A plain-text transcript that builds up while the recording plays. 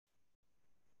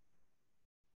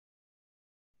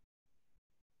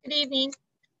Good evening.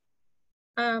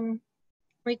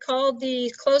 We called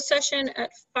the closed session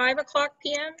at 5:00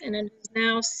 p.m. and it is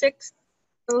now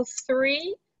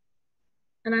 6:03.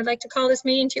 And I'd like to call this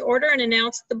meeting to order and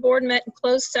announce that the board met in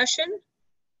closed session.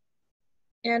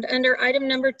 And under item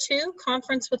number 2,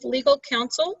 conference with legal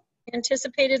counsel,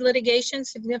 anticipated litigation,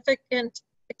 significant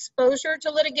exposure to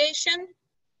litigation.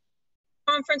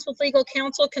 Conference with legal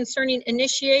counsel concerning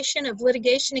initiation of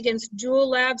litigation against Juul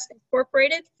Labs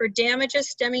Incorporated for damages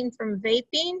stemming from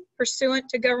vaping pursuant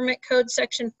to Government Code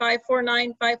Section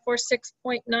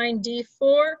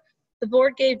 549.546.9D4. The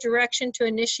board gave direction to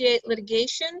initiate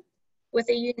litigation with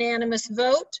a unanimous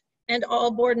vote and all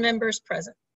board members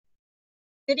present.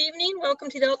 Good evening.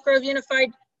 Welcome to the Elk Grove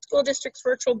Unified School District's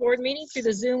virtual board meeting through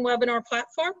the Zoom webinar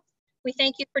platform. We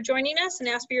thank you for joining us and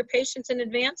ask for your patience in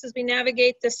advance as we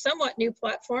navigate this somewhat new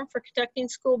platform for conducting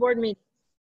school board meetings.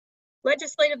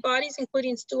 Legislative bodies,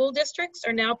 including school districts,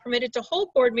 are now permitted to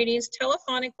hold board meetings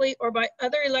telephonically or by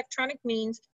other electronic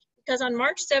means because on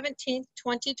March 17,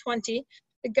 2020,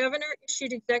 the governor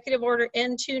issued Executive Order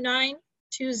N2920,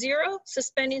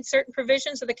 suspending certain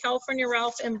provisions of the California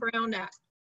Ralph M. Brown Act.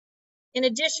 In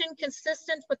addition,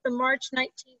 consistent with the March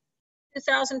 19,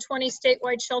 2020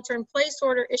 statewide shelter-in-place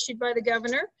order issued by the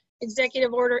governor,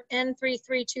 Executive Order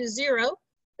N3320,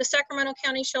 the Sacramento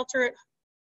County Shelter at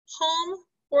Home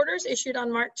orders issued on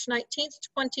March 19,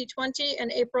 2020 and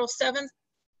April 7,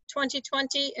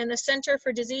 2020, and the Center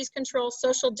for Disease Control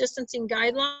Social Distancing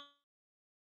Guidelines.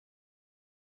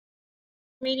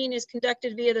 Meeting is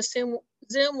conducted via the Zoom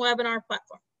webinar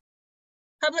platform.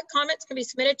 Public comments can be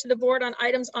submitted to the board on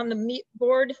items on the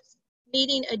board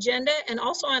meeting agenda and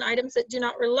also on items that do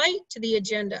not relate to the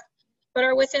agenda, but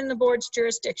are within the board's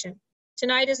jurisdiction.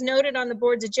 Tonight, as noted on the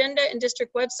board's agenda and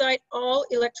district website, all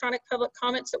electronic public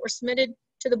comments that were submitted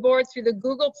to the board through the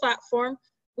Google platform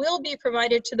will be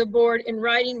provided to the board in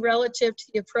writing relative to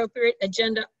the appropriate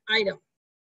agenda item.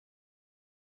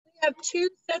 We have 2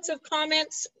 sets of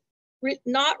comments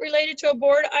not related to a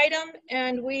board item,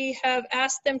 and we have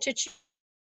asked them to choose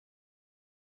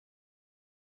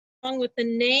along with the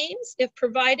names if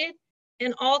provided,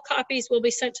 and all copies will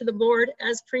be sent to the board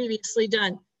as previously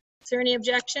done. Is there any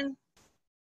objection?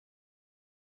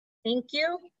 Thank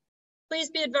you. Please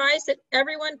be advised that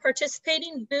everyone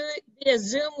participating via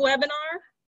Zoom webinar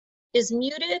is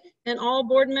muted, and all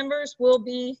board votes will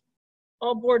be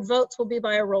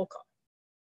by a roll call.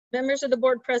 Members of the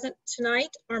board present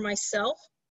tonight are myself,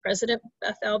 President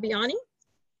Beth Albiani,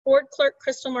 Board Clerk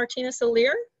Crystal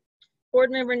Martinez-Alier, Board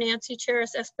Member Nancy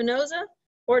Cheris Espinoza,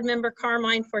 Board Member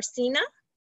Carmine Forcina,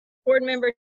 Board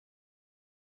Member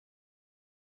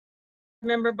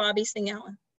Bobby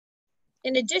Singh-Allen.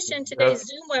 In addition, today's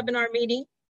Zoom webinar meeting.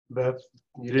 Beth,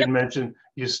 you didn't mention,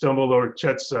 you stumbled over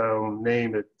Chet's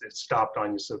name, it stopped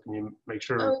on you, so can you make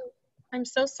sure? Oh, I'm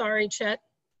so sorry, Chet.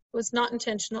 It was not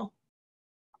intentional.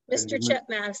 Mr. Chet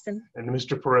Madison. And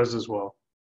Mr. Perez as well.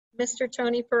 Mr.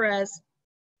 Tony Perez.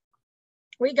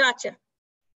 We got you.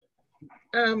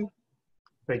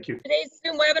 Thank you. Today's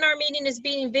Zoom webinar meeting is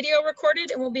being video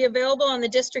recorded and will be available on the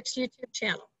district's YouTube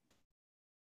channel.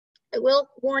 I will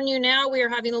warn you now, we are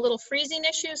having a little freezing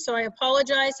issue, so I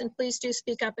apologize, and please do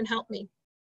speak up and help me.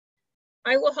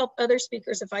 I will help other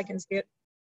speakers if I can see it.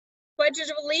 Pledge of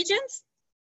Allegiance.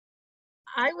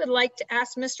 I would like to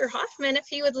ask Mr. Hoffman if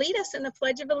he would lead us in the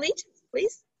Pledge of Allegiance,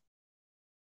 please.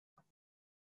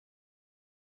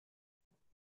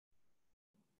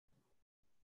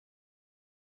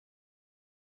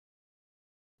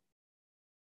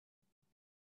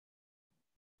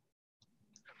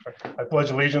 I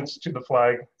pledge allegiance to the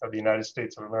flag of the United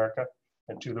States of America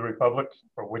and to the republic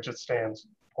for which it stands,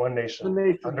 one nation,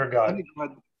 under God,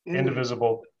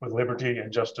 indivisible, with liberty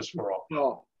and justice for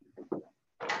all.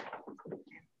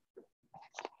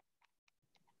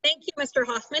 Thank you, Mr.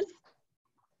 Hoffman.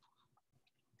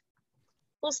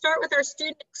 We'll start with our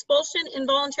student expulsion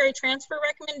involuntary transfer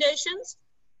recommendations.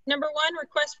 Number 1,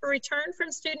 request for return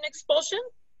from student expulsion.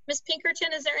 Ms.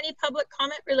 Pinkerton, is there any public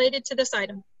comment related to this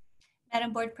item?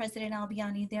 Madam Board President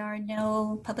Albiani, there are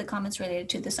no public comments related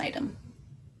to this item.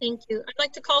 Thank you. I'd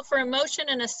like to call for a motion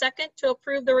and a second to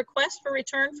approve the request for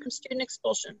return from student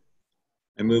expulsion.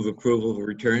 I move approval of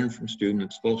return from student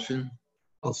expulsion.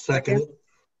 I'll second it.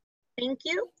 Thank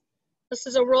you. This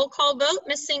is a roll call vote.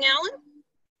 Ms. Singh-Allen?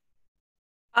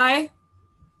 Aye.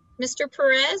 Mr.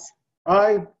 Perez?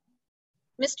 Aye.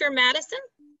 Mr. Madison?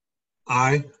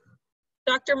 Aye.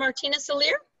 Dr.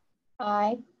 Martinez-Alier?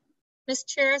 Aye. Ms.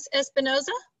 Cheris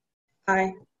Espinoza?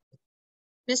 Aye.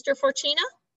 Mr. Forcina?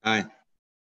 Aye.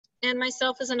 And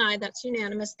myself is an aye. That's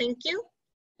unanimous. Thank you.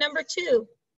 Number 2,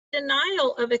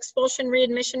 Denial of expulsion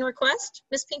readmission request.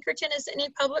 Ms. Pinkerton, is any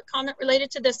public comment related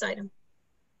to this item?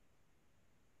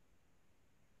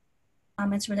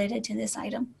 Comments related to this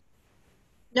item?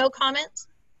 No comments?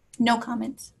 No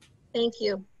comments. Thank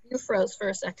you. You froze for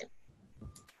a second.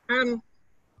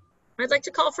 I'd like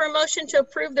to call for a motion to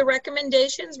approve the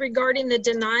recommendations regarding the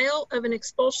denial of an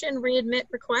expulsion readmit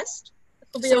request.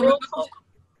 This will be a roll call.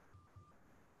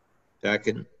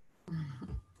 Second.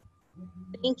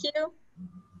 Thank you.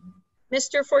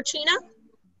 Mr. Fortuna,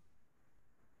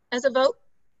 as a vote.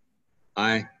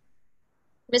 Aye.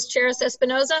 Ms. Charis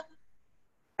Espinoza.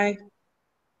 Aye.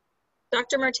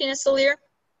 Dr. Martinez Solier.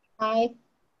 Aye.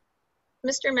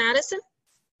 Mr. Madison.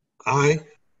 Aye.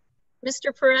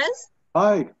 Mr. Perez.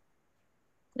 Aye.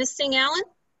 Ms. Singh Allen.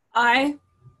 Aye.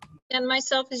 And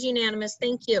myself is unanimous.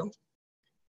 Thank you.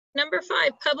 Number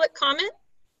 5, public comment.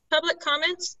 Public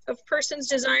comments of persons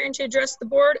desiring to address the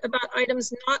board about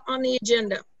items not on the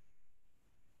agenda.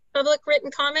 Public written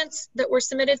comments that were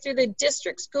submitted through the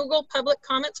district's Google public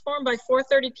comments form by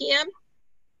 4:30 p.m.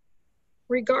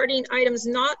 regarding items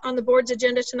not on the board's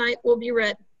agenda tonight will be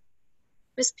read.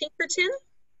 Ms. Pinkerton?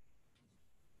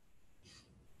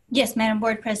 Yes, Madam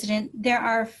Board President, there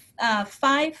are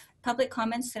 5 public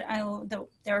comments that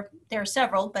there are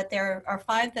several, but there are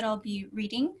 5 that I'll be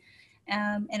reading.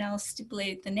 And I'll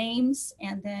stipulate the names,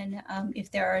 and then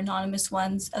if there are anonymous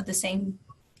ones of the same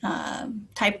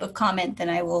type of comment, then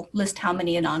I will list how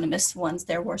many anonymous ones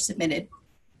there were submitted.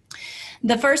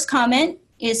 The first comment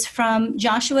is from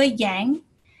Joshua Yang,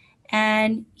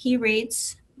 and he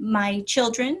reads, "My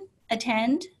children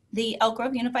attend the Elk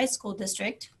Grove Unified School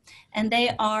District, and they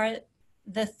are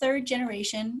the 3rd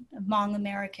generation of Hmong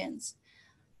Americans.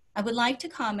 I would like to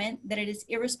comment that it is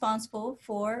irresponsible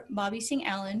for Bobby Singh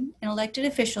Allen, an elected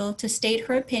official, to state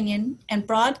her opinion and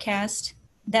broadcast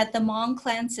that the Hmong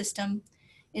clan system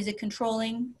is a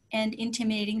controlling and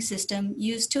intimidating system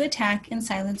used to attack and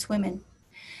silence women.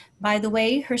 By the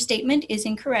way, her statement is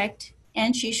incorrect,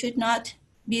 and she should not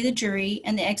be the jury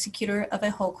and the executor of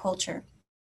a whole culture.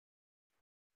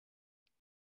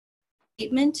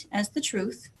 Statement as the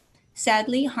truth.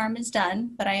 Sadly, harm is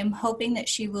done, but I am hoping that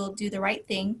she will do the right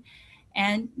thing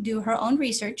and do her own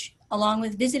research, along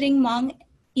with visiting Hmong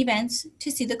events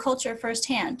to see the culture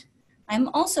firsthand. I'm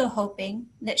also hoping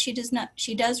that she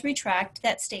does retract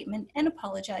that statement and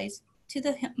apologize to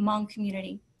the Hmong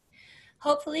community.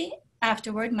 Hopefully,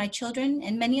 afterward, my children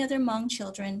and many other Hmong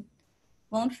children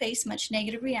won't face much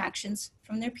negative reactions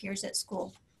from their peers at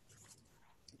school."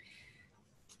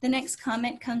 The next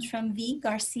comment comes from V.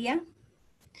 Garcia.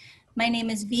 "My name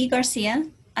is V.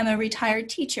 Garcia. I'm a retired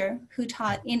teacher who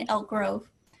taught in Elk Grove.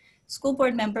 School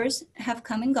board members have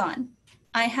come and gone.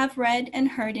 I have read and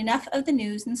heard enough of the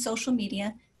news and social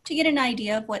media to get an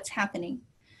idea of what's happening.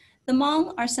 The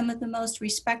Hmong are some of the most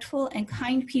respectful and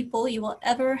kind people you will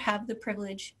ever have the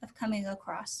privilege of coming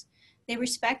across. They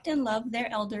respect and love their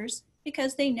elders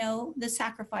because they know the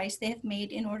sacrifice they have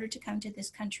made in order to come to this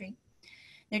country.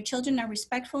 Their children are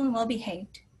respectful and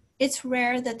well-behaved. It's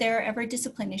rare that there are ever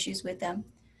discipline issues with them.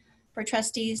 For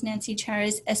trustees Nancy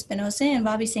Charis Espinosa and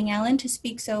Bobby Singh Allen to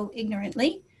speak so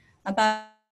ignorantly about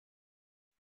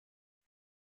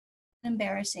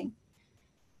embarrassing.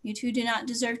 You two do not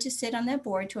deserve to sit on that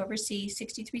board to oversee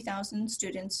 63,000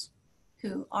 students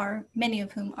many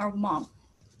of whom are Hmong."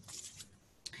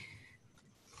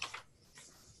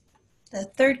 The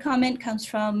third comment comes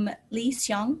from Lee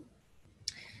Xiong.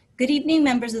 "Good evening,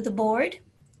 members of the board.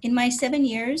 In my 7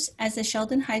 years as a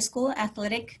Sheldon High School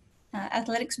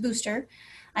athletics booster,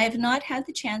 I have not had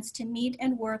the chance to meet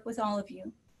and work with all of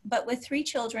you. But with 3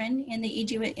 children in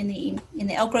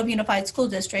the Elk Grove Unified School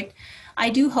District,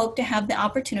 I do hope to have the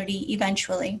opportunity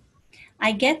eventually.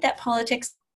 I get that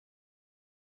politics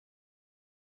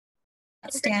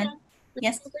stand.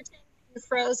 Yes. You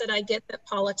froze, and I get that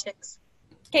politics.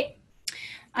 Okay.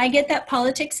 I get that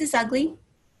politics is ugly,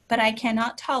 but I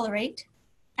cannot tolerate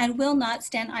and will not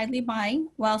stand idly by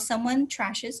while someone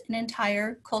trashes an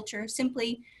entire culture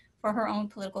simply for her own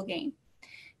political gain.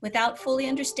 Without fully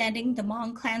understanding the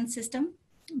Hmong clan system,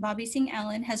 Bobby Singh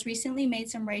Allen has recently made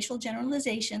some racial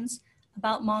generalizations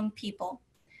about Hmong people.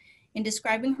 In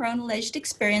describing her own alleged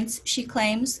experience, she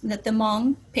claims that the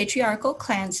Hmong patriarchal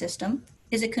clan system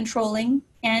is a controlling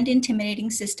and intimidating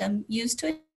system used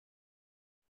to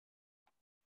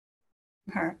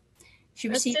her.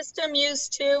 A system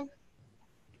used to?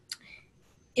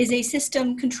 Is a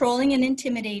system controlling and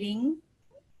intimidating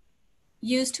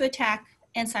used to attack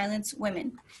and silence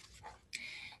women.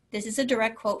 This is a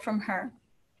direct quote from her.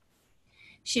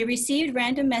 She received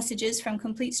random messages from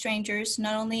complete strangers.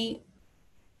 Not only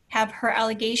have her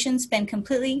allegations been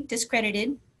completely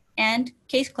discredited, and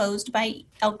case closed by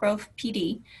Elk Grove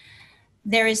PD.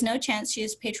 There is no chance she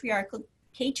is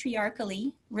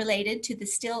patriarchally related to the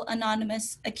still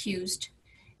anonymous accused,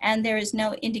 and there is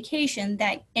no indication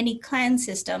that any clan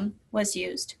system was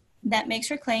used. That makes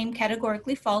her claim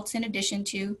categorically false in addition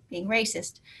to being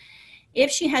racist. If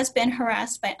she has been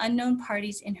harassed by unknown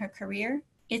parties in her career,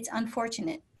 it's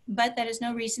unfortunate, but that is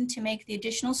no reason to make the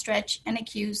additional stretch and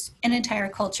accuse an entire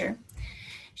culture.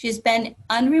 She has been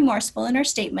unremorseful in her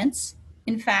statements.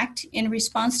 In fact, in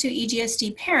response to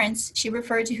EGSD parents, she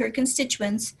referred to her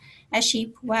constituents as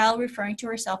sheep while referring to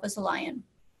herself as a lion.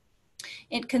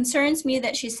 It concerns me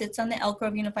that she sits on the Elk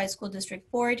Grove Unified School District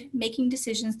Board, making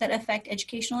decisions that affect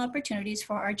educational opportunities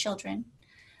for our children.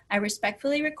 I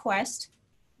respectfully request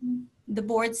the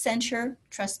board censure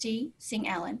Trustee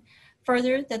Singh-Allen.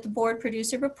 Further, that the board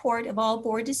produce a report of all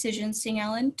board decisions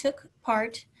Singh-Allen took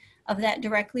part of that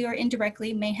directly or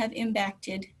indirectly may have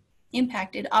impacted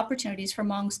opportunities for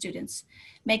Hmong students.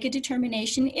 Make a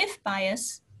determination if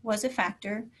bias was a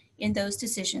factor in those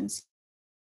decisions,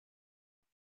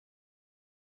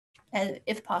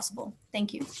 if possible.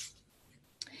 Thank you.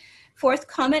 Fourth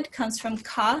comment comes from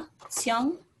Ka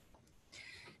Seong.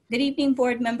 Good evening,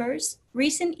 board members.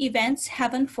 Recent events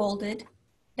have unfolded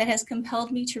that has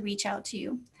compelled me to reach out to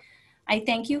you. I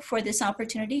thank you for this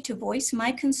opportunity to voice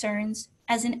my concerns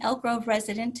as an Elk Grove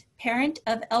resident, parent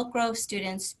of Elk Grove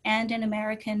students, and an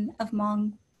American of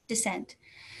Hmong descent.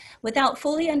 Without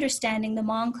fully understanding the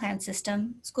Hmong clan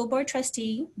system, School Board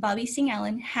Trustee Bobby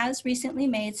Singh-Allen has recently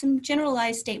made some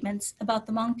generalized statements about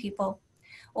the Hmong people,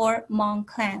 or Hmong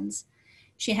clans.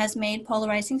 She has made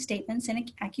polarizing statements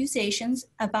and accusations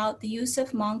about the use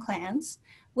of Hmong clans,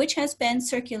 which has been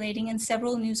circulating in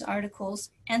several news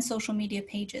articles and social media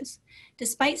pages.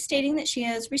 Despite stating that she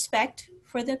has respect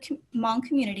for the Hmong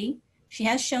community, she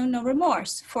has shown no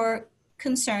remorse for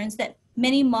concerns that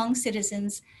many Hmong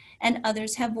citizens and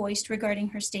others have voiced regarding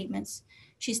her statements.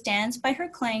 She stands by her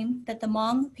claim that the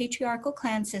Hmong patriarchal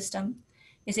clan system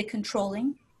is a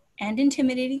controlling and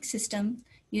intimidating system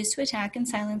used to attack and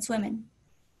silence women.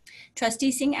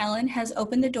 Trustee Singh-Allen has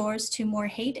opened the doors to more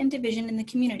hate and division in the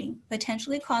community,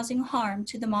 potentially causing harm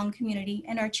to the Hmong community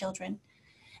and our children.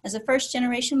 As a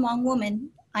first-generation Hmong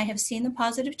woman, I have seen the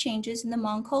positive changes in the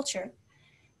Hmong culture,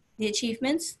 the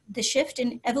achievements, the shift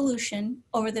in evolution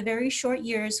over the very short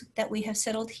years that we have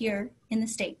settled here in the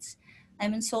States.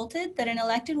 I'm insulted that an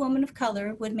elected woman of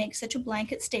color would make such a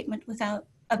blanket statement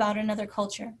about another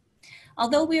culture.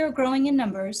 Although we are growing in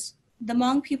numbers, the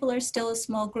Hmong people are still a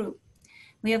small group.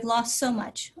 We have lost so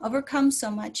much, overcome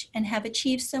so much, and have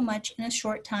achieved so much in a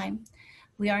short time.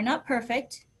 We are not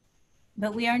perfect,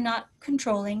 but we are not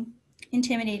controlling,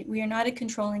 intimidating. We are not a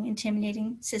controlling,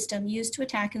 intimidating system used to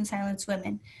attack and silence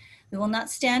women. We will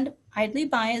not stand idly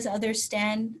by as others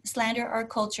slander our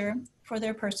culture for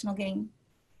their personal gain.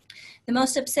 The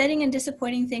most upsetting and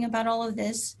disappointing thing about all of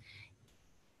this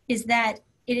is that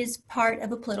it is part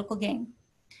of a political game.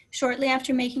 Shortly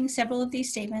after making several of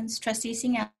these statements, Trustee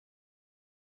Singh-Allen,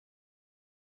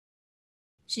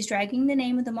 she's dragging the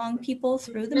name of the Hmong people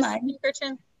through the mud.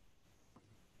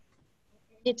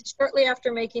 Shortly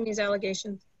after making these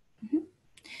allegations.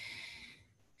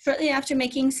 Shortly after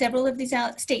making several of these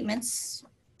statements,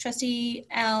 Trustee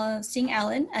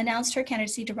Singh-Allen announced her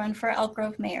candidacy to run for Elk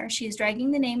Grove mayor. She is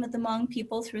dragging the name of the Hmong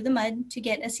people through the mud to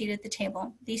get a seat at the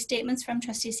table. These statements from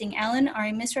Trustee Singh-Allen are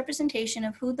a misrepresentation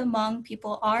of who the Hmong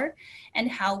people are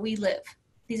and how we live.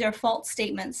 These are false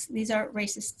statements. These are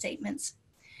racist statements.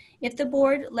 If the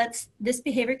board lets this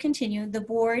behavior continue, the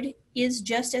board is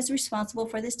just as responsible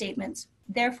for the statements.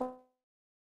 Therefore,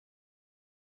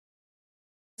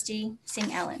 Trustee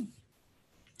Singh-Allen.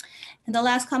 And the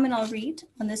last comment I'll read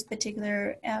on this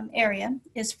particular area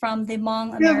is from the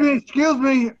Hmong American. Excuse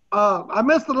me, I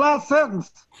missed the last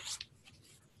sentence.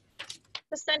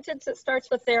 The sentence that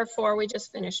starts with therefore we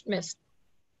just missed.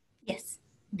 Yes.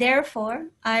 Therefore,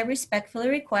 I respectfully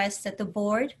request that the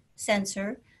board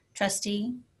censor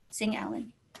Trustee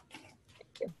Singh-Allen.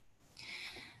 Thank you.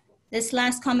 This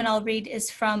last comment I'll read is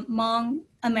from Hmong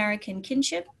American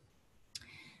Kinship.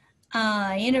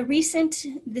 In a recent,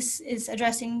 this is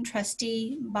addressing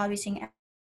Trustee Bobby Singh-Allen,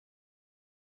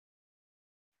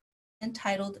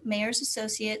 entitled Mayor's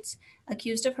Associates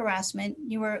Accused of Harassment.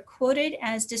 You were quoted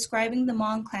as describing the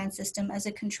Hmong clan system as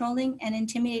a controlling and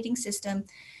intimidating system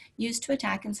used to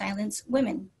attack and silence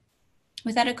women.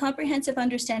 Without a comprehensive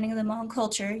understanding of the Hmong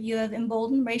culture, you have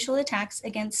emboldened racial attacks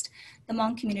against the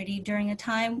Hmong community during a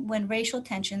time when racial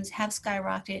tensions have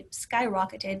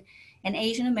skyrocketed, and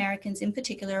Asian Americans in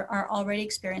particular are already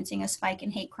experiencing a spike in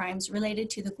hate crimes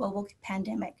related to the global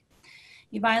pandemic.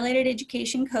 You violated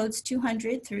education codes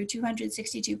 200 through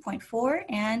 262.4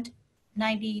 and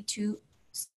 92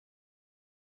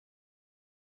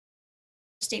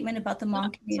 statement about the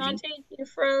Hmong community. Santi, you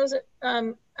froze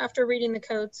after reading the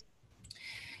codes.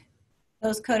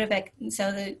 Those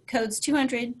so the codes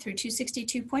 200 through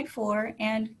 262.4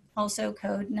 and also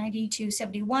code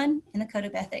 9271 in the Code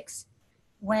of Ethics.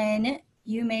 When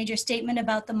you made your statement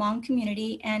about the Hmong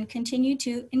community and continued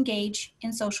to engage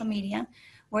in social media,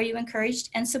 where you encouraged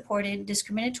and supported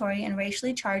discriminatory and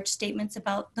racially charged statements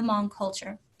about the Hmong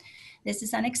culture. This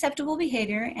is unacceptable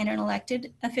behavior, and an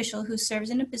elected official who serves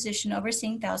in a position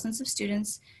overseeing thousands of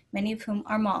students, many of whom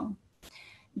are Hmong.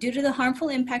 Due to the harmful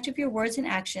impact of your words and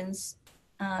actions,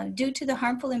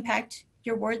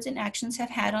 your words and actions have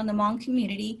had on the Hmong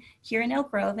community here in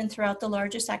Elk Grove and throughout the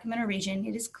larger Sacramento region,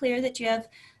 it is clear that you have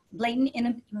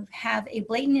a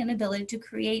blatant inability to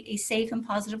create a safe and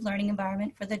positive learning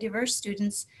environment for the diverse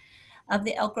students of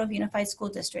the Elk Grove Unified School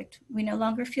District. We no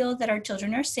longer feel that our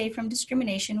children are safe from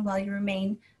discrimination while you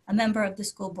remain a member of the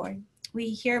school board.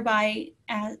 We hereby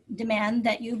demand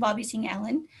that you, Bobby Singh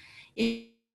Allen, and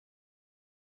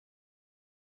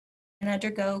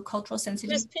undergo cultural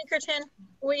sensitivity. Ms. Pinkerton,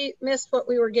 we missed what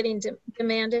we were getting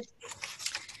demanded.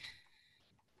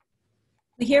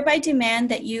 We hereby demand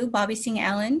that you, Bobby Singh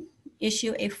Allen,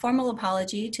 issue a formal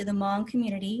apology to the Hmong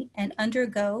community and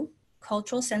undergo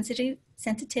cultural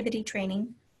sensitivity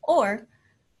training, or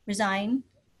resign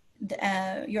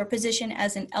your position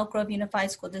as an Elk Grove Unified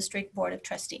School District Board of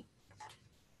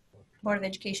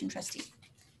Education trustee.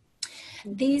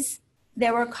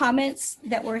 There were comments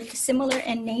that were similar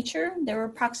in nature. There were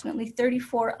approximately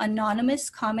 34 anonymous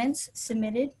comments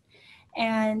submitted,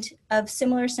 and of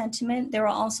similar sentiment, there were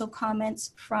also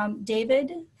comments from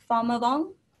David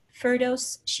Famavong,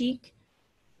 Ferdos Sheikh,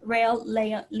 Rael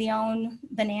Leon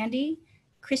Benandi,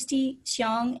 Christy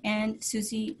Xiong, and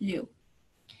Susie Liu.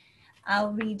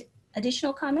 I'll read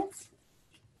additional comments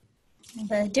of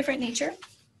a different nature.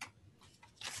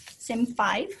 Sim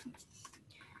 5.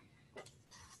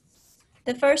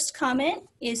 The first comment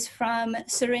is from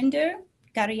Surinder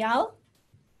Garial.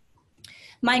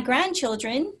 My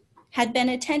grandchildren had been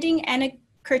attending Anna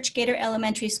Kirchgater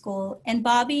Elementary School, and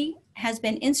Bobby has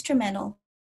been instrumental.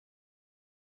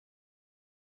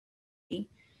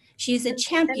 She's a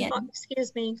champion.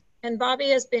 Excuse me. And Bobby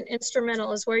has been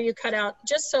instrumental is where you cut out.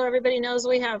 Just so everybody knows,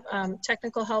 we have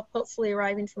technical help hopefully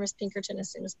arriving from Ms. Pinkerton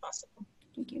as soon as possible.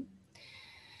 Thank you.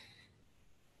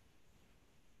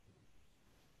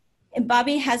 And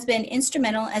Bobby has been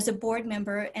instrumental as a board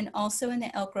member and also in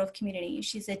the Elk Grove community.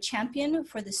 She's a champion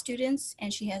for the students,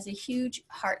 and she has a huge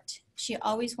heart. She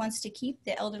always wants to keep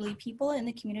the elderly people in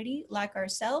the community like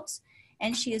ourselves,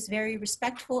 and she is very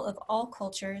respectful of all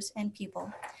cultures and people.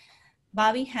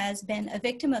 Bobby has been a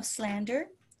victim of slander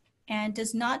and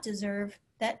does not deserve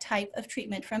that type of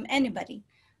treatment from anybody.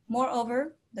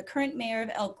 Moreover, the current mayor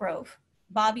of Elk Grove,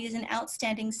 Bobby is an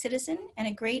outstanding citizen and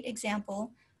a great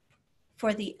example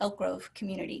for the Elk Grove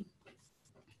community.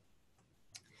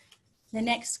 The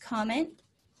next comment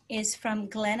is from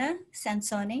Glenna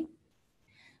Sansone.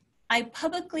 I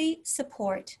publicly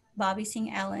support Bobby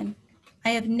Singh Allen. I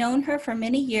have known her for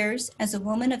many years as a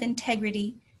woman of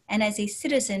integrity and as a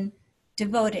citizen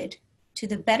devoted to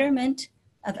the betterment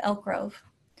of Elk Grove.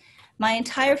 My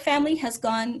entire family has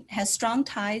strong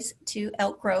ties to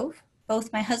Elk Grove.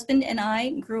 Both my husband and I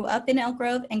grew up in Elk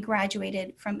Grove and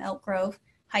graduated from Elk Grove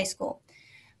High School.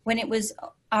 When it was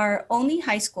our only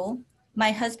high school,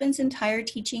 my husband's entire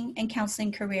teaching and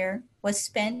counseling career was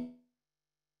spent,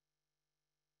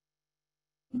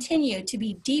 continue to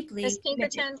be deeply Ms.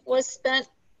 Pinkerton, was spent.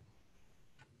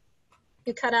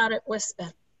 You cut out, it was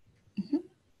spent. Mm-hmm.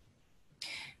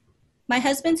 My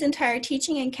husband's entire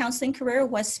teaching and counseling career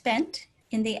was spent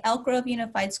in the Elk Grove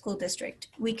Unified School District.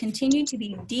 We continue to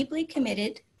be deeply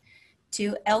committed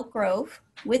to Elk Grove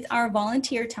with our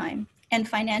volunteer time and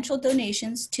financial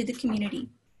donations to the Community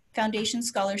Foundation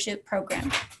Scholarship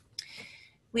Program.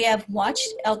 We have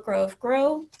watched Elk Grove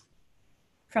grow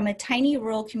from a tiny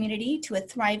rural community to a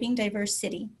thriving, diverse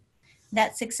city.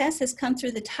 That success has come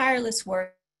through the tireless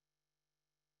work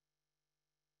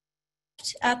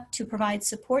up to provide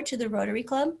support to the Rotary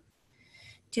Club,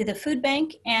 to the food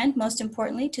bank, and most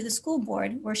importantly, to the school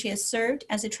board, where she has served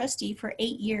as a trustee for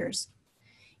 8 years.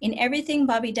 In everything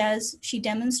Bobby does, she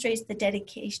demonstrates the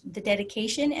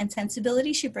dedication and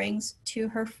sensibility she brings to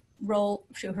her role,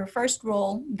 to her first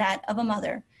role, that of a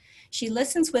mother. She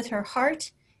listens with her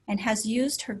heart and has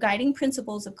used her guiding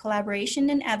principles of collaboration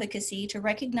and advocacy to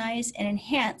recognize and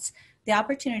enhance the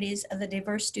opportunities of the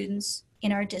diverse students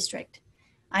in our district.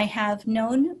 I have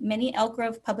known many Elk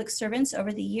Grove public servants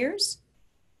over the years,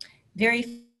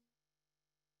 very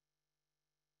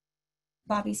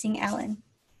Bobby Singh Allen.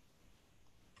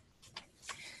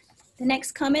 The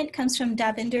next comment comes from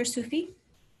Davinder Sufi.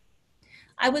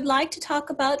 I would like to talk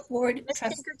about board Ms.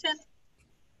 trust. Pinkerton?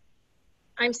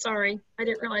 I'm sorry, I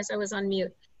didn't realize I was on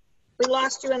mute. We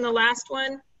lost you in the last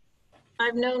one.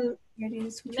 I've known Here it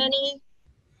is. many.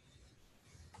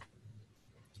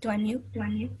 Do I mute? Yeah.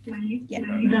 The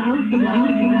host of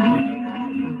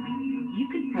you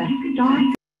can press star.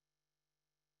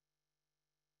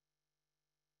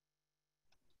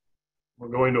 We're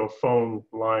going to a phone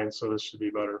line, so this should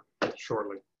be better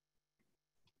shortly.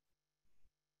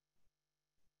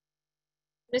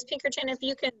 Ms. Pinkerton, if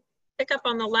you can pick up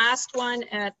on the last one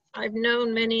at, I've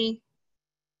known many.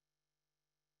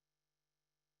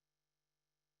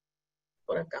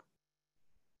 What I've got.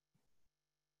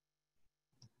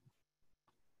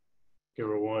 Give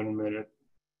her 1 minute.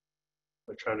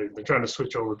 They're trying to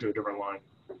switch over to a different line.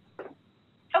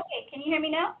 Okay, can you hear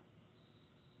me now?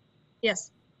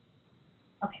 Yes.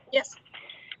 Okay. Yes.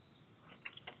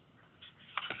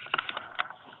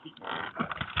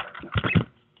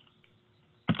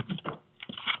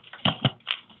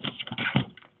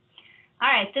 All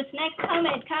right, this next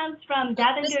comment comes from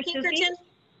Davinder Ms. Sufi. Pinkerton,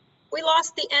 we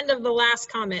lost the end of the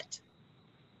last comment.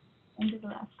 End of the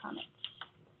last comment.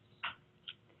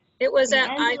 It was The at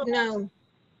end of I've the last- known.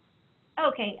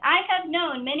 Okay, I have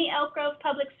known many Elk Grove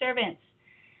public servants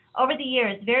over the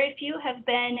years. Very few have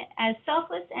been as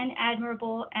selfless and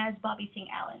admirable as Bobby Singh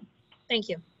Allen. Thank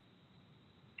you.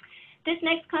 This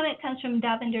next comment comes from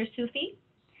Davinder Sufi.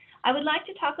 I would like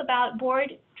to talk about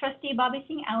board trustee Bobby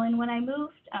Singh Allen when I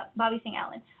moved,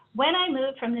 When I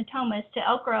moved from Natomas to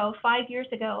Elk Grove 5 years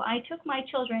ago, I took my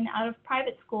children out of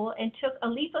private school and took a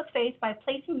leap of faith by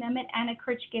placing them at Anna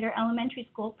Kirchgater Elementary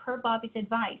School per Bobby's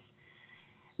advice.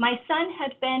 My son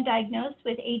had been diagnosed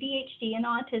with ADHD and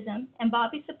autism, and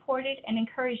Bobby supported and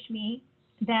encouraged me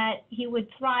that he would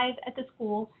thrive at the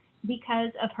school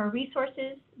because of her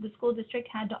resources the school district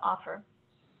had to offer.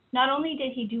 Not only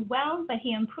did he do well, but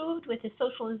he improved with his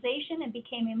socialization and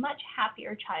became a much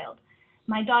happier child.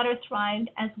 My daughter thrived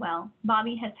as well.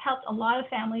 Bobby has helped a lot of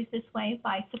families this way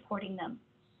by supporting them.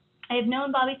 I have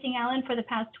known Bobby Singh Allen for the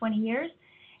past 20 years,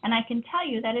 and I can tell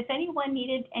you that if anyone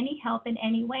needed any help in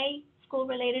any way,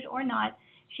 school-related or not,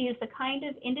 she is the kind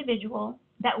of individual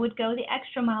that would go the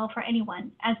extra mile for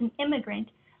anyone. As an immigrant,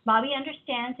 Bobby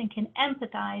understands and can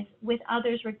empathize with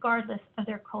others regardless of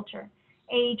their culture,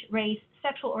 age, race,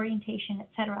 sexual orientation,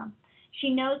 etc. She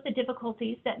knows the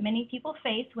difficulties that many people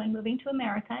face when moving to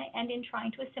America and in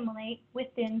trying to assimilate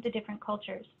within the different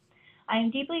cultures. I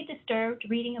am deeply disturbed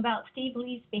reading about Steve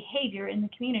Lee's behavior in the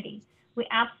community. We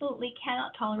absolutely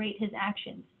cannot tolerate his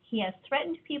actions. He has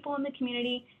threatened people in the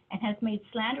community and has made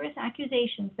slanderous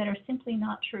accusations that are simply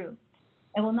not true.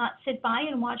 I will not sit by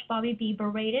and watch Bobby be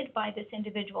berated by this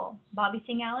individual. Bobby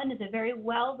Singh Allen is a very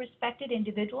well-respected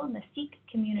individual in the Sikh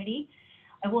community.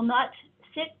 I will not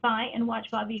sit by and watch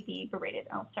Bobby be berated.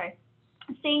 Oh, sorry.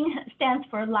 Singh stands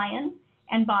for lion,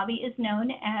 and Bobby is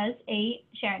known as a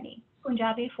Sherni,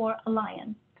 Punjabi for a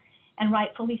lion, and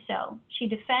rightfully so. She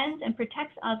defends and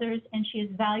protects others, and she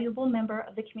is a valuable member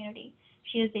of the community.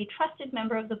 She is a trusted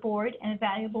member of the board and a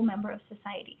valuable member of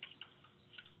society.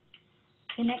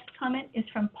 The next comment is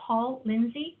from Paul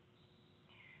Lindsay.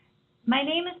 My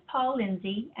name is Paul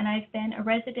Lindsay, and I've been a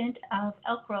resident of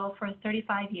Elk Grove for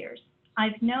 35 years.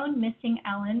 I've known Miss Singh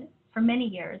Allen for many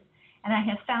years, and I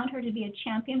have found her to be a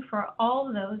champion for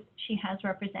all those she has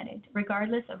represented,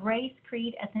 regardless of race,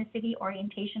 creed, ethnicity,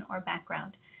 orientation, or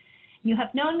background. You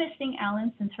have known Miss Singh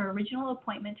Allen since her original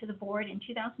appointment to the board in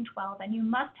 2012, and you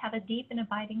must have a deep and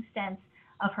abiding sense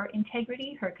of her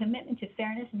integrity, her commitment to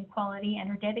fairness and equality, and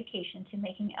her dedication to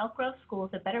making Elk Grove schools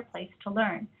a better place to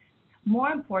learn. More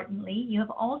importantly, you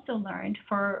have also learned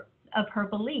of her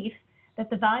belief that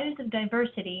the values of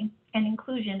diversity and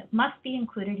inclusion must be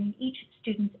included in each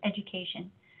student's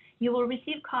education. You will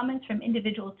receive comments from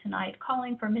individuals tonight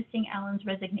calling for Miss Singh Allen's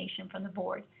resignation from the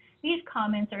board. These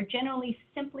comments are generally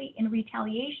simply in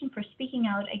retaliation for speaking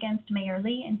out against Mayor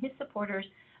Lee and his supporters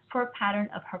for a pattern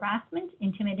of harassment,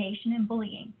 intimidation, and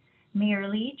bullying. Mayor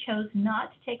Lee chose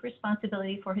not to take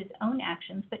responsibility for his own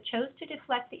actions, but chose to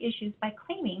deflect the issues by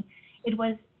claiming it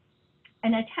was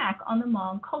an attack on the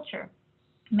Hmong culture.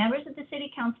 Members of the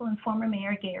City Council and former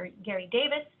Mayor Gary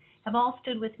Davis have all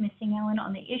stood with Ms. Singh Allen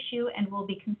on the issue and will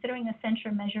be considering a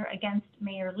censure measure against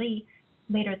Mayor Lee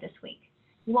later this week.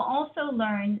 You will also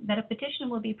learn that a petition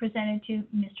will be presented to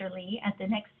Mr. Lee at the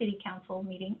next City Council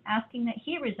meeting asking that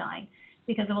he resign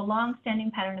because of a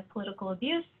long-standing pattern of political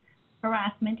abuse,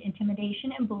 harassment,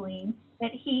 intimidation, and bullying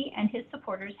that he and his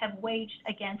supporters have waged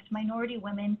against minority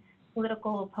women,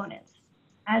 political opponents.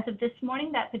 As of this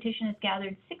morning, that petition has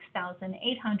gathered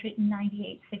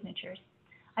 6,898 signatures.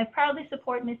 I proudly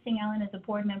support Ms. Singh Allen as a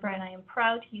board member, and I am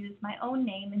proud to use my own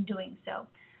name in doing so.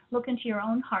 Look into your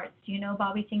own hearts. Do you know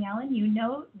Bobby Singh Allen? You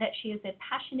know that she is a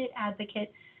passionate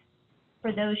advocate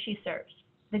for those she serves,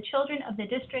 the children of the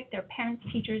district, their parents,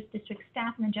 teachers, district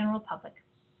staff, and the general public.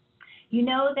 You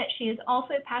know that she is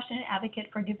also a passionate advocate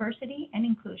for diversity and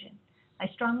inclusion. I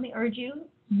strongly urge you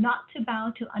not to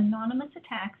bow to anonymous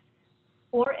attacks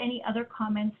or any other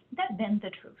comments that bend the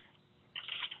truth.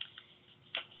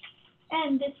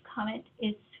 And this comment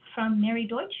is from Mary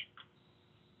Deutsch.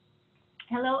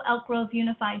 Hello, Elk Grove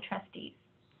Unified Trustees.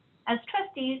 As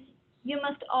trustees, you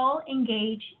must all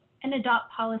engage and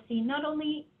adopt policy not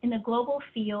only in the global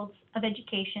fields of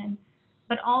education,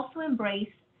 but also embrace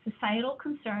societal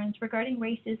concerns regarding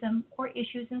racism or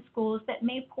issues in schools that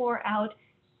may pour out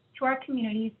to our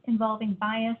communities involving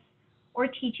bias or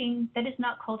teaching that is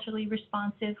not culturally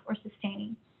responsive or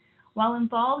sustaining. While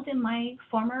involved in my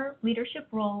former leadership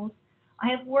roles, I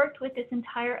have worked with this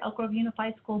entire Elk Grove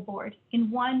Unified School Board in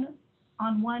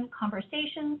one-on-one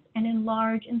conversations and in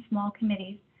large and small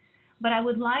committees. But I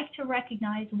would like to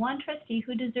recognize one trustee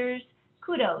who deserves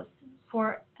kudos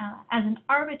for as an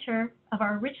arbiter of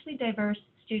our richly diverse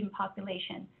student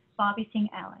population, Bobby Singh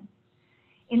Allen.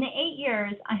 In the 8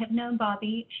 years I have known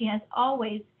Bobby, she has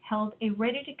always held a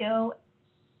ready-to-go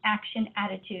action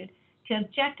attitude to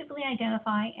objectively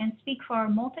identify and speak for our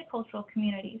multicultural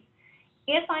communities.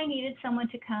 If I needed someone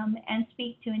to come and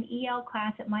speak to an EL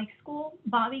class at my school,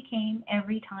 Bobby came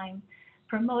every time,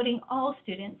 promoting all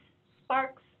students,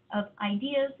 sparks of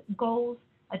ideas, goals,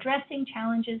 addressing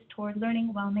challenges toward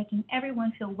learning while making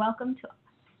everyone feel welcome to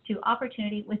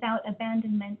opportunity without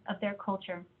abandonment of their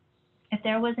culture. If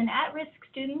there was an at-risk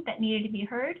student that needed to be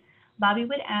heard, Bobby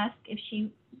would ask if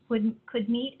she could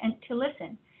meet and to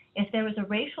listen. If there was a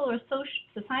racial or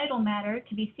societal matter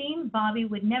to be seen, Bobby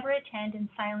would never attend in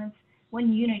silence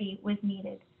when unity was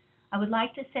needed. I would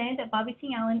like to say that Bobby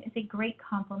Singh Allen is a great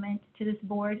compliment to this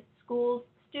board, schools,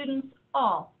 students,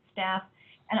 all staff,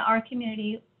 and our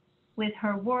community with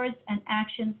her words and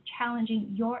actions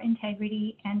challenging your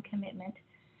integrity and commitment.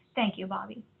 Thank you,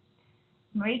 Bobby.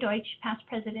 Marie Deutsch, past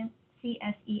president,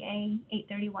 CSEA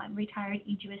 831, retired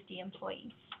EGUSD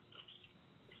employee.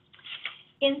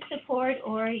 In support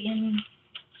or in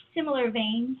similar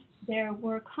vein, there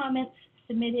were comments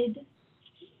submitted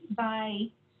by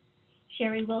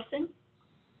Sherry Wilson,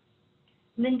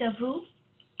 Linda Vu,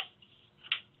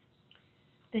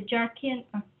 the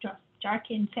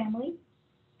Jarkin family,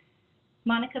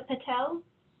 Monica Patel,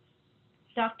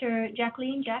 Dr.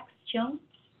 Jacqueline Jax Chung,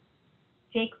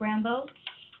 Jake Rambo,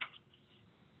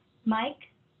 Mike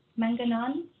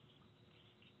Manganon,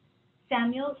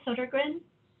 Samuel Sodergren,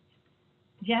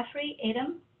 Jeffrey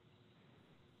Adam,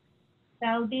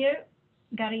 Balbir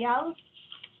Garial,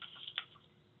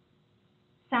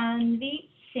 Sanvi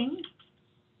Singh,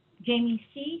 Jamie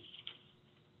C.,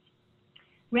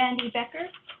 Randy Becker,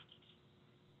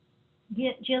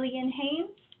 Jillian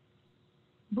Haynes,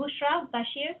 Bushra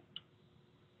Bashir,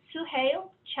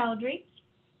 Suhail Chowdhury,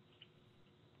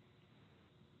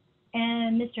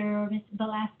 and Mr. or Ms.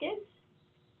 Velasquez,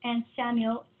 and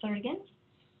Samuel Surgan.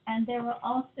 And there were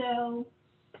also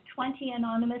 20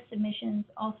 anonymous submissions,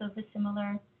 also of a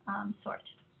similar sort.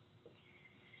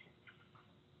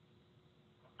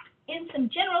 In some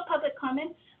general public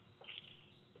comments,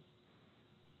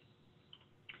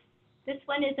 this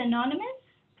one is anonymous,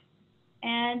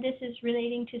 and this is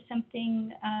relating to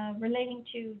something relating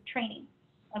to training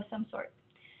of some sort.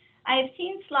 I have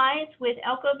seen slides with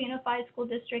Elk Grove Unified School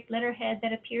District letterhead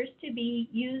that appears to be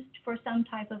used for some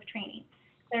type of training.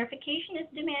 Clarification is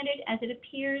demanded as it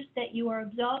appears that you are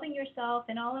absolving yourself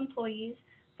and all employees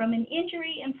from an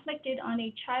injury inflicted on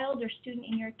a child or student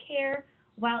in your care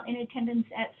while in attendance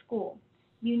at school.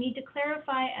 You need to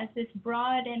clarify as this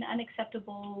broad and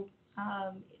unacceptable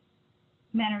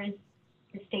manner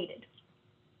is stated.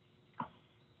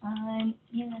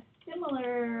 In a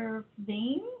similar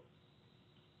vein,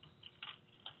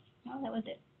 oh, that was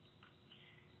it.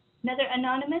 Another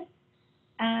anonymous.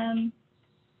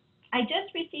 I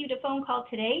just received a phone call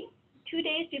today, 2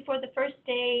 days before the first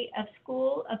day of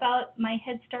school, about my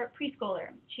Head Start preschooler.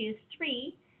 She is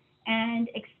 3 and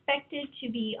expected to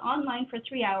be online for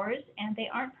 3 hours, and they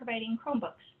aren't providing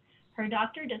Chromebooks. Her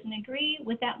doctor doesn't agree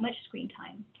with that much screen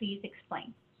time. Please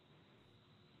explain.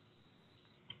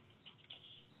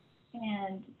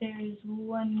 And there's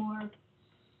one more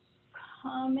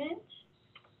comment.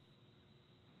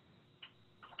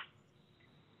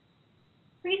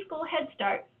 Preschool Head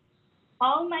Start.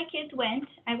 All my kids went.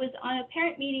 I was on a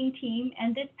parent meeting team,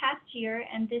 and this past year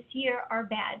and this year are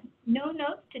bad. No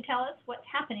notes to tell us what's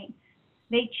happening.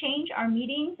 They change our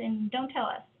meetings and don't tell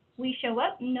us. We show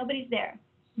up and nobody's there.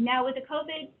 Now with the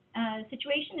COVID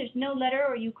situation, there's no letter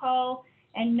or you call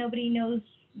and nobody knows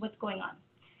what's going on.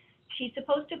 She's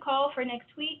supposed to call for next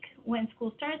week when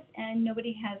school starts and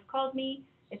nobody has called me.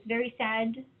 It's very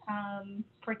sad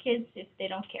for kids if they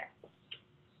don't care.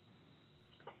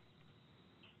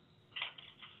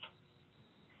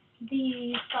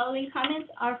 The following comments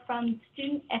are from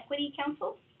Student Equity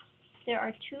Council. There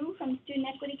are 2 from Student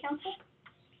Equity Council,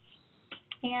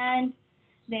 and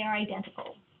they are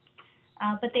identical.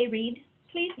 But they read,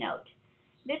 please note,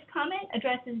 this comment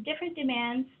addresses different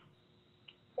demands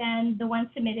than the one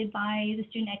submitted by the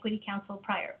Student Equity Council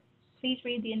prior. Please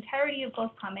read the entirety of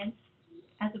both comments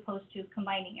as opposed to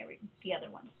combining the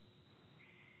other ones.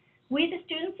 We, the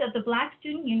students of the Black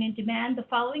Student Union, demand the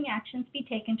following actions be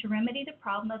taken to remedy the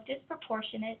problem of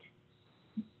disproportionate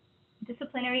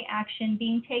disciplinary action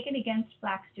being taken against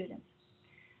Black students.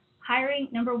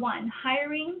 Number 1,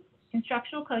 hiring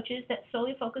instructional coaches that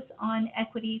solely focus on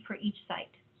equity for each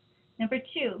site. Number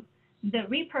 2, the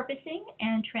repurposing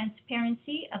and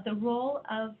transparency of the role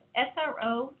of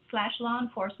SRO/law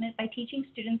enforcement by teaching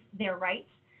students their rights,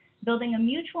 building a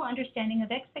mutual understanding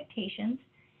of expectations,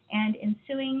 and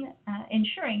ensuring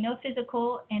no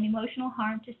physical and emotional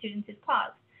harm to students is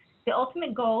clause. The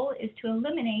ultimate goal is to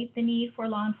eliminate the need for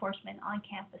law enforcement on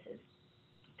campuses.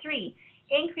 3,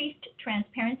 increased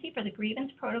transparency for the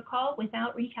grievance protocol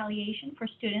without retaliation for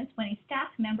students when a staff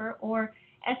member or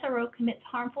SRO commits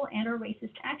harmful and/or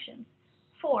racist actions.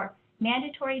 4,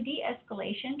 mandatory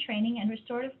de-escalation training and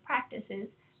restorative practices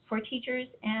for teachers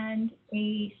and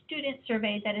a student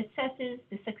survey that assesses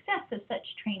the success of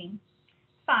such training.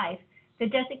 5, the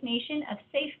designation of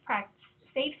safe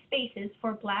spaces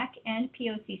for Black and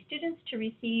POC students to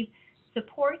receive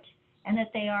support and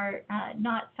that they are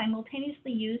not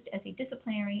simultaneously used as a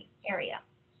disciplinary area.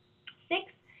 6,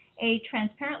 a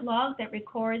transparent log that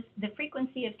records the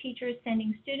frequency of teachers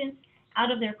sending students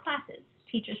out of their classes.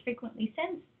 Teachers frequently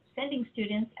sending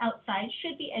students outside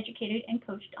should be educated and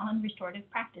coached on restorative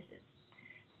practices.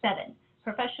 7,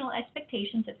 professional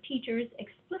expectations of teachers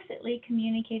explicitly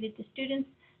communicated to students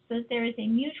so that there is a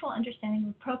mutual understanding of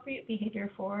appropriate behavior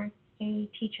for a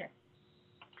teacher.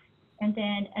 And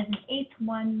then as an 8th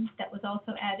one that was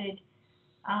also added,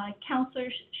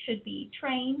 counselors should be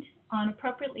trained on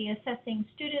appropriately assessing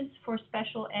students for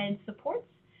special ed supports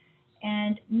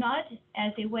and not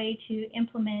as a way to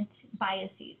implement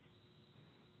biases.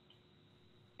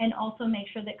 And also make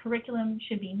sure that curriculum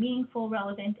should be meaningful,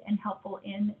 relevant, and helpful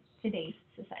in today's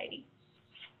society.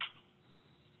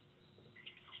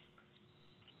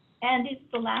 And these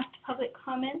are the last public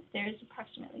comments. There's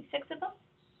approximately 6 of them,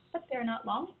 but they're not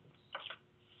long.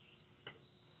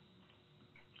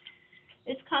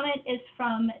 This comment is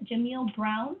from Jamil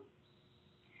Brown.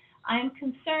 I'm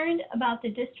concerned about the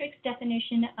district's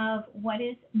definition of what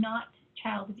is not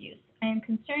child abuse. I am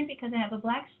concerned because I have a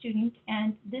Black student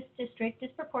and this district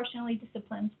disproportionately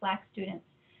disciplines Black students.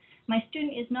 My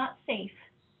student is not safe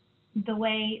the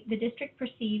way the district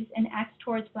perceives and acts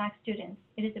towards Black students.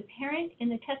 It is apparent in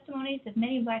the testimonies of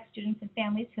many Black students and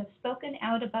families who have spoken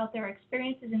out about their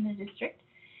experiences in the district,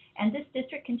 and this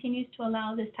district continues to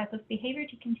allow this type of behavior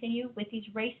to continue with these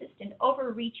racist and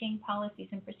overreaching policies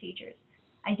and procedures.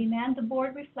 I demand the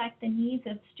board reflect the needs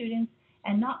of students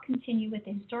and not continue with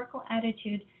the historical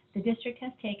attitude the district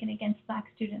has taken against Black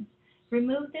students.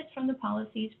 Remove this from the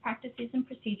policies, practices, and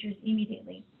procedures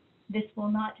immediately. This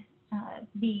will not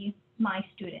be my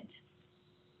student.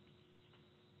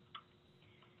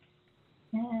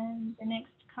 And the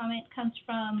next comment comes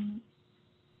from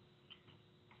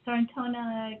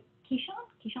Thorntona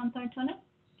Keyshawn Thorntona.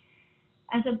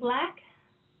 As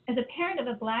a parent of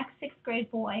a Black 6th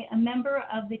grade boy, a member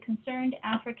of the Concerned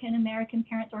African American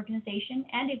Parents Organization,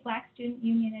 and a Black Student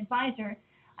Union advisor,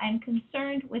 I am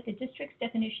concerned with the district's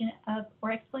definition of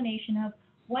or explanation of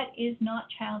what is not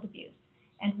child abuse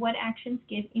and what actions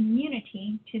give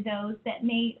immunity to those that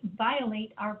may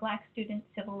violate our Black students'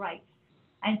 civil rights.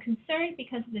 I am concerned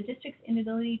because of the district's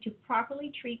inability to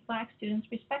properly treat Black students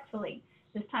respectfully.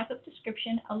 This type of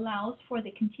description allows for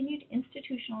the continued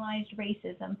institutionalized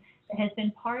racism that has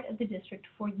been part of the district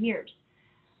for years.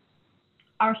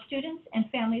 Our students and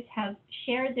families have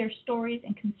shared their stories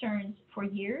and concerns for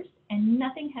years, and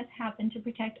nothing has happened to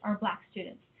protect our Black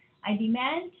students. I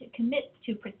demand to commit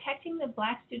to protecting the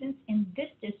Black students in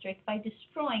this district by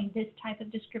destroying this type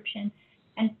of description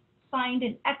and find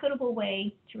an equitable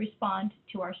way to respond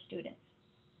to our students'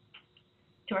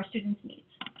 needs.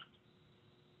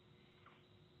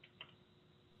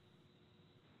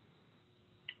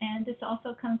 And this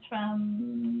also comes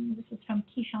from, this is from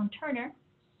Keyshawn Turner.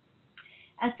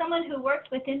 As someone who works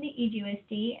within the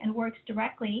EGUSD and works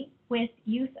directly with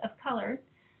youth of color,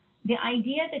 the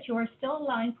idea that you are still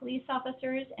allowing police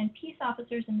officers and peace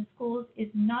officers in the schools is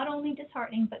not only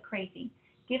disheartening, but crazy.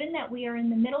 Given that we are in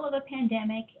the middle of a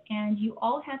pandemic and you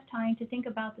all have time to think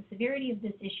about the severity of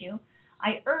this issue,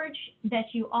 I urge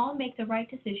that you all make the right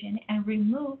decision and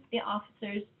remove the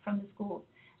officers from the schools.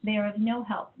 They are of no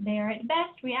help. They are at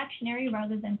best reactionary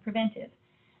rather than preventive.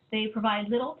 They provide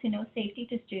little to no safety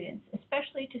to students,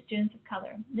 especially to students of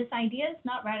color. This idea is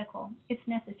not radical, it's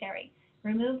necessary.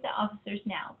 Remove the officers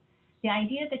now. The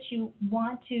idea that you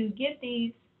want to give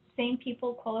these same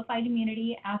people qualified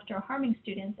immunity after harming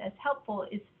students as helpful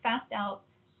is fast out,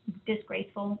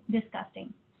 disgraceful,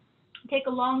 disgusting. Take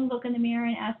a long look in the mirror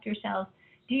and ask yourselves,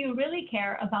 do you really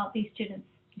care about these students?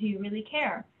 Do you really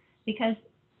care? Because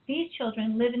these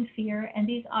children live in fear, and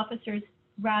these officers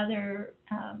rather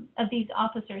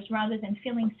than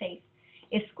feeling safe.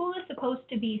 If school is supposed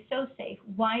to be so safe,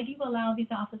 why do you allow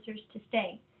these officers to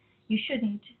stay? You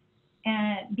shouldn't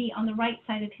be on the right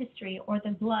side of history, or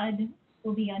the blood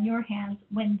will be on your hands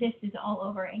when this is all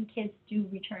over and kids do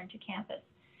return to campus.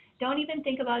 Don't even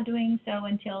think about doing so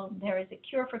until there is a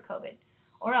cure for COVID,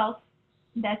 or else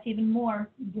that's even more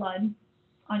blood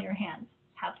on your hands.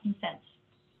 Have some sense.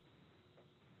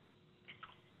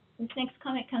 This next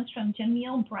comment comes from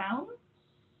Jamil Brown.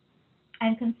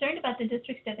 I'm concerned about the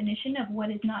district's definition of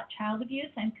what is not child abuse.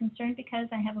 I'm concerned because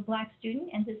I have a Black student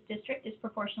and this district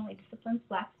disproportionately disciplines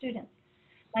Black students.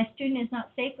 My student is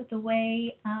not safe with the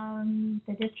way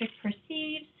the district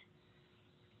perceives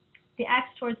the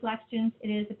acts towards Black students. It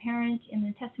is apparent in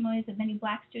the testimonies of many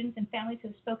Black students and families who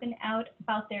have spoken out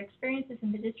about their experiences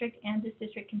in the district, and this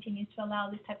district continues to allow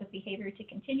this type of behavior to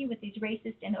continue with these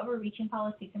racist and overreaching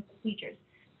policies and procedures.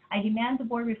 I demand the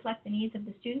board reflect the needs of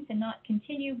the students and not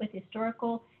continue with the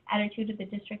historical attitude that the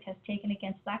district has taken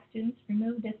against Black students.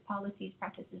 Remove this policies,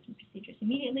 practices, and procedures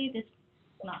immediately. This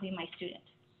will not be my student.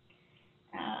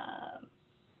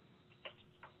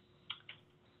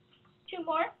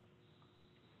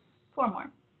 Four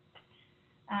more.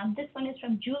 This one is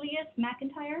from Julius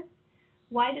McIntyre.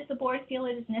 Why does the board feel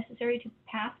it is necessary to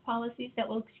pass policies that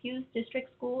will excuse district,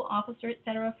 school, officer,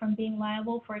 etc. from being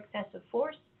liable for excessive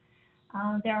force?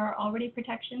 There are already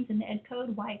protections in the Ed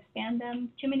Code. Why expand them?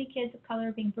 Too many kids of color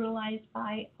are being brutalized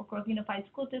by Oak Grove Unified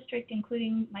School District,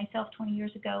 including myself 20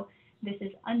 years ago. This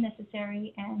is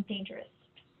unnecessary and dangerous.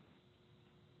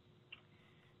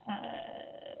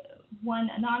 One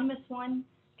anonymous one.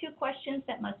 2 questions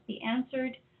that must be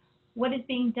answered. What is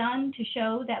being done to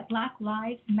show that Black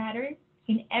lives matter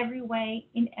in every way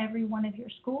in every one of your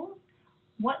schools?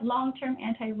 What long-term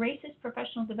anti-racist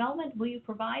professional development will you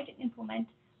provide and implement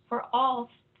for all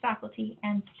faculty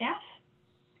and staff?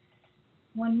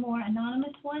 One more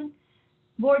anonymous one.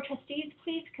 Board trustees,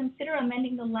 please consider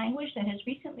amending the language that has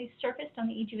recently surfaced on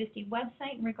the EGUSD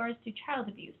website in regards to child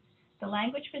abuse. The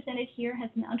language presented here has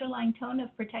an underlying tone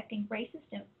of protecting racist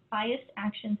and biased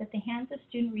actions at the hands of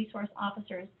student resource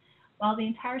officers. While the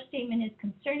entire statement is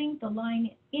concerning, the line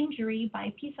injury by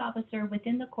a peace officer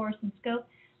within the course and scope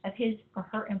of his or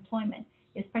her employment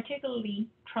is particularly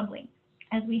troubling.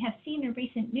 As we have seen in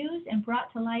recent news and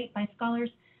brought to light by scholars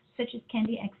such as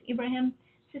Kendi X. Ibrahim,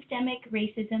 systemic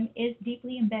racism is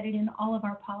deeply embedded in all of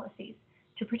our policies.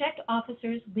 To protect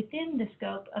officers within the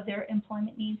scope of their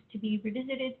employment needs to be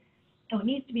revisited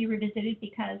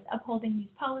because upholding these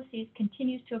policies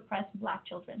continues to oppress Black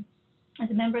children. As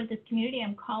a member of this community,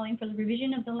 I'm calling for the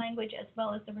revision of the language as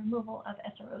well as the removal of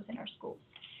SROs in our schools.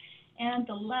 And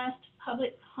the last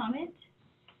public comment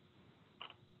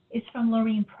is from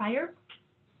Laureen Pryor.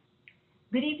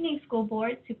 Good evening, school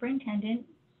board, Superintendent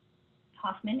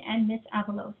Hoffman, and Ms.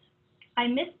 Avalos. I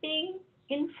miss being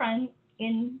in front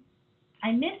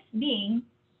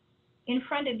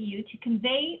of you to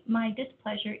convey my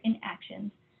displeasure in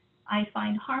actions I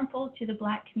find harmful to the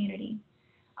Black community.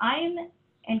 I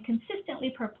am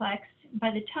consistently perplexed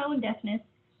by the tone deafness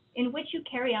in which you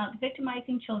carry out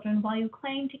victimizing children while you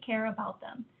claim to care about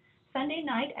them. Sunday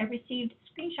night, I received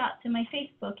screenshots in my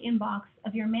Facebook inbox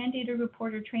of your mandated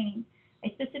reporter training. I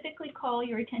specifically call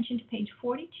your attention to page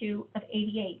 42 of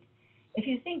 88. If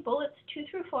you think bullets 2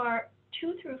 through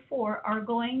 4 are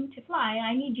going to fly,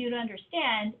 I need you to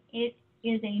understand it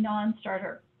is a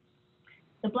non-starter.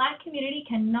 The Black community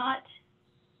cannot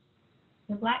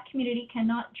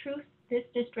truth this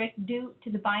district due to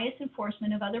the biased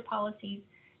enforcement of other policies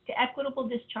to equitably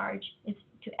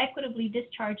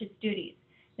discharge its duties.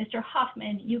 Mr.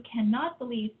 Hoffman, you cannot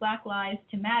believe Black lives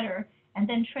to matter and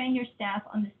then train your staff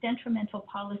on this detrimental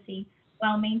policy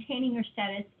while maintaining your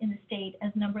status in the state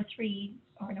as number 3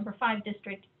 or number 5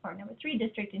 district or number 3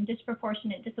 district in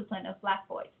disproportionate discipline of Black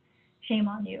boys. Shame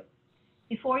on you.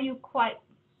 Before you quote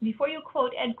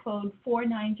Ed Code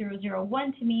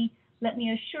 49001 to me, let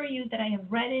me assure you that I have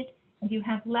read it and you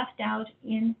have left out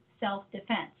in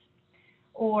self-defense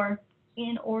or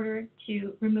in order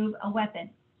to remove a weapon.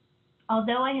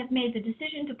 Although I have made the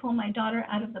decision to pull my daughter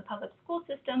out of the public school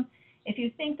system, if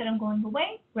you think that I'm going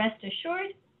away, rest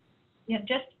assured, you have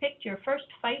just picked your first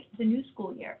fight of the new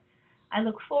school year. I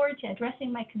look forward to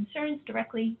addressing my concerns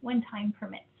directly when time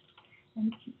permits.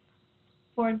 And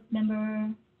Board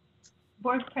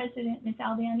President Ms.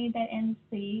 Albiani, that ends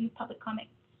the public comment.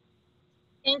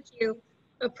 Thank you.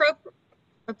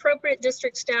 Appropriate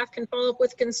district staff can follow up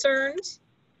with concerns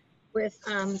with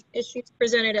issues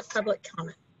presented at public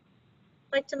comment.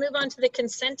 I'd like to move on to the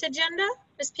consent agenda.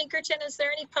 Ms. Pinkerton, is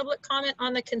there any public comment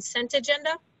on the consent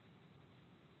agenda?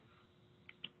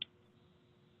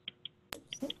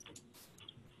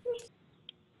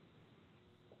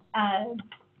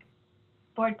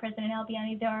 Board President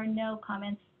Albiani, there are no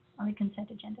comments on the consent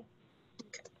agenda.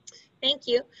 Okay. Thank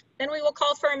you. Then we will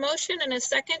call for a motion and a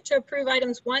second to approve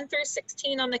items 1 through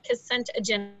 16 on the consent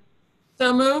agenda.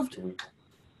 So moved.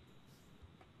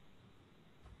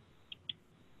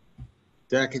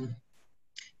 Second.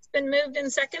 It's been moved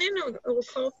and seconded. We'll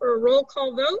call for a roll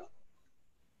call vote.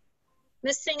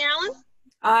 Ms. Singh Allen?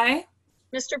 Aye.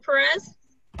 Mr. Perez?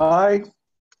 Aye.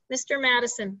 Mr.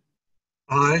 Madison?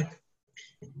 Aye.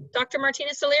 Dr.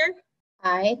 Martinez-Solir?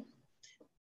 Aye.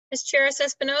 Ms. Charis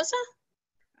Espinosa?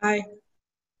 Aye.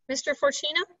 Mr.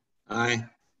 Fortuna? Aye.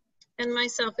 And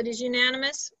myself, it is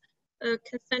unanimous. The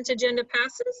consent agenda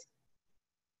passes.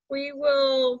 We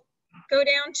will go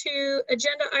down to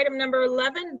agenda item number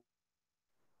 11.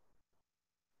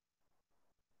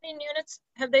 Units,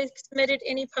 have they submitted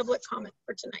any public comment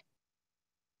for tonight?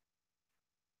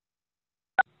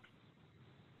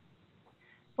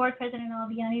 Board President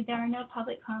Albiani, there are no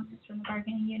public comments from the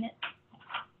bargaining unit.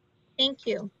 Thank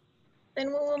you. Then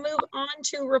we will move on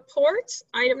to reports.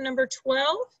 Item number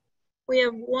 12. We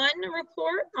have one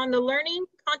report on the learning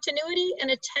continuity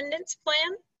and attendance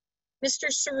plan.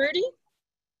 Mr. Cerruti.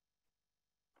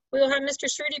 We will have Mr.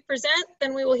 Cerruti present,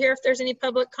 then we will hear if there's any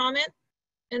public comment,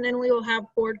 and then we will have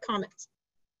board comments.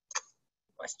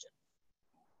 Question.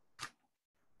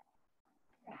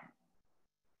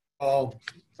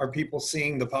 Are people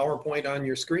seeing the PowerPoint on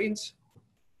your screens?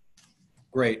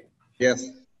 Great. Yes.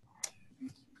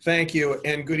 Thank you,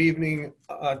 and good evening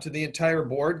to the entire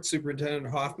board, Superintendent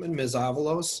Hoffman, Ms.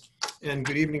 Avalos, and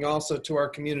good evening also to our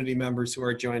community members who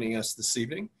are joining us this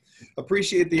evening.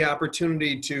 Appreciate the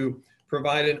opportunity to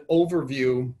provide an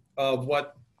overview of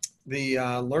what the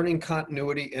Learning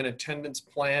Continuity and Attendance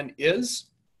Plan is.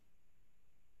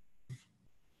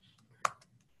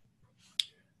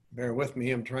 Bear with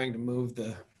me, I'm trying to move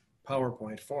the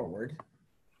PowerPoint forward.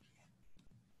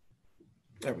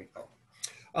 There we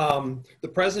go. The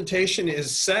presentation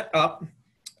is set up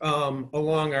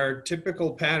along our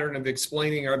typical pattern of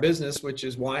explaining our business, which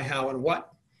is why, how, and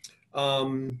what.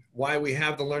 Why we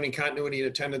have the Learning Continuity and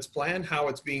Attendance Plan, how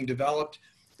it's being developed,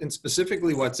 and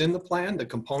specifically what's in the plan, the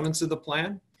components of the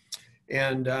plan.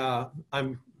 And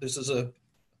this is a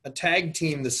tag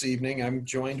team this evening. I'm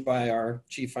joined by our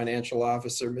Chief Financial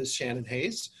Officer, Ms. Shannon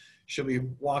Hayes. She'll be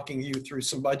walking you through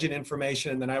some budget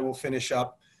information, and then I will finish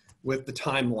up with the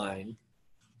timeline.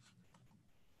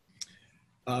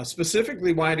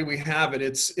 Specifically, why do we have it?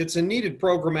 It's a needed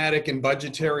programmatic and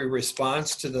budgetary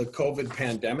response to the COVID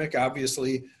pandemic.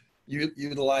 Obviously,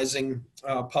 utilizing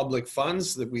public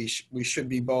funds that we should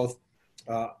be both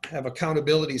have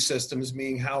accountability systems,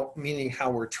 meaning how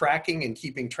we're tracking and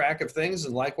keeping track of things,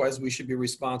 and likewise we should be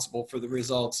responsible for the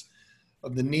results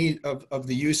of the need of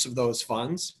the use of those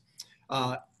funds.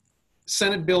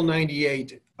 Senate Bill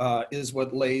 98 is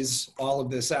what lays all of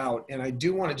this out, and I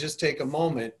do want to just take a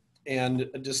moment and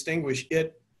distinguish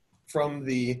it from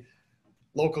the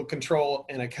Local Control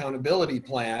and Accountability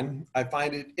Plan. I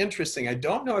find it interesting. I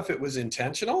don't know if it was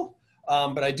intentional,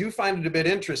 but I do find it a bit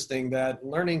interesting that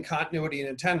Learning Continuity and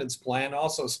Attendance Plan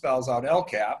also spells out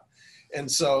LCAP. And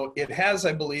so it has,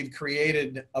 I believe,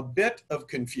 created a bit of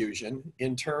confusion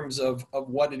in terms of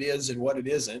what it is and what it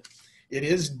isn't. It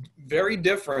is very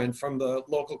different from the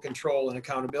Local Control and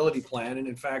Accountability Plan. And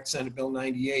in fact, Senate Bill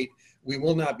 98, we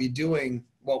will not be doing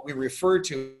what we refer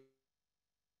to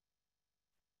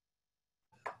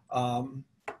an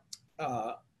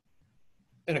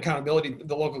accountability,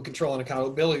 the Local Control and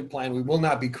Accountability Plan. We will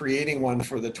not be creating one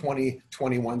for the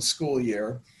 2021 school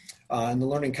year. And the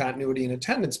Learning Continuity and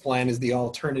Attendance Plan is the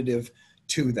alternative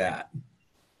to that.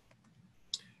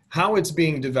 how it's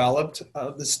being developed.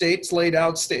 The state's laid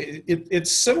out,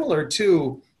 it's similar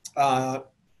to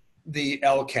the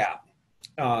LCAP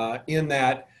in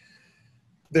that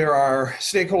there are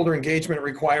stakeholder engagement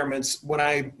requirements. When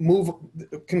I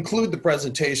conclude the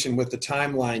presentation with the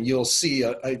timeline, you'll see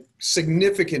a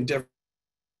significant difference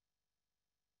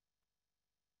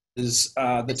is the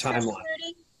Mr. timeline.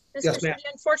 Shruti, Mr. Yes, ma'am.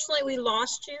 Shruti, unfortunately, we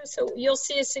lost you, so you'll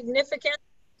see a significant.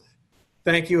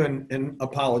 Thank you, and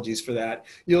apologies for that.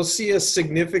 You'll see a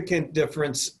significant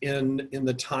difference in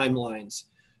the timelines.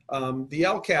 The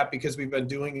LCAP, because we've been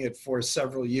doing it for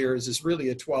several years, is really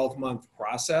a 12-month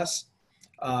process.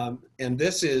 And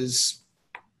this is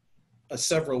a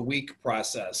several-week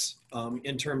process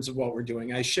in terms of what we're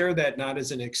doing. I share that not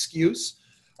as an excuse.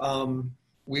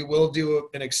 We will do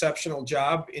an exceptional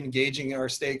job engaging our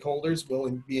stakeholders.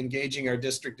 We'll be engaging our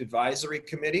district advisory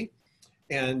committee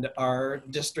and our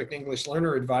district English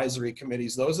learner advisory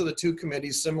committees. Those are the two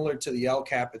committees similar to the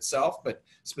LCAP itself, but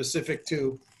specific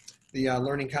to the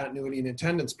Learning Continuity and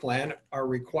Attendance Plan are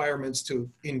requirements to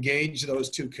engage those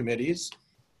two committees.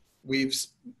 We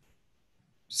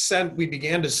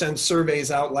began to send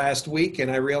surveys out last week,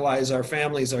 and I realize our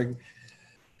families are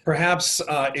perhaps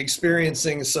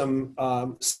experiencing some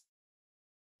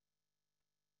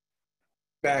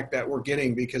feedback that we're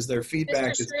getting because their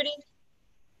feedback Mr.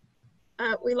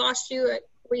 Shruti, we lost you.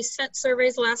 We sent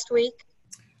surveys last week.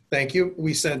 Thank you.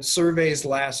 We sent surveys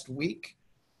last week,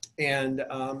 and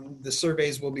the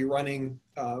surveys will be running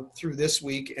through this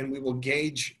week, and we will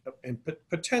gauge and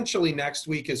potentially next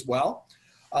week as well.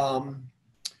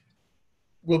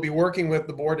 We'll be working with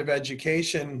the Board of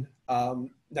Education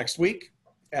next week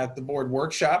at the board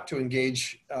workshop to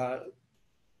engage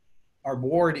our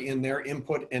board in their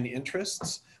input and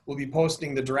interests. We'll be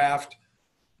posting the draft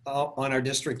on our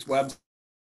district's website.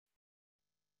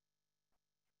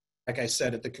 Like I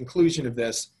said, at the conclusion of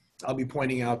this, I'll be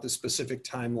pointing out the specific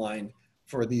timeline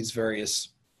for these various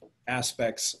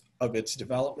aspects of its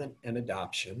development and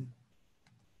adoption.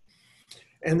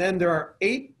 And then there are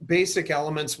 8 basic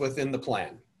elements within the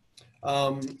plan.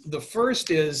 The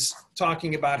first is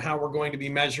talking about how we're going to be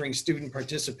measuring student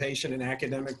participation and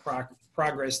academic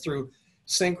progress through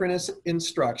synchronous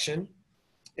instruction.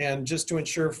 And just to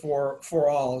ensure for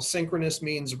all, synchronous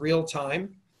means real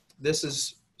time. This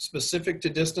is specific to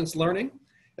distance learning.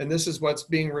 And this is what's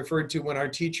being referred to when our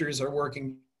teachers are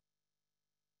working.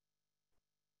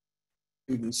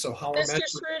 So how Mr.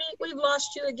 Shruti, we've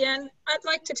lost you again. I'd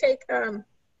like to take a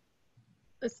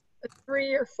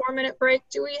 3 or 4 minute break.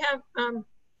 Do we have,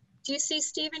 do you see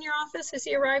Steve in your office? Has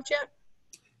he arrived yet?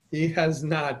 He has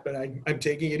not, but I'm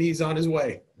taking it he's on his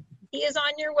way. He is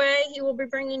on your way. He will be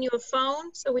bringing you a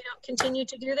phone so we don't continue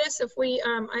to do this. If we,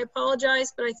 I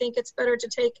apologize, but I think it's better to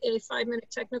take a 5-minute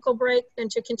technical break than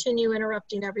to continue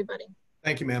interrupting everybody.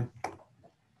 Thank you, ma'am.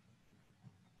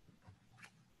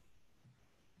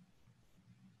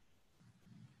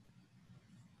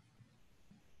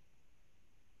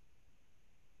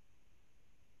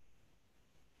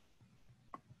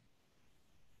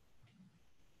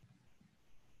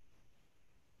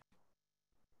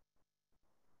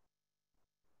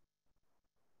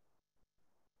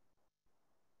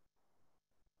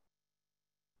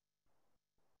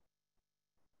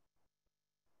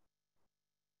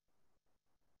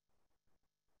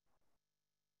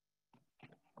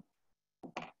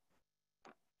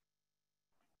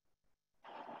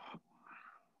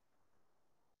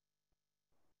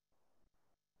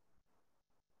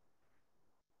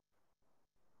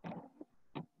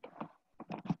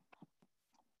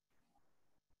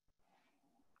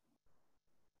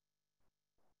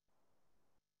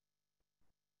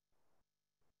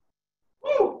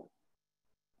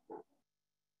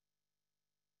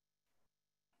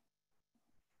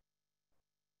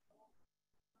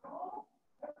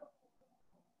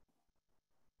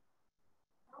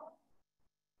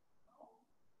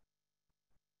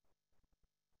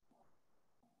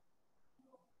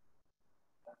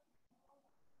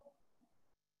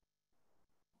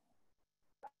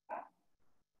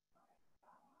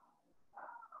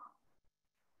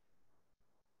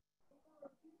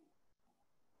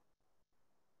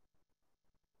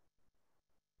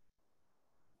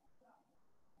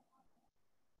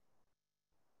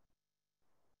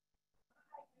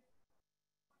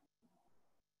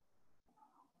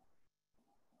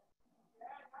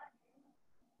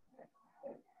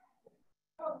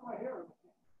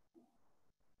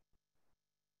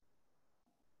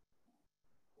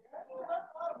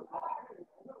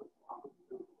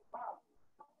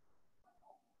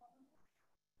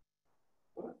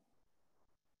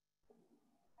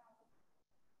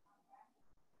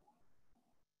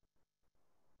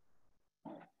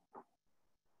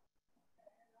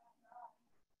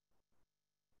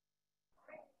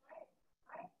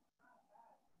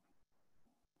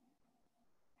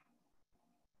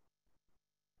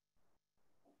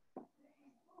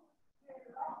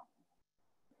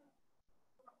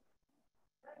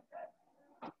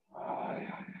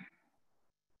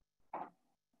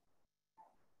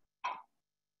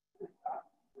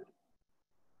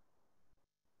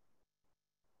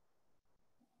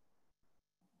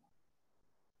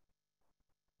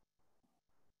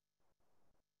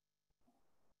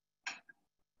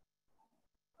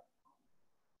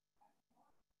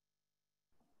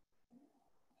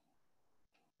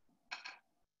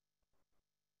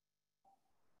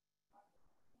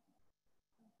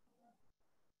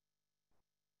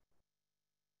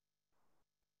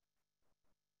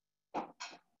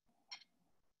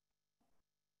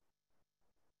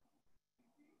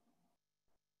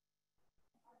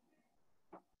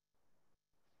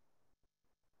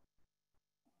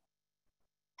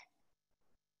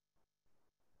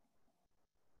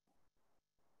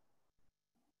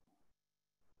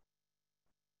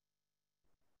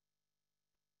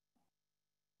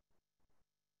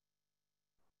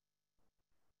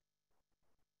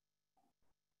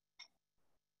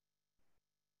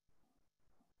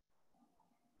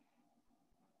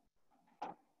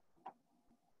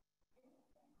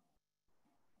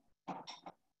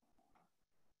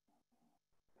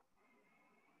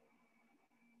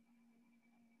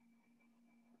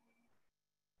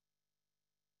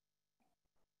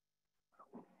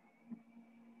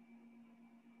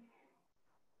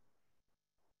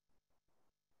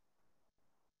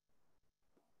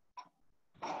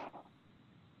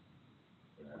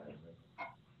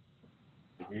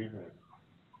 Yeah.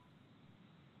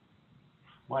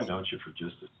 Why don't you for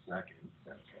just a second?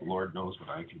 The Lord knows what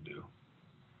I can do.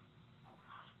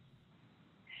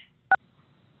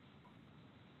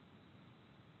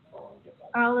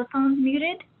 Are all the phones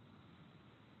muted?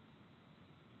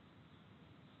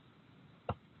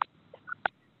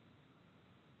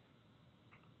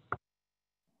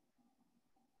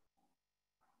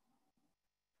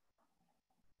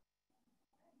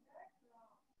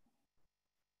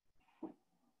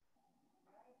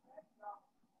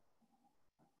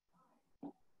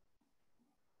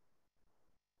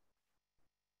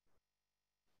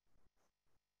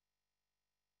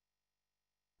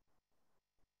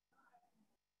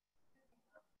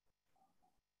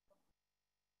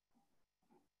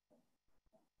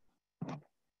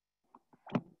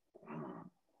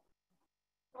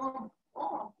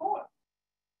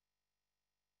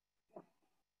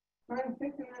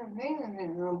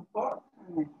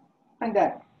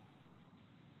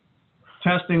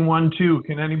 Testing 1, 2.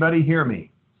 Can anybody hear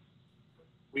me?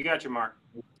 We got you, Mark.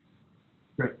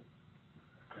 Great.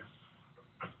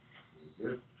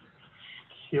 Good.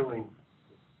 Healing.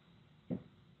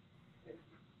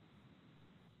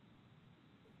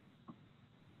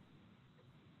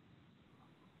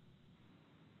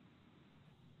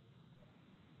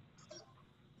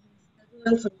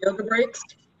 Some yoga breaks.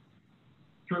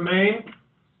 Tremaine?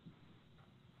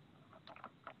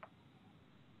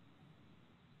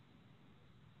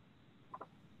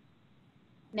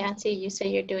 Nancy, you say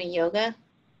you're doing yoga?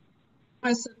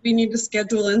 I said we need to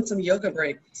schedule in some yoga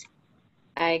breaks.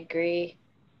 I agree.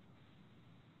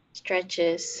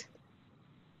 Stretches.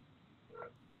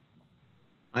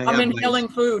 I'm inhaling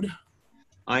food.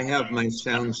 I have my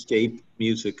soundscape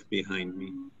music behind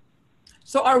me.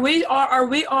 So are we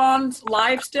on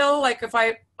live still? Like if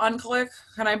I unclick,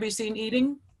 can I be seen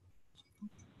eating?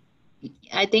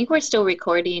 I think we're still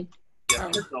recording.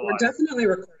 Yeah, we're definitely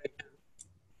recording.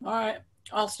 All right.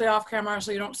 I'll stay off camera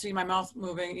so you don't see my mouth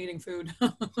moving, eating food.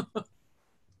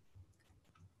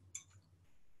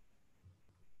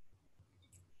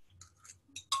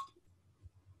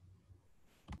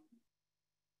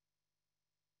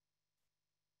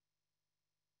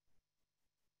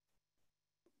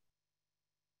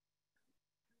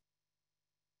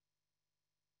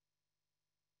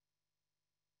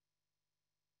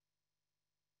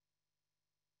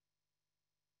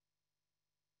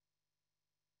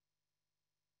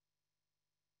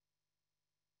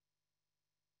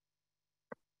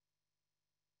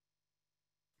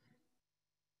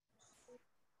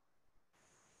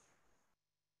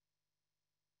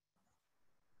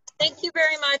 Thank you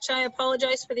very much. I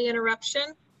apologize for the interruption.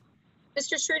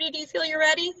 Mr. Shruti, do you feel you're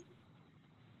ready?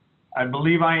 I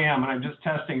believe I am, and I'm just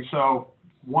testing. So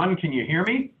 1, can you hear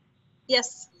me?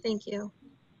 Yes, thank you.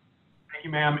 Thank you,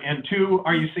 ma'am. And 2,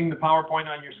 are you seeing the PowerPoint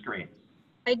on your screen?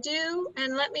 I do,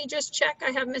 and let me just check.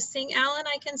 I have Ms. Singh Allen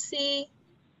I can see.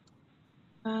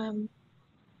 Oh,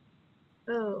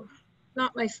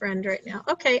 not my friend right now.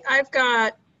 Okay, I've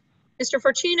got Mr.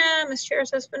 Fortuna, Ms.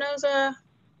 Cheris Espinoza,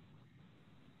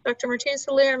 Dr. Martinez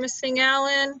Soler, Ms. Singh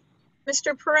Allen.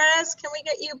 Mr. Perez, can we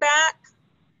get you back?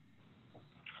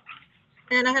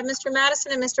 And I have Mr.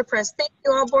 Madison and Mr. Perez. Thank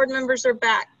you, all board members are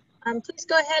back. Please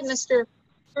go ahead, Mr.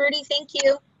 Shruti, thank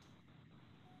you.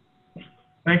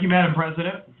 Thank you, Madam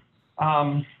President.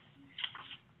 I'll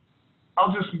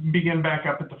just begin back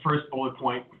up at the first bullet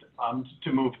point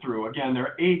to move through. Again, there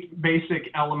are 8 basic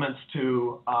elements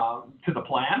to the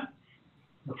plan.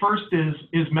 The first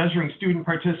is measuring student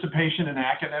participation and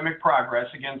academic progress,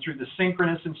 again, through the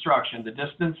synchronous instruction, the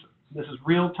distance. This is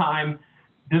real-time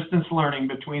distance learning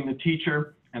between the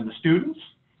teacher and the students.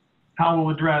 How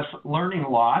we'll address learning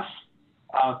loss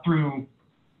through,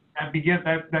 that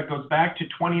goes back to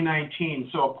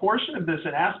 2019. So a portion of this,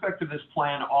 an aspect of this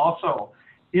plan also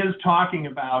is talking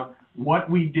about what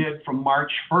we did from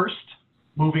March 1st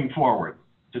moving forward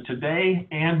to today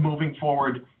and moving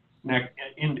forward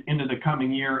into the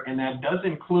coming year. And that does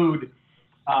include,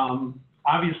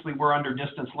 obviously we're under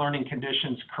distance learning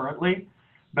conditions currently,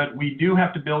 but we do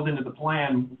have to build into the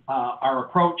plan our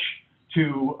approach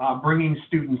to bringing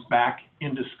students back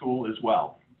into school as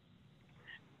well.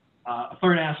 A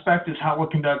third aspect is how we'll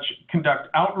conduct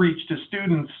outreach to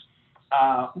students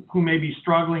who may be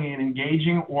struggling and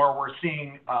engaging, or we're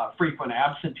seeing frequent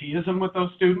absenteeism with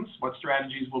those students, what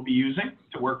strategies we'll be using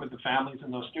to work with the families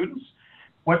and those students.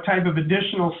 What type of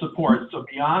additional support, so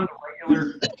beyond the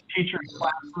regular teacher and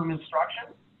classroom instruction,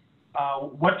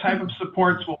 what type of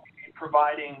supports will we be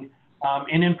providing,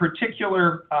 and in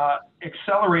particular,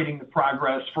 accelerating the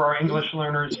progress for our English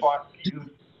learners, foster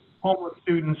youth, homeless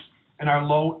students, and our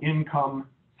low-income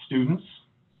students.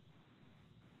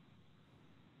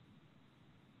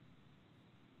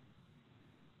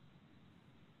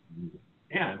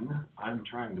 And I'm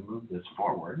trying to move this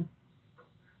forward.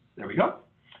 There we go.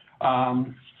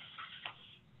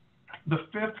 The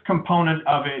fifth component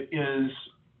of it is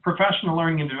professional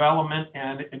learning and development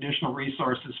and additional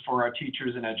resources for our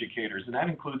teachers and educators. And that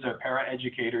includes our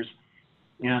paraeducators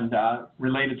and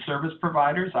related service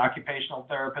providers, occupational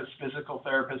therapists, physical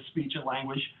therapists, speech and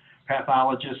language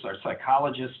pathologists, our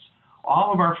psychologists,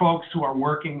 all of our folks who are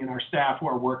working and our staff who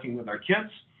are working with our kids.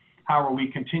 How are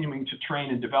we continuing to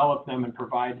train and develop them and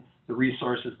provide the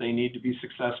resources they need to be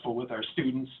successful with our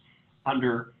students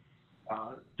under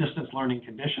distance learning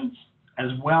conditions, as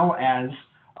well as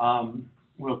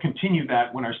we'll continue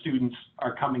that when our students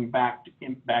are coming back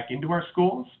into our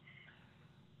schools.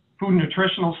 Food and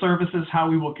nutritional services, how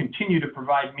we will continue to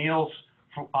provide meals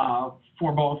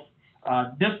for both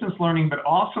distance learning, but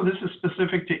also this is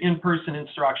specific to in-person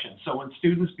instruction. So when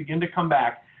students begin to come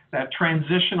back, that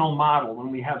transitional model,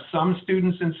 when we have some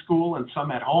students in school and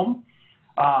some at home,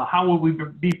 how will we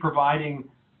be providing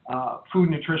food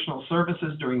and nutritional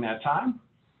services during that time?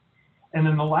 And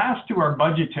then the last two are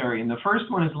budgetary. And the first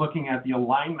one is looking at the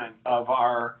alignment of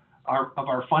our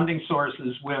funding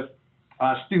sources with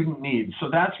student needs. So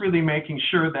that's really making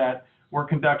sure that we're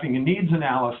conducting a needs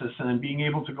analysis and then being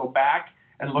able to go back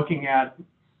and looking at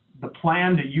the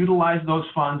plan to utilize those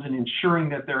funds and ensuring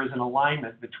that there is an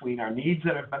alignment between our needs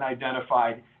that have been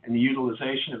identified and the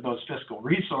utilization of those fiscal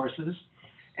resources.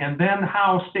 And then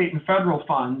how state and federal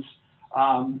funds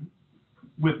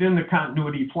within the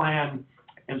continuity plan,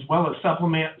 as well as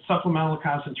supplemental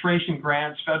concentration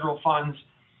grants, federal funds,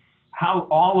 how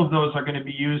all of those are going to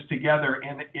be used together.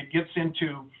 And it gets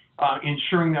into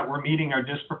ensuring that we're meeting our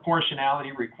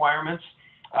disproportionality requirements.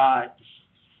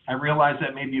 I realize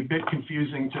that may be a bit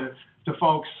confusing to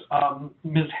folks.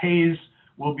 Ms. Hayes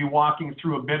will be walking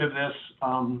through a bit of this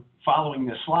following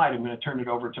this slide. I'm going to turn it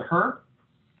over to her.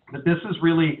 But this is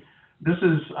really, this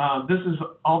is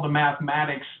all the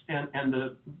mathematics and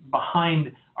the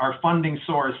behind our funding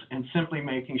source, and simply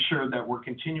making sure that we're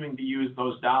continuing to use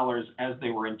those dollars as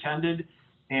they were intended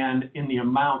and in the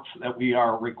amounts that we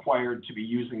are required to be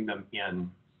using them in.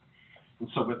 And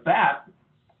so with that,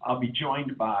 I'll be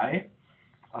joined by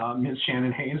Ms.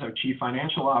 Shannon Hayes, our Chief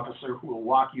Financial Officer, who will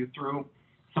walk you through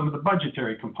some of the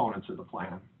budgetary components of the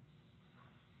plan.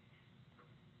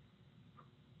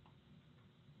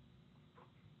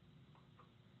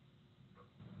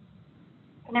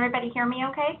 Can everybody hear me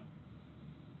okay?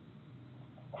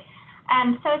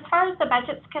 So as far as the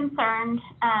budget's concerned,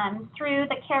 through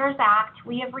the CARES Act,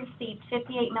 we have received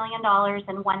 $58 million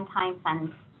in one-time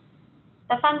funds.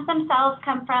 The funds themselves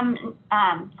come from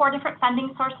 4 different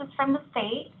funding sources from the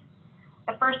state.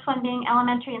 The first one being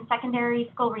Elementary and Secondary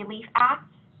School Relief Act.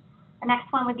 The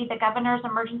next one would be the Governor's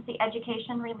Emergency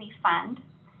Education Relief Fund,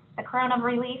 the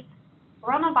Coronavirus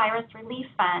Relief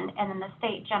Fund, and then the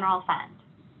State General Fund.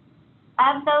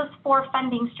 Of those 4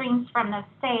 funding streams from the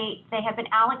state, they have been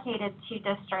allocated to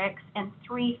districts in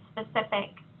 3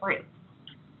 specific groups.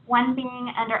 One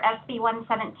being under SB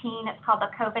 117, it's called the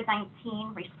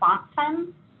COVID-19 Response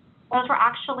Funds. Those were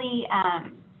actually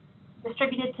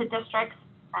distributed to districts,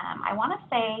 I want to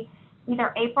say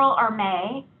either April or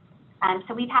May.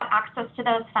 So we've had access to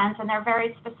those funds, and there are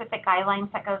very specific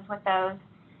guidelines that goes with those.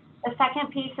 The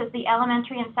second piece is the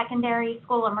Elementary and Secondary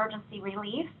School Emergency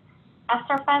Relief,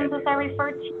 ESSER funds, as I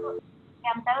referred to.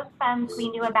 And those funds we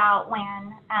knew about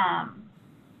when, I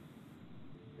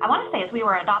want to say as we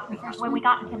were adopting, when we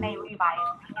got into May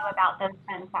Revise, we knew about those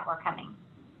funds that were coming.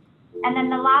 And then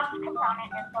the last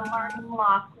component is the Learning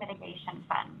Loss Mitigation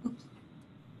Fund.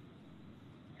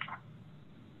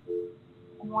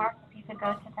 And Mark, if you could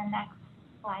go to the next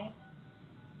slide.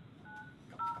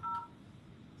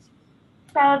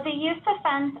 So the use of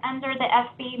funds under the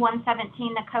SB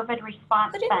 117, the COVID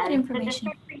Response Fund.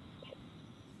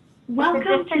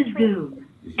 Welcome to Zoom.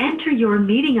 Enter your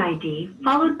meeting ID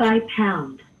followed by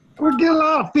pound. We're getting a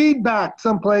lot of feedback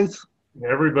someplace.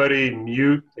 Everybody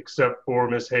mute except for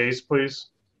Ms. Hayes, please.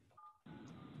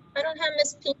 I don't have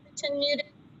Ms. Pinkerton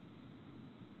muted.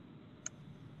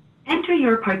 Enter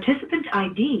your participant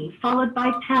ID followed by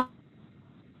pound.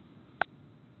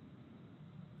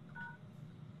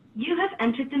 You have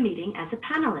entered the meeting as a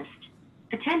panelist.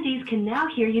 Attendees can now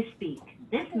hear you speak.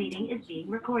 This meeting is being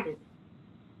recorded.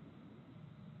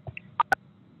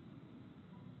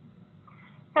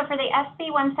 So for the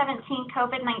SB 117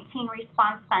 COVID-19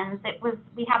 response funds,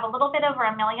 we have a little bit over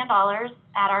 $1 million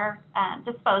at our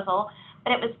disposal,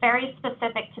 but it was very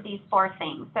specific to these 4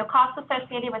 things. So costs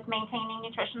associated with maintaining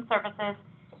nutrition services,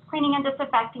 cleaning and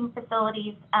disinfecting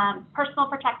facilities, personal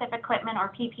protective equipment, or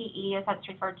PPE as that's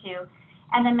referred to,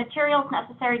 and then materials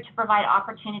necessary to provide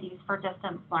opportunities for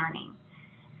distance learning.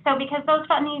 So because those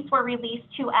fundings were released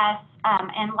to us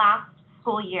in last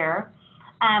school year,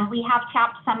 we have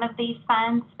tapped some of these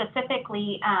funds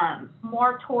specifically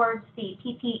more towards the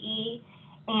PPE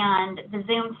and the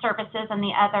Zoom services and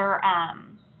the other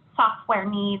software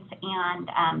needs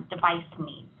and device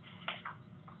needs.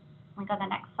 We go to the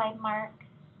next slide, Mark.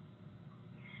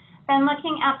 Then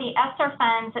looking at the ESSER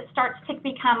funds, it starts to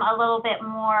become a little bit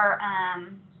more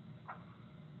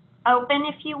open,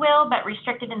 if you will, but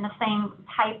restricted in the same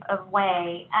type of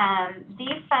way.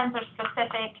 These funds are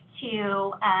specific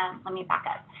to, let me back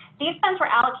up. These funds were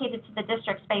allocated to the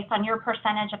districts based on your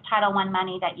percentage of Title I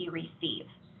money that you receive.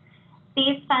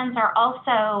 These funds are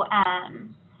also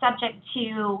subject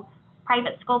to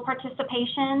private school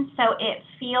participation, so it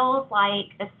feels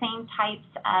like the same types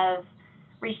of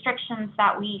restrictions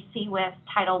that we see with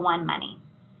Title I money.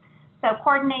 So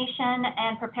coordination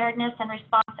and preparedness and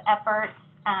response efforts,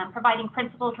 providing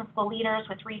principals and school leaders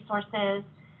with resources,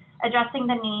 addressing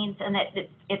the needs, and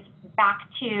it's back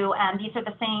to, these are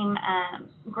the same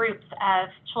groups of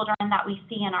children that we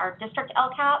see in our district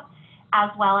LCAP, as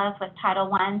well as with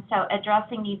Title I. So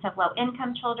addressing needs of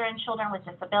low-income children, children with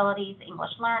disabilities,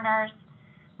 English learners,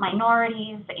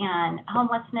 minorities, and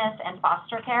homelessness and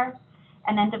foster care.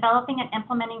 And then developing and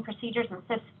implementing procedures and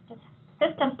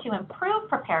systems to improve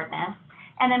preparedness,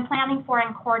 and then planning for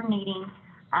and coordinating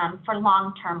for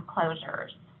long-term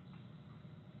closures.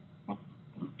 Thank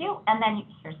you. And then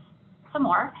here's some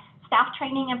more. Staff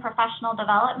training and professional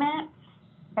development,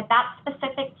 but that's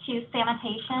specific to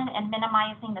sanitation and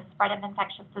minimizing the spread of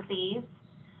infectious disease.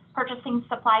 Purchasing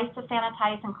supplies to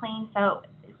sanitize and clean, so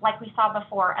like we saw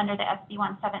before under the SB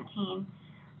 117.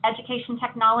 Education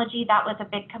technology, that was a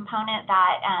big component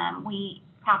that we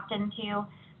tapped into.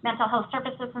 Mental health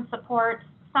services and support,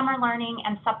 summer learning,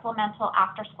 and supplemental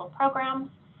after-school programs,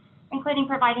 including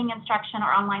providing instruction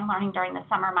or online learning during the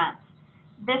summer months.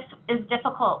 This is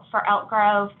difficult for Elk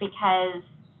Grove because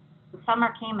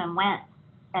summer came and went,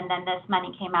 and then this money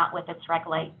came out with its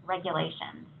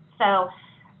regulations. So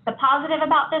the positive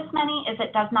about this money is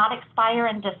it does not expire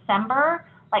in December,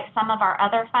 like some of our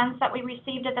other funds that we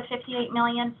received at the $58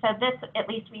 million. So this, at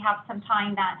least we have some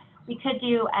time that we could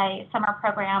do a summer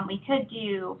program. We could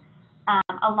do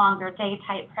a longer day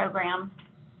type program,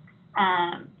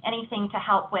 anything to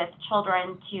help with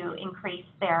children to increase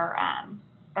their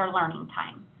learning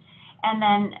time. And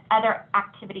then other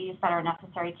activities that are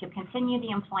necessary to continue the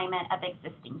employment of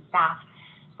existing staff.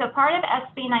 So part of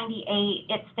SB 98,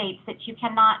 it states that you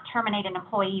cannot terminate an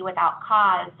employee without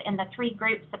cause, and the three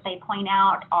groups that they point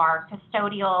out are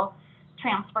custodial,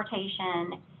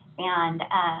 transportation, and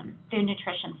food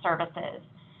nutrition services.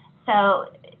 So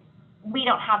we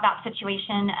don't have that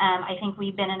situation. I think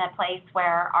we've been in a place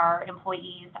where our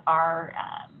employees are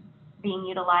being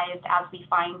utilized as we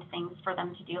find things for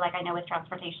them to do. Like I know with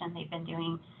transportation, they've been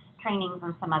doing trainings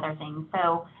and some other things.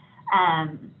 So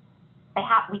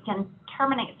we can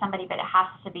terminate somebody, but it has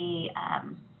to be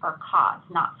for cause,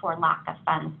 not for lack of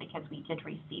funds, because we did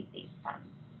receive these funds.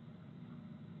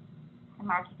 And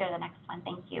Mark, you go to the next one,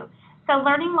 thank you. So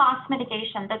learning loss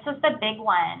mitigation, this is the big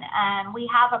one. We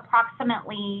have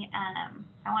approximately,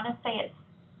 I want to say it's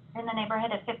in the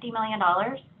neighborhood of $50 million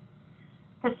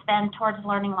to spend towards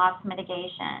learning loss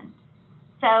mitigation.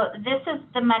 So this is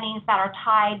the monies that are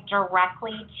tied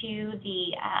directly to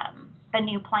the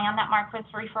new plan that Mark was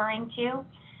referring to.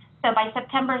 So by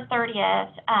September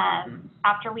 30th,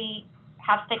 after we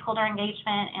have stakeholder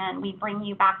engagement and we bring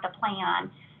you back the plan,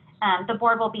 the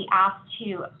board will be asked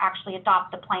to actually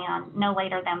adopt the plan no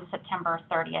later than September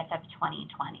 30th of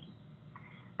 2020.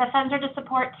 The funds are to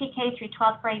support TK through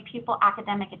 12th grade pupil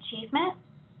academic achievement,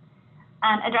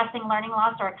 addressing learning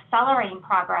loss or accelerating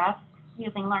progress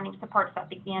using learning supports that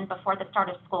begin before the start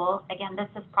of school. Again, this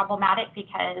is problematic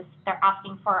because they're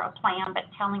asking for a plan but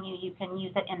telling you you can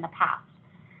use it in the past.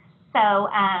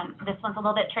 So this one's a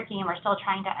little bit tricky and we're still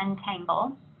trying to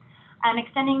untangle.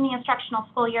 Extending the instructional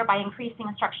school year by increasing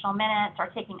instructional minutes or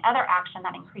taking other action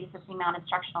that increases the amount of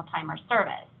instructional time or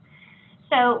service.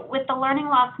 So with the learning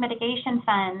loss mitigation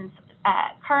funds,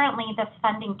 currently this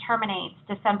funding terminates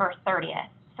December 30th.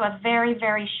 So a very,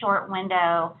 very short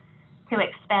window to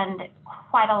expend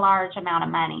quite a large amount of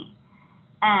money.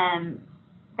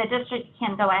 The district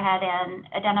can go ahead and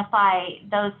identify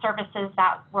those services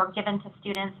that were given to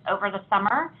students over the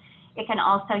summer. It can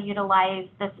also utilize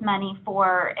this money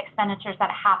for expenditures that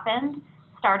happened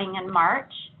starting in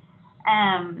March.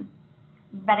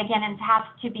 But again, it has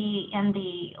to be in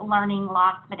the learning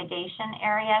loss mitigation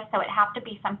area, so it has to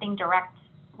be something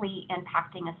directly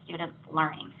impacting a student's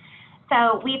learning.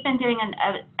 So we've been doing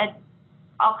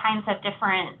all kinds of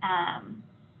different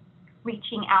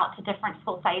reaching out to different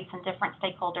school sites and different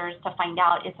stakeholders to find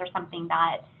out, is there something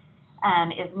that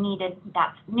is needed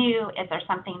that's new? Is there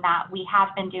something that we have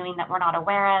been doing that we're not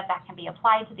aware of that can be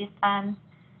applied to these funds?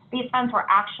 These funds were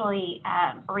actually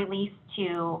released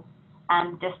to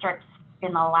districts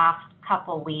in the last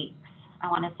couple weeks. I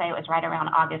want to say it was right around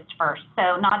August 1st.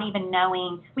 So not even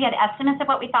knowing, we had estimates of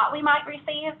what we thought we might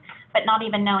receive, but not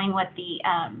even knowing what the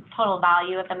total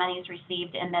value of the monies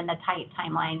received, and then the tight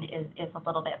timeline is a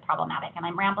little bit problematic. And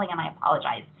I'm rambling and I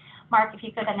apologize. Mark, if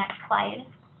you could, the next slide.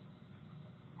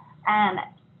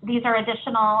 These are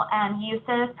additional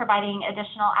uses, providing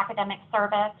additional academic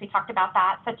service. We talked about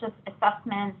that, such as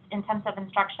assessments, intensive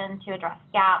instruction to address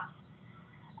gaps,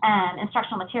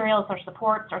 instructional materials or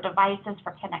supports or devices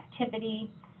for connectivity,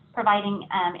 providing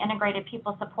integrated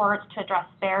pupil supports to address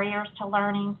barriers to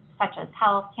learning, such as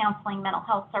health, counseling, mental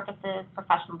health services,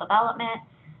 professional development,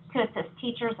 to assist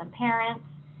teachers and parents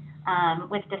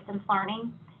with distance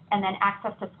learning, and then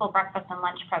access to school breakfast and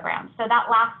lunch programs. So that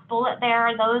last bullet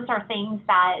there, those are things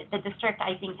that the district,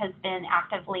 I think, has been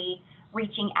actively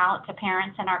reaching out to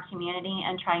parents in our community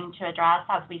and trying to address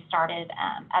as we started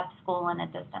up school in a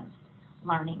distance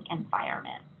learning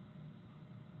environment.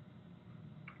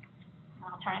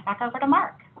 I'll turn it back over to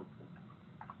Mark.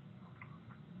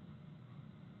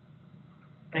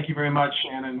 Thank you very much,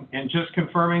 Shannon. And just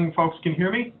confirming, folks can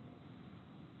hear me?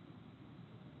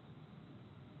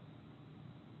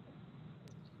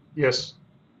 Yes.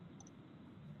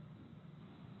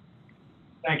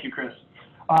 Thank you, Chris.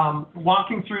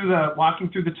 Walking through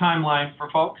the timeline for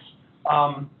folks.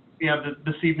 We have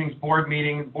this evening's board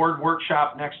meeting, board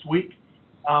workshop next week.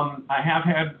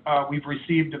 We've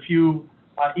received a few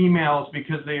emails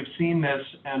because they have seen this,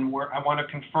 and I want to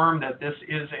confirm that this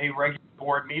is a regular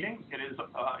board meeting.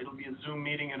 It'll be a Zoom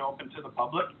meeting and open to the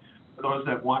public for those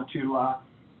that want to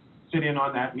sit in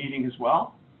on that meeting as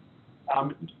well.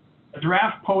 A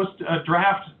draft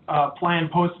plan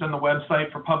posted on the website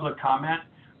for public comment.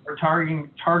 We're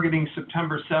targeting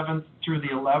September 7th through the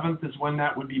 11th is when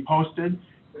that would be posted.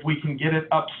 If we can get it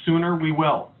up sooner, we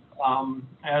will.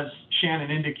 As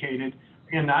Shannon indicated,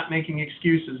 again, not making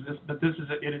excuses, but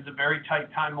it is a very tight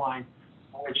timeline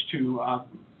on which to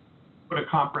put a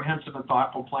comprehensive and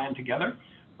thoughtful plan together.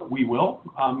 But we will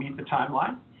meet the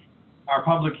timeline. Our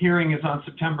public hearing is on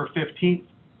September 15th.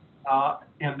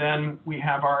 And then we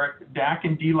have our DAC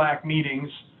and DLAC meetings.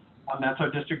 That's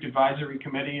our District Advisory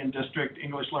Committee and District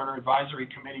English Learner Advisory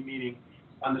Committee meeting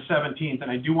on the 17th. And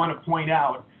I do want to point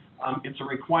out, it's a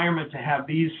requirement to have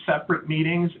these separate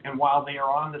meetings. And while they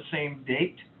are on the same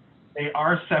date, they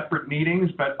are separate meetings,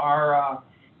 but our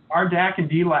DAC and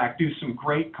DLAC do some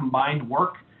great combined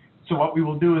work. So what we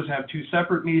will do is have two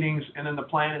separate meetings, and then the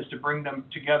plan is to bring them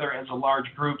together as a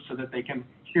large group so that they can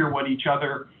hear what each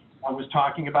other was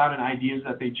talking about and ideas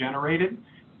that they generated.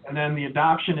 And then the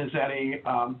adoption is at a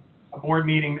board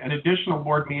meeting, an additional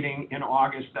board meeting in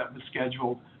August that was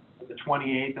scheduled for the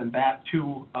 28th, and that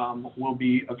too will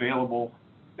be available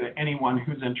to anyone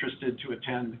who's interested to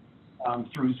attend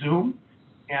through Zoom.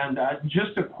 And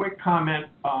just a quick comment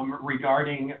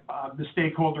regarding the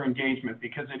stakeholder engagement,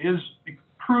 because it is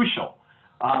crucial.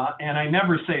 And I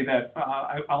never say that,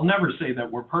 I'll never say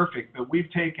that we're perfect, but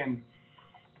we've taken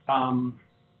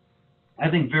I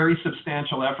think very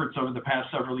substantial efforts over the past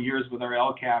several years with our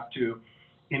LCAP to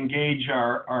engage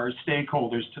our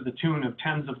stakeholders to the tune of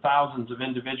tens of thousands of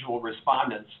individual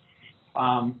respondents.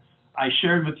 I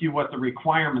shared with you what the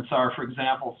requirements are, for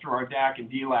example, through our DAC and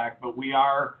DLAC, but we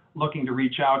are looking to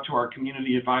reach out to our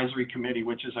Community Advisory Committee,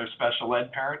 which is our special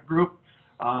ed parent group.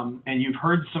 And you've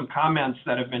heard some comments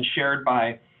that have been shared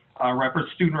by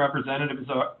student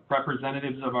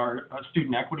representatives of our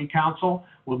Student Equity Council.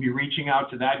 We'll be reaching out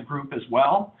to that group as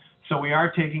well. So we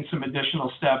are taking some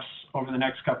additional steps over the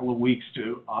next couple of weeks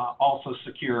to also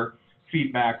secure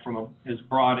feedback from as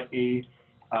broad a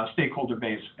stakeholder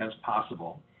base as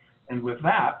possible. And with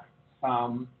that,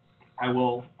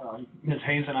 Ms.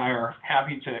 Hayes and I are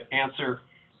happy to answer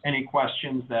any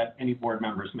questions that any board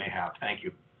members may have. Thank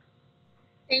you.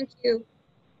 Thank you.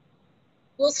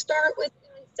 We'll start with,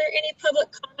 is there any public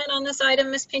comment on this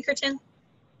item, Ms. Pinkerton?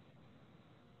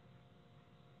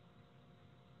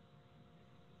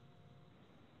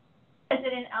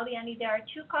 President Aliani, there are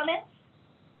two comments.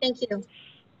 Thank you.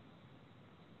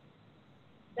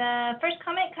 The first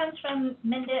comment comes from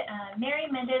Mary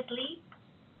Mendez-Lee.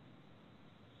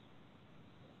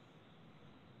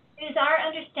 It is our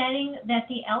understanding that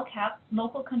the LCAP,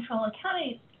 Local Control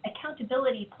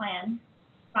Accountability Plan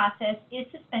process, is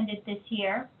suspended this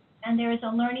year, and there is a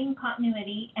learning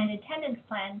continuity and attendance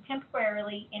plan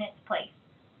temporarily in its place.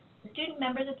 the student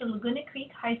members of the Laguna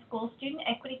Creek High School Student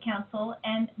Equity Council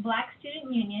and Black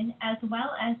Student Union, as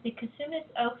well as the Cosumnes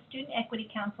Oaks Student Equity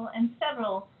Council and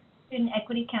several Student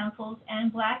Equity Councils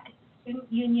and Black Student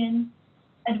Union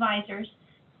advisors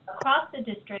across the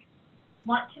district,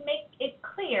 want to make it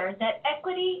clear that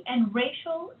equity and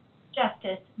racial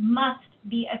justice must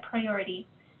be a priority.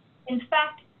 In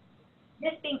fact,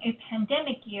 this being a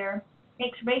pandemic year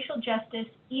makes racial justice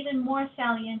even more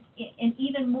salient, an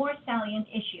even more salient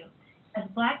issue, as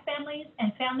Black families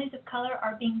and families of color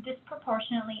are being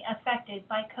disproportionately affected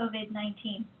by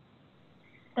COVID-19.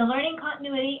 The learning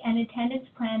continuity and attendance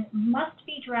plan must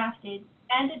be drafted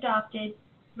and adopted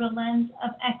through a lens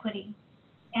of equity,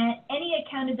 and any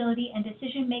accountability and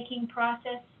decision-making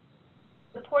process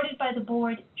supported by the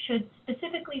board should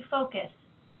specifically focus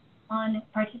on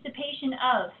participation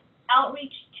of,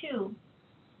 outreach to,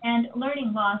 and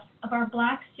learning loss of our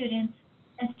Black students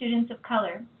and students of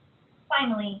color.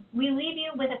 Finally, we leave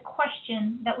you with a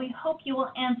question that we hope you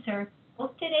will answer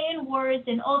both today in words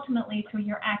and ultimately through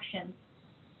your actions.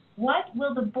 What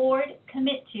will the board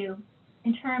commit to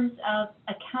in terms of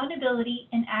accountability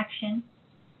and action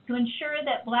to ensure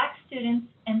that Black students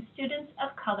and students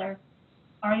of color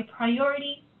are a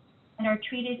priority and are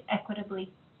treated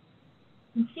equitably?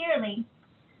 Sincerely,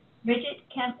 Bridget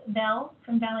Kemp Bell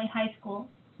from Valley High School,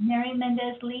 Mary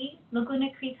Mendez Lee, Laguna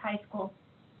Creek High School,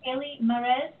 Haley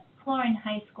Marez, Florin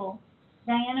High School,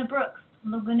 Diana Brooks,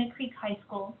 Laguna Creek High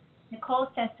School, Nicole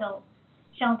Cecil,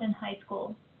 Sheldon High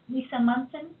School, Lisa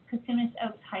Munson, Cosumnes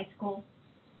Oaks High School,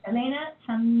 Elena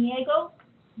Samaniego,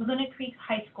 Laguna Creek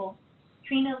High School,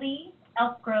 Trina Lee,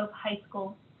 Elk Grove High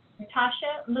School,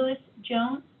 Natasha Lewis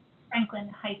Jones, Franklin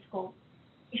High School,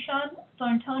 Ishan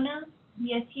Thorntona,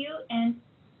 BSU and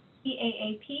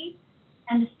CAAP,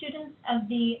 and the students of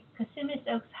the Cosumnes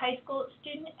Oaks High School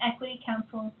Student Equity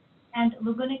Council and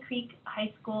Laguna Creek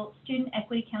High School Student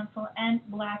Equity Council and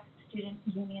Black Student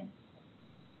Union.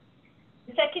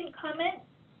 The second comment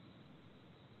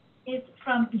is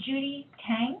from Judy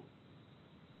Tang.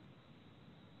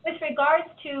 With regards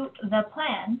to the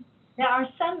plan, there are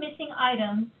some missing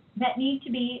items that need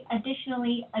to be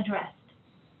additionally addressed.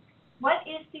 What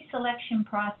is the selection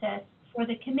process for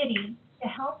the committee to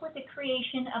help with the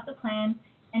creation of the plan,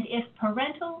 and if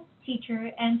parental,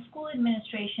 teacher, and school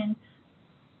administration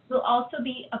will also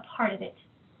be a part of it?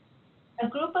 A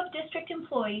group of district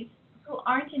employees who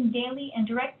aren't in daily and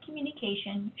direct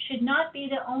communication should not be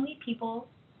the only people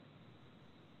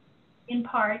in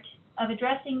part of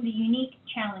addressing the unique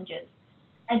challenges.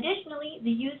 Additionally,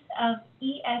 the use of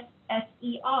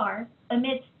ESSER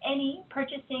omits any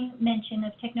purchasing mention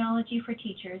of technology for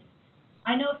teachers.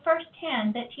 I know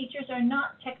firsthand that teachers are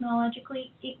not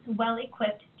technologically well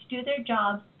equipped to do their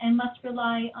jobs and must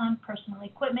rely on personal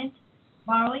equipment,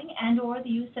 borrowing and/or the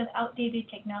use of outdated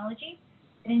technology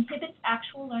that inhibits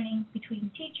actual learning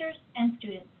between teachers and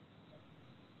students.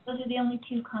 Those are the only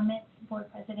two comments, Board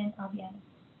President Albiani.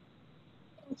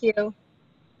 Thank you.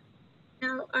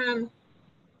 Now,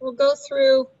 we'll go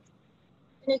through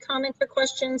any comments or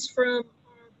questions from our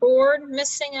board. Ms.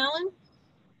 Singh Allen?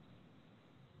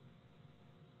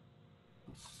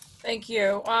 Thank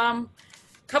you.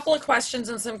 Couple of questions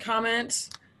and some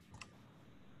comments.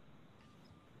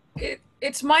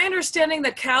 It's my understanding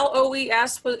that Cal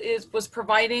OES was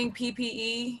providing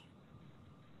PPE.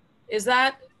 Is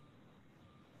that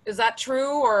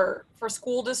true, or for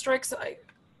school districts?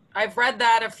 I've read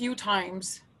that a few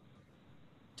times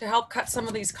to help cut some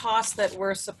of these costs that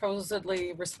we're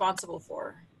supposedly responsible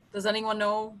for. Does anyone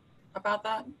know about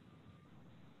that?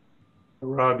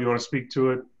 Rob, you want to speak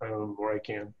to it, or I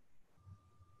can?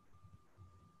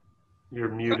 You're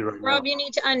muted right now. Rob, you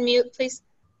need to unmute, please.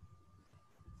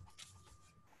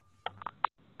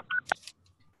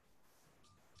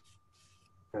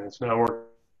 It's not working.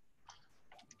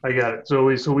 I got it. So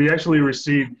we actually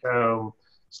received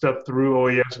stuff through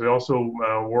OES. We also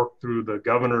worked through the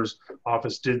governor's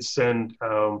office, did send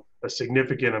a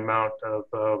significant amount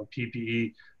of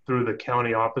PPE through the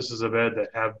county offices of ed that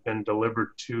have been delivered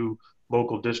to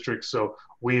local districts. So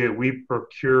we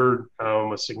procured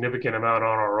a significant amount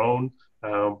on our own,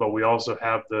 but we also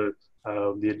have the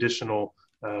additional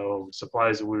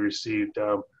supplies that we received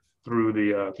through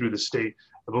the state.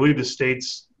 I believe the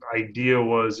state's idea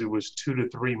was it was 2 to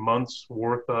 3 months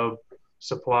worth of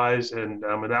supplies, and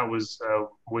that was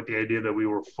with the idea that we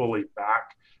were fully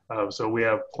back. So we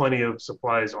have plenty of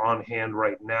supplies on hand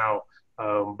right now,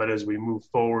 but as we move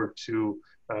forward to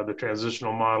the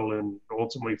transitional model and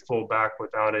ultimately full back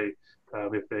without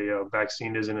if a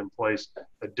vaccine isn't in place,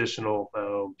 additional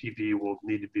PPE will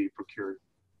need to be procured.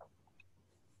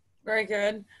 Very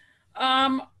good.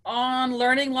 On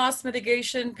learning loss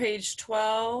mitigation, page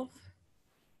 12,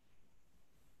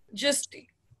 just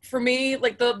for me,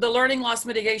 like the learning loss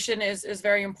mitigation is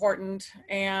very important.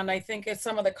 And I think it's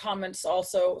some of the comments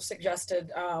also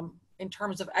suggested in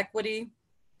terms of equity.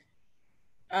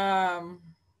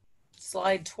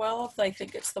 Slide 12, I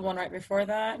think it's the one right before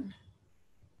that.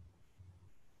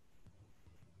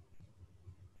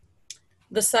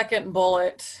 The second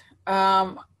bullet,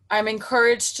 I'm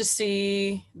encouraged to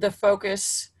see the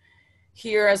focus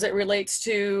here as it relates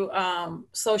to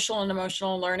social and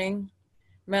emotional learning,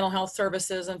 mental health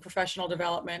services, and professional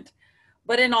development.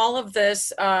 But in all of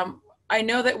this, I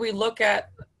know that we look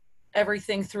at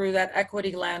everything through that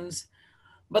equity lens,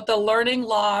 but the learning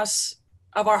loss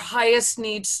of our highest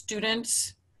need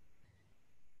students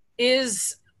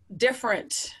is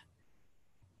different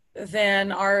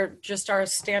than our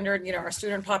standard, our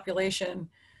student population.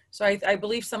 So I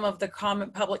believe some of the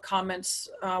public comments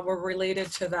were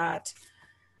related to that,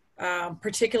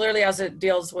 particularly as it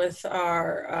deals with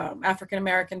our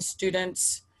African-American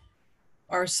students,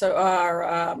 our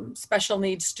special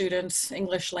needs students,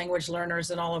 English language learners,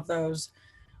 and all of those.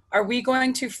 Are we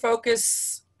going to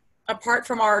focus, apart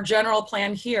from our general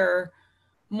plan here,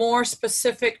 more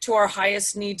specific to our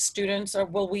highest need students, or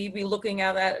will we be looking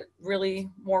at that really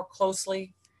more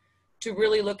closely to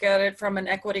really look at it from an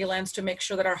equity lens to make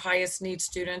sure that our highest need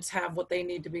students have what they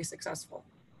need to be successful?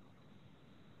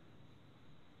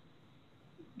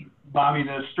 Bobby,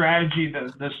 the strategy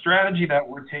that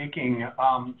we're taking,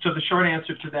 so the short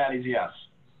answer to that is yes.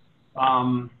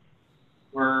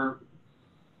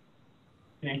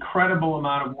 An incredible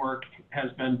amount of work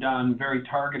has been done, very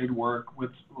targeted work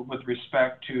with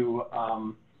respect to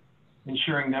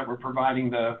ensuring that we're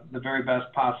providing the very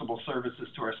best possible services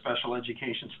to our special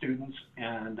education students.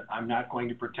 And I'm not going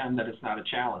to pretend that it's not a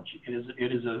challenge.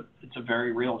 It's a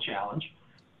very real challenge.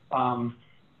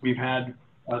 We've had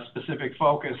a specific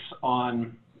focus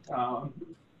on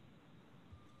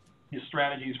the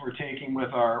strategies we're taking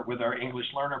with our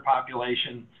English learner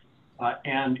population.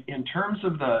 And in terms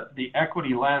of the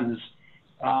equity lens,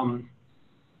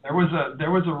 there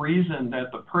was a reason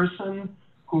that the person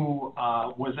who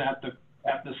was at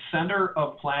the center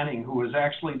of planning, who was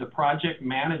actually the project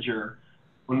manager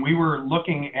when we were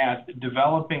looking at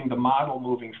developing the model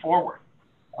moving forward.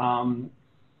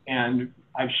 And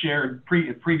I've shared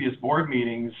previous board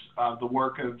meetings the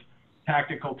work of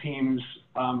tactical teams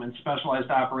and specialized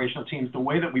operational teams, the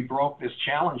way that we broke this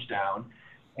challenge down.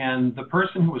 And the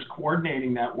person who was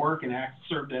coordinating that work and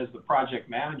served as the project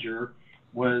manager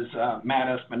was Matt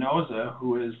Espinoza,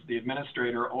 who is the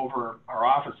administrator over our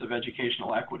Office of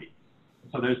Educational Equity.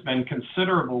 So there's been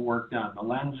considerable work done. The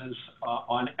lens is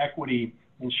on equity,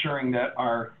 ensuring that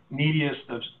our neediest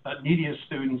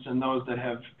students and those that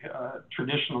have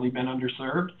traditionally been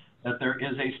underserved, that there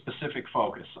is a specific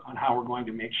focus on how we're going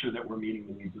to make sure that we're meeting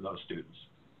the needs of those students.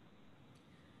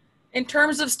 In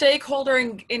terms of stakeholder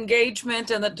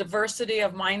engagement and the diversity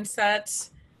of mindsets,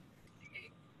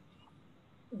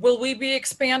 will we be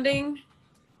expanding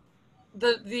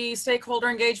the stakeholder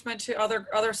engagement to other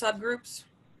subgroups?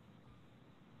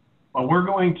 Well, we're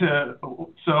going to,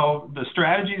 so the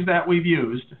strategies that we've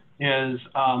used is,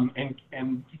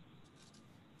 and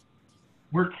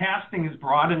we're casting as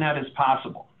broad a net as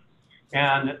possible.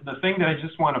 And the thing that I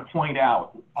just want to point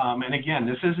out, and again,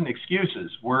 this isn't excuses.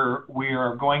 We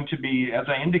are going to be, as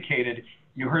I indicated,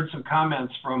 you heard some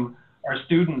comments from our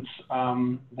students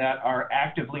that are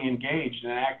actively engaged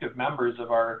and active members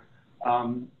of our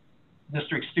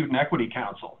District Student Equity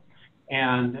Council.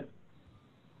 And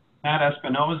Matt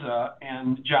Espinoza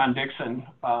and John Dixon,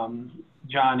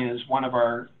 John is one of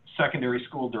our secondary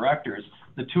school directors.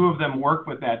 The two of them work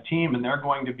with that team, and they're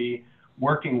going to be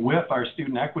working with our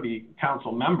Student Equity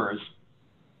Council members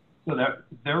so that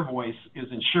their voice is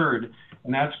ensured,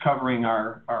 and that's covering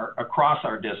across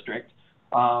our district.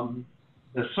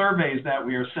 The surveys that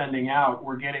we are sending out,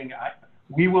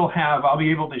 I'll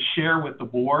be able to share with the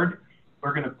board.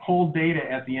 We're going to pull data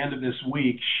at the end of this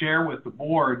week, share with the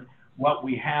board what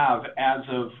we have as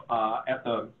of at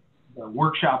the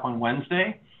workshop on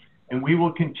Wednesday, and we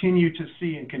will continue to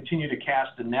see and continue to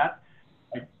cast a net.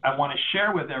 I want to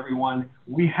share with everyone,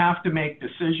 we have to make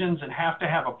decisions and have to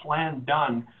have a plan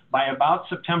done by about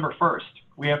September 1st.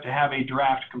 We have to have a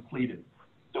draft completed.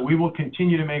 So we will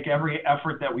continue to make every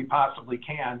effort that we possibly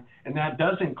can, and that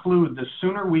does include the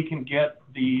sooner we can get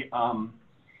a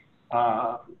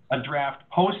draft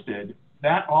posted,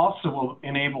 that also will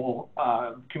enable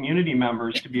community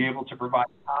members to be able to provide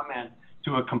comment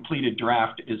to a completed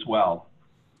draft as well.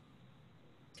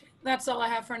 That's all I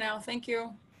have for now. Thank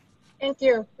you. Thank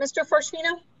you. Mr.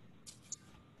 Forshino?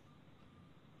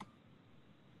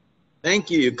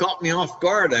 Thank you. You caught me off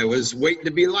guard. I was waiting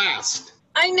to be last.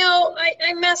 I know,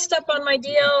 I messed up on my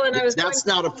deal and I was. That's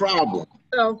not a problem.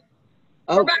 So.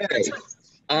 Okay.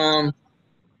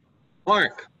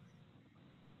 Mark,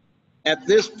 at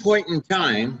this point in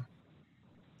time,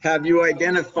 have you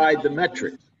identified the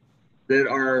metrics that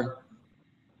are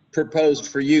proposed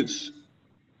for use?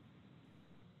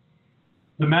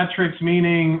 The metrics,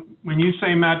 meaning when you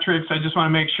say metrics, I just want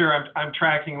to make sure I'm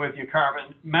tracking with you,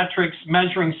 Carmen. Metrics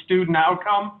measuring student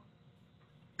outcome?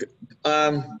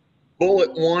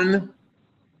 Bullet 1,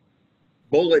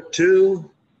 bullet 2,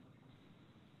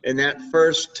 in that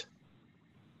first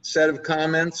set of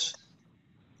comments.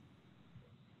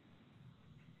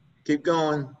 Keep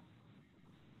going.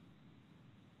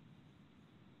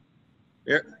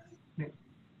 Yep.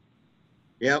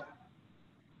 Yep.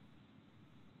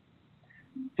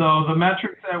 So the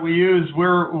metrics that we use, we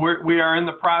are in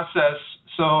the process.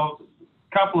 So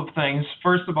a couple of things.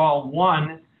 First of all,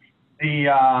 one,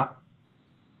 the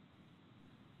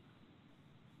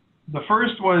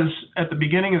first was at the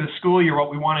beginning of the school year, what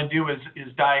we want to do is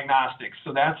diagnostics.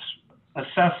 So that's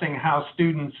assessing how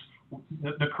students,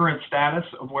 the current status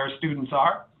of where students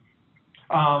are.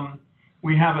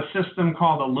 We have a system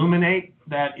called Illuminate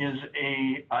that is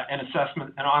an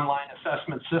online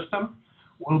assessment system.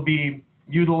 We'll be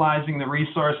utilizing the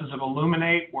resources of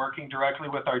Illuminate, working directly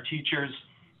with our teachers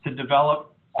to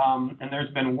develop, and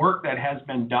there's been work that has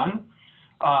been done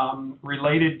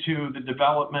related to the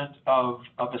development of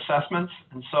assessments.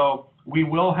 And so we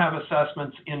will have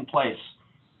assessments in place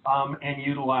and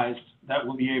utilized that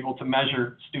will be able to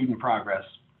measure student progress.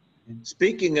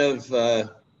 Speaking of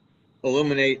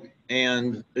Illuminate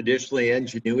and additionally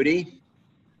Ingenuity,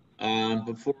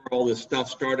 before all this stuff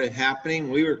started happening,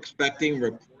 we were expecting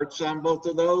reports on both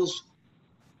of those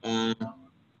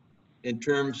in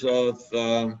terms of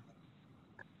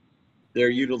their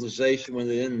utilization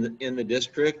in the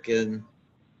district and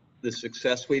the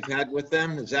success we've had with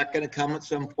them. Is that going to come at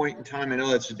some point in time? I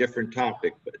know that's a different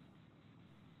topic, but.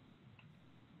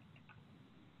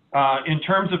 In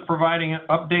terms of providing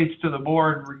updates to the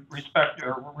board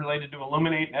related to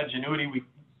Illuminate and Ingenuity,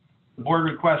 the board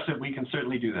requested, we can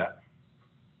certainly do that.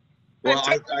 Well,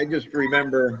 I just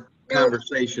remember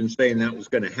conversation saying that was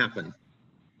going to happen.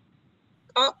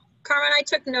 Oh, Carmen, I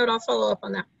took note. I'll follow up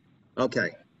on that. Okay.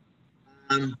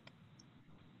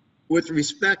 With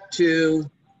respect to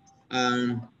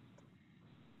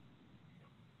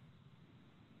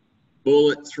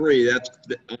bullet 3,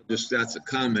 that's a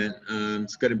comment.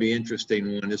 It's going to be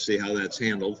interesting one to see how that's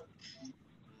handled.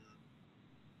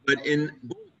 But in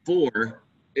bullet 4,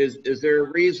 is there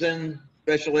a reason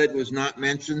special ed was not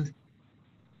mentioned?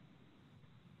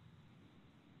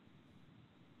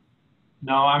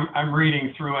 No, I'm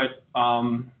reading through it.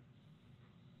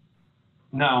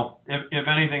 No, if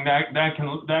anything, that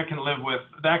can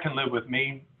live with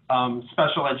me.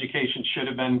 Special education should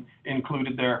have been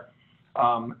included there.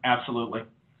 Absolutely.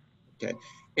 Okay.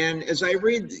 And as I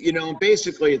read,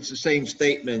 basically it's the same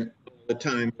statement all the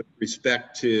time with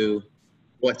respect to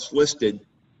what's listed.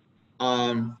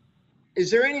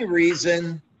 Is there any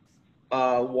reason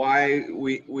why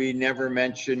we never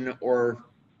mention or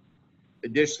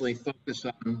additionally focus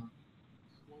on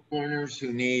learners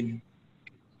who need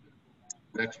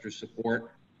extra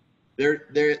support?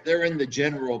 They're in the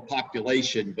general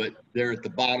population, but they're at the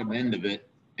bottom end of it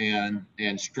and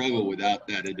struggle without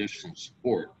that additional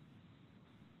support.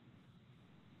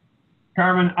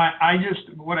 Carmen,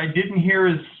 what I didn't hear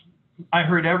is I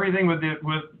heard everything with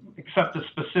except a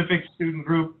specific student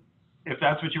group. If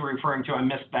that's what you were referring to, I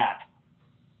missed that.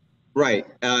 Right,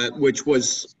 which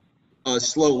was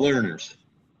slow learners.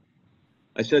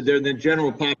 I said they're in the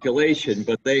general population,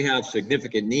 but they have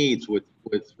significant needs with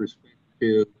respect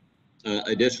to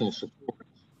additional support.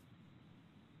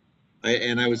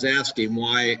 I was asking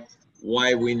why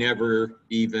we never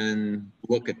even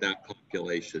look at that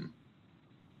population.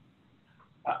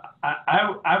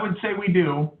 I would say we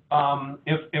do.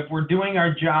 If we're doing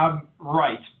our job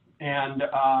right, and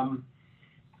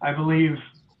I believe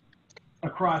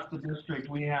across the district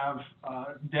we have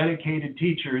dedicated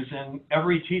teachers, and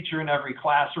every teacher in every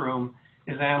classroom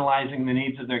is analyzing the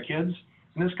needs of their kids.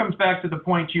 And this comes back to the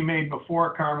point you made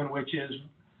before, Carmen, which is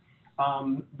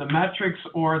the metrics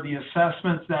or the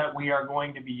assessments that we are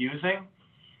going to be using.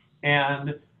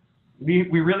 And we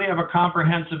really have a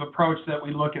comprehensive approach that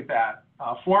we look at that.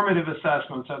 Formative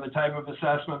assessments are the type of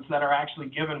assessments that are actually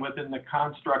given within the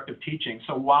construct of teaching.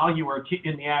 So while you are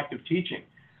in the act of teaching,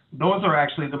 those are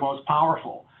actually the most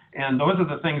powerful. And those are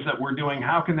the things that we're doing.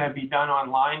 How can that be done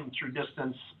online through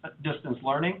distance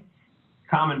learning?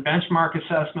 Common benchmark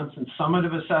assessments and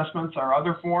summative assessments are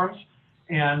other forms.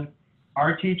 And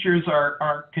Our teachers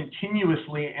are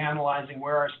continuously analyzing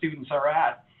where our students are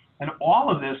at. And all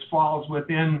of this falls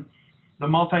within the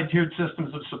multi-tiered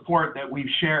systems of support that we've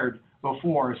shared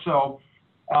before. So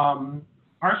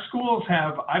our schools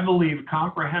have, I believe,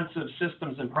 comprehensive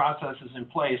systems and processes in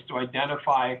place to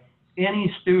identify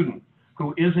any student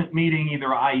who isn't meeting either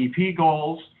IEP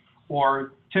goals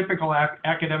or typical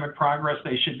academic progress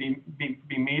they should be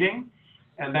meeting.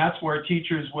 And that's where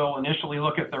teachers will initially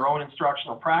look at their own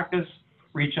instructional practice,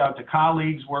 reach out to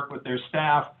colleagues, work with their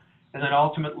staff, and then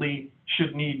ultimately,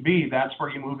 should need be, that's where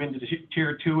you move into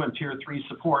tier 2 and tier 3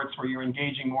 supports, where you're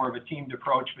engaging more of a teamed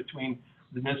approach between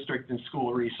the district and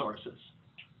school resources.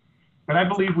 But I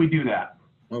believe we do that.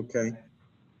 Okay.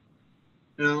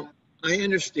 Now, I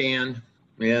understand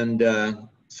and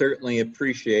certainly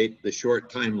appreciate the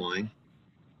short timeline.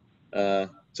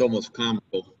 It's almost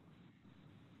comical.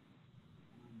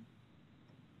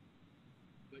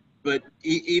 But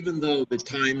even though the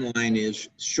timeline is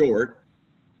short,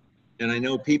 and I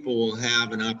know people will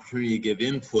have an opportunity to give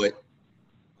input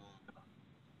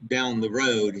down the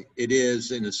road, it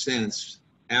is, in a sense,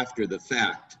 after the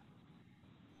fact.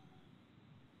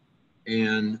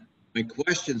 And my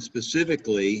question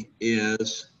specifically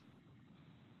is,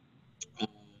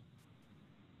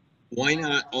 why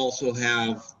not also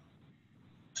have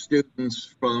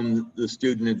students from the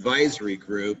student advisory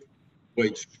group,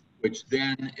 which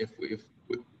then, if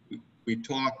we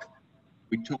talk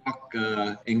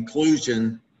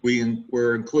inclusion,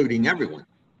 we're including everyone.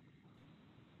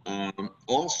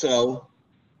 Also,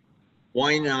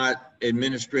 why not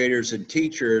administrators and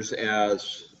teachers,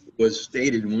 as was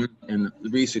stated in the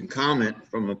recent comment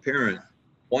from a parent,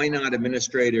 why not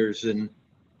administrators and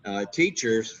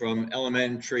teachers from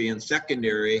elementary and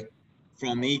secondary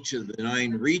from each of the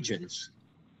 9 regions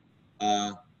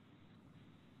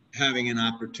having an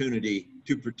opportunity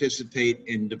to participate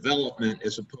in development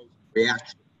as opposed to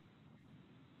reaction?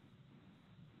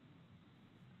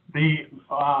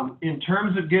 In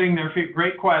terms of getting their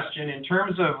great question, in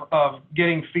terms of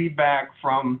getting feedback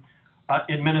from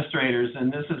administrators,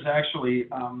 and this is actually,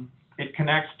 it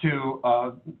connects to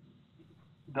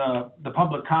the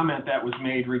public comment that was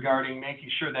made regarding making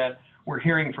sure that we're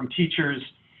hearing from teachers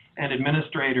and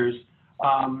administrators.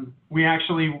 We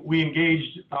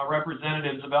engaged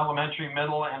representatives of elementary,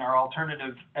 middle, and our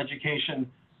alternative education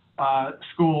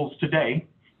schools today,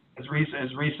 as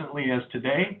recently as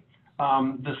today.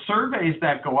 The surveys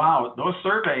that go out, those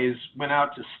surveys went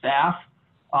out to staff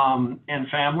and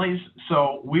families.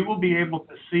 So we will be able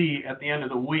to see at the end of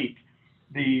the week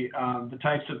the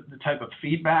type of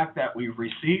feedback that we've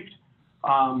received,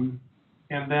 and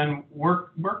then we're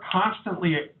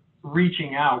constantly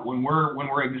reaching out when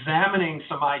we're examining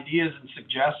some ideas and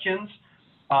suggestions.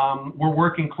 We're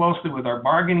working closely with our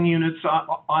bargaining units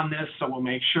on this, so we'll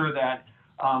make sure that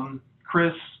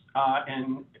Chris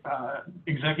and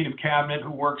executive cabinet,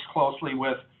 who works closely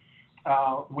with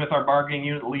our bargaining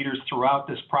unit leaders throughout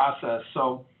this process.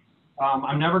 So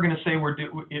I'm never going to say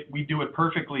we do it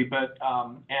perfectly, but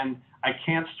and I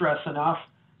can't stress enough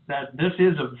that this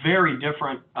is a very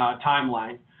different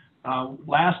timeline.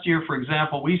 Last year, for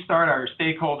example, we start our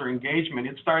stakeholder engagement.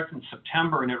 It starts in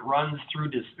September and it runs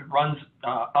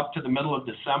up to the middle of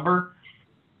December.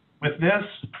 With this,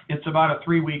 it's about a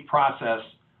 3-week process.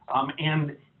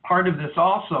 And part of this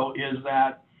also is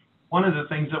that one of the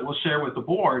things that we'll share with the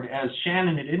board, as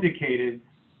Shannon had indicated,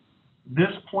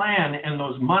 this plan and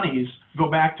those monies go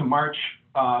back to March,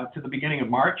 to the beginning of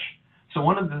March. So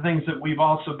one of the things that we've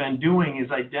also been doing is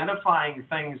identifying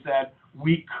things that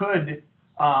we could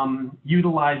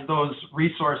utilize those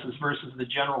resources versus the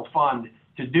general fund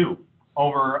to do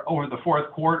over the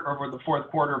fourth quarter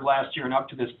of last year and up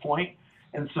to this point.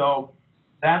 And so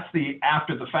that's the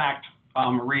after the fact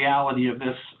reality of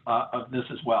this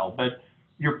as well. But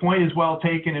your point is well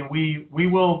taken, and we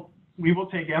will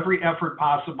take every effort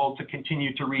possible to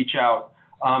continue to reach out.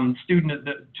 When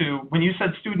you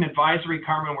said student advisory,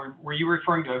 Carmen, were you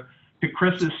referring to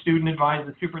Chris's student advisory,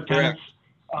 the superintendent's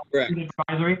student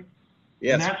advisory?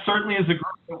 Yes. And that certainly is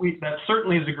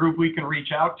a group we can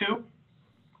reach out to.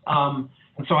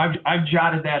 And so I've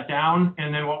jotted that down,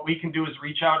 and then what we can do is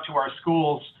reach out to our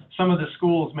schools. Some of the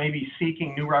schools may be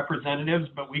seeking new representatives,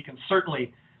 but we can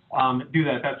certainly do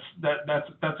that.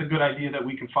 That's a good idea that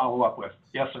we can follow up with.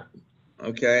 Yes, sir.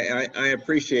 Okay, I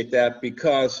appreciate that,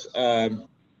 because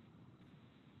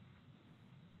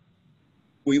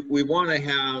we want to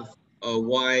have a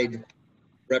wide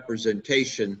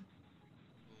representation,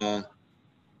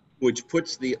 which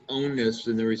puts the onus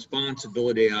and the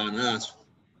responsibility on us,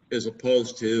 as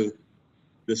opposed to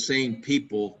the same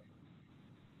people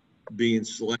being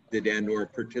selected and or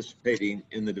participating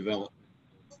in the development.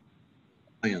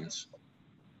 plans.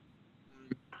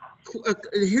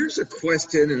 Here's a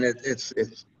question, and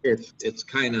it's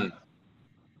kind of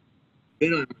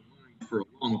been on my mind for a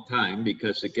long time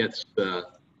because it gets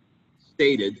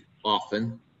stated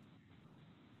often,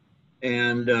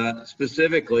 and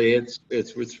specifically,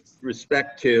 it's with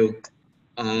respect to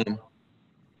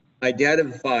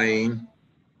identifying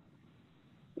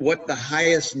what the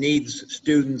highest needs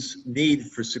students need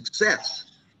for success.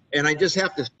 And I just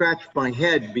have to scratch my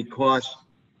head because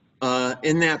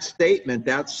in that statement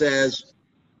that says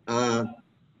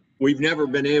we've never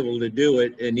been able to do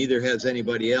it and neither has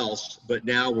anybody else, but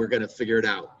now we're going to figure it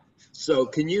out. So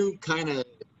can you kind of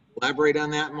elaborate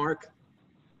on that, Mark?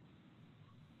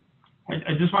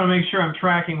 I just want to make sure I'm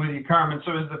tracking with you, Carmen.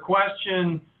 So is the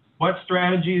question what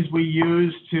strategies we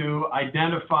use to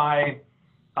identify,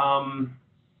 to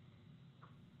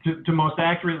most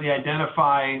accurately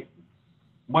identify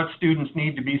what students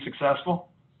need to be successful?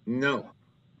 No.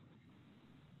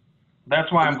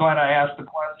 That's why I'm glad I asked the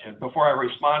question before I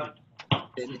responded.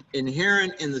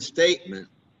 Inherent in the statement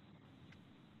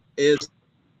is.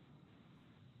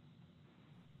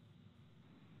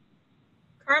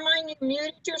 Carmine, you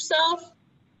muted yourself?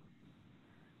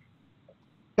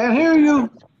 Can't hear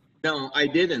you. No, I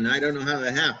didn't. I don't know how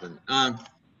that happened.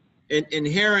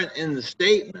 Inherent in the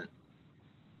statement.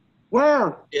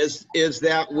 Where? Is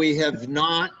that we have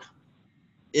not,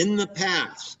 in the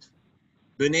past,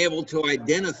 been able to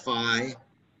identify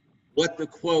what the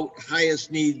quote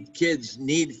highest need kids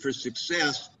need for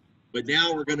success, but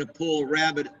now we're going to pull a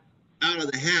rabbit out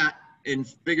of the hat and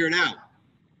figure it out.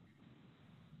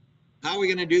 How are we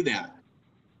going to do that?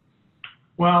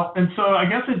 Well, and so I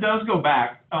guess it does go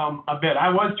back a bit. I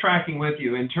was tracking with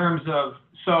you in terms of,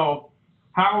 so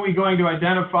how are we going to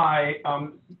identify,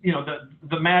 you know,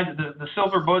 the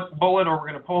silver bullet, or we're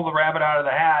going to pull the rabbit out of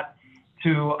the hat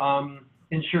to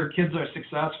ensure kids are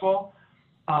successful?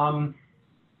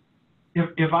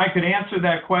 If I could answer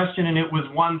that question and it was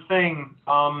one thing,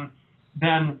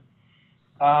 then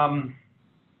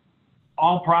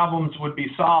all problems would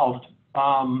be solved.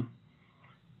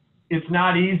 It's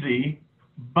not easy,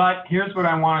 but here's what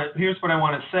I want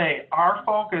to say. Our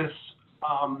focus,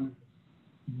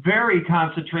 very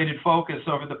concentrated focus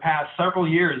over the past several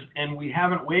years, and we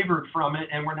haven't wavered from it,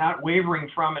 and we're not wavering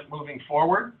from it moving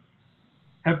forward,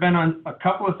 have been on a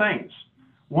couple of things.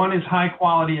 One is high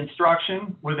quality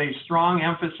instruction with a strong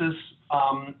emphasis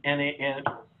and an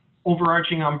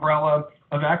overarching umbrella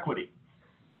of equity.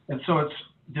 And so it's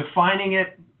defining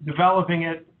it, developing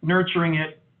it, nurturing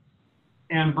it,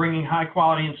 and bringing high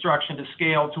quality instruction to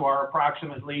scale to our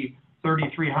approximately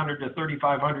 3,300 to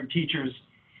 3,500 teachers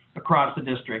across the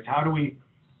district.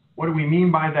 What do we mean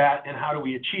by that, and how do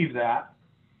we achieve that?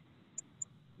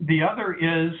 The other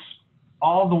is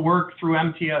all the work through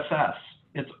MTSS.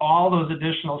 It's all those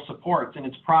additional supports and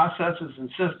its processes and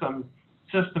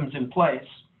systems in place.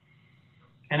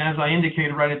 And as I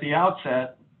indicated right at the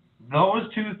outset, those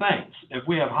two things, if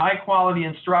we have high quality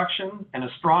instruction and a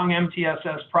strong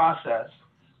MTSS process,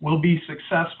 we'll be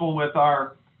successful with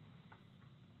our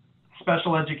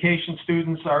special education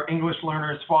students, our English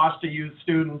learners, foster youth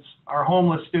students, our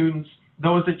homeless students,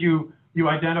 those that you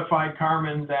identified,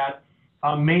 Carmen, that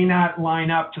may not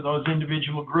line up to those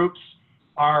individual groups,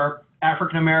 are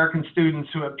African-American students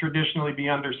who have traditionally been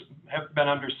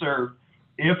underserved.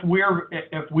 If we're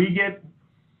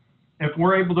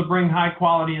able to bring high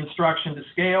quality instruction to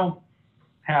scale,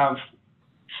 have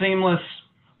seamless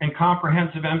and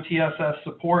comprehensive MTSS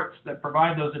supports that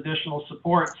provide those additional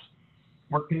supports,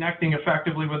 we're connecting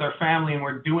effectively with our family, and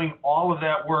we're doing all of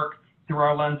that work through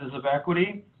our lenses of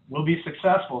equity, we'll be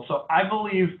successful. So I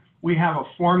believe we have a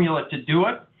formula to do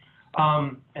it,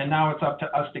 and now it's up to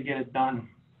us to get it done.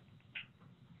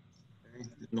 And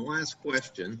the last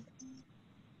question,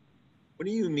 what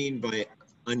do you mean by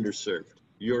underserved?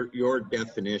 Your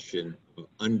definition of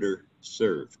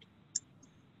underserved.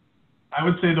 I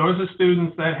would say those are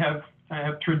students that have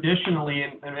traditionally,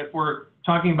 and if we're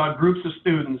talking about groups of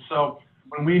students, so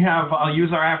when we have, I'll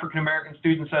use our African-American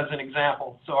students as an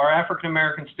example. So our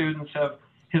African-American students have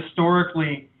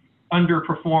historically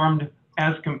underperformed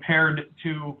as compared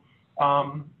to,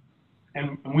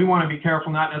 and we want to be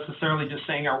careful not necessarily just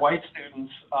saying our white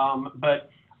students, but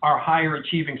our higher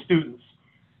achieving students.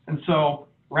 And so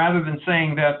rather than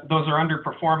saying that those are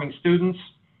underperforming students,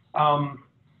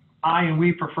 I and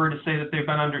we prefer to say that they've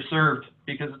been underserved,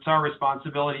 because it's our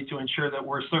responsibility to ensure that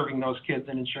we're serving those kids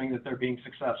and ensuring that they're being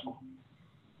successful.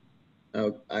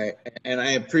 I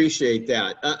appreciate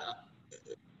that.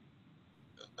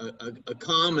 A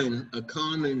common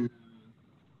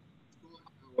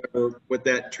with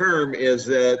that term is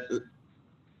that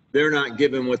they're not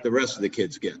given what the rest of the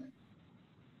kids get.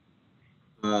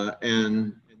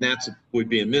 And that's would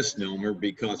be a misnomer,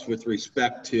 because with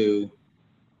respect to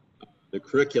the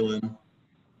curriculum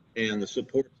and the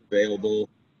supports available.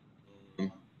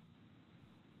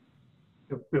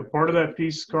 Part of that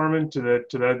piece, Carmen, to that,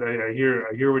 I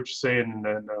hear what you're saying, and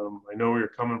I know where you're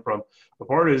coming from. The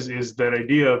part is that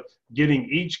idea of getting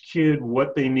each kid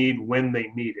what they need when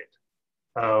they need it,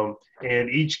 and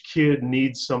each kid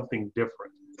needs something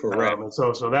different. Correct. And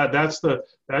so that's the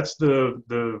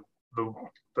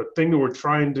thing that we're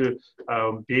trying to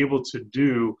be able to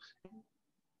do,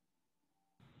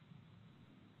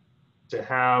 to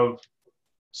have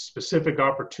specific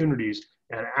opportunities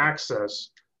and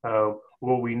access.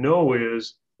 What we know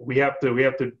is we have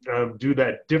to do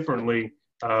that differently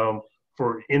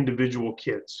for individual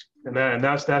kids, and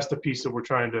that's the piece that we're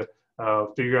trying to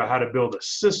figure out, how to build a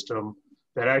system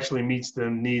that actually meets the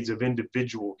needs of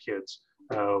individual kids,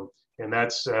 and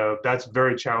that's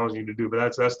very challenging to do,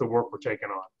 but that's the work we're taking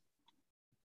on.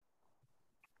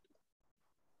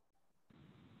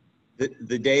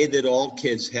 The day that all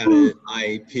kids had an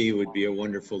IEP would be a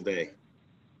wonderful day.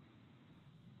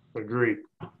 Agreed.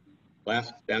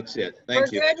 That's it.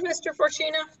 Thank you. We're good, Mr.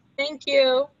 Fortuna. Thank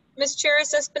you. Ms.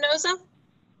 Charis Espinoza?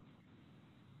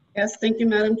 Yes, thank you,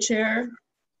 Madam Chair.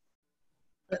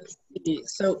 Let's see.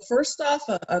 So first off,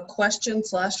 a question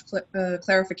 /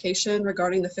 clarification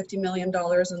regarding the $50 million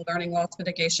in learning loss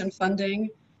mitigation funding.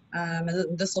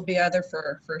 And this will be either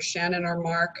for Shannon or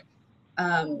Mark.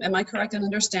 Am I correct in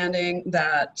understanding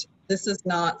that this is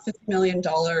not $50 million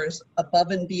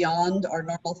above and beyond our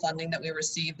normal funding that we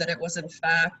received, that it was in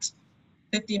fact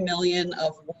 $50 million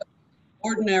of what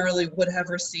ordinarily would have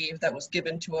received that was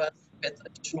given to us with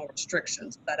additional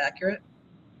restrictions? Is that accurate?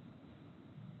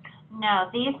 No,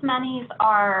 these monies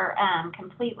are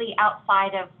completely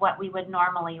outside of what we would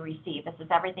normally receive. This is,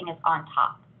 everything is on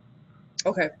top.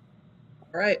 Okay,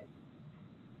 all right.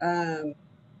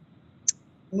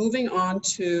 Moving on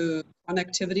to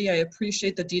connectivity, I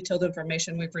appreciate the detailed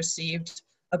information we've received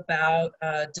about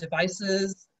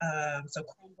devices, so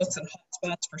Chromebooks and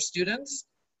hotspots for students.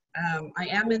 I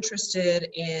am interested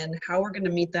in how we're going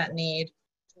to meet that need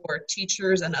for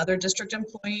teachers and other district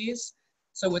employees.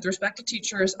 So with respect to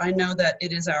teachers, I know that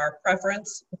it is our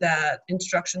preference that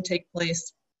instruction take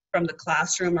place from the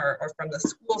classroom or from the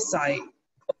school site.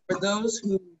 But for those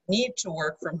who need to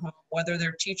work from home, whether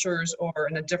they're teachers or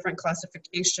in a different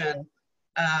classification,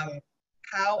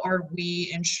 how are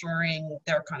we ensuring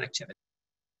their connectivity?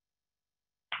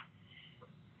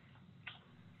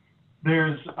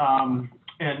 There's,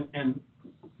 and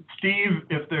Steve,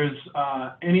 if there's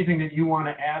anything that you want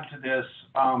to add to this,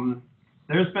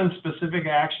 there's been specific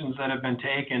actions that have been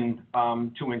taken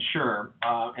to ensure,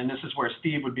 and this is where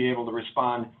Steve would be able to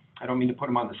respond. I don't mean to put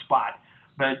him on the spot,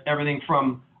 but everything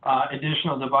from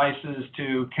additional devices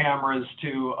to cameras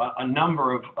to a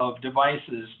number of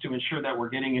devices to ensure that we're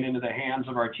getting it into the hands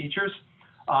of our teachers.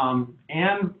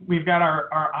 And we've got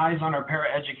our eyes on our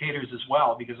paraeducators as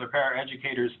well, because our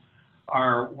paraeducators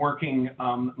are working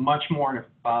much more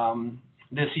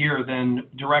this year than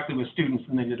directly with students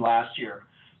than they did last year.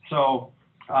 So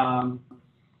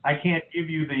I can't give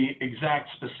you the exact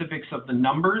specifics of the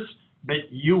numbers,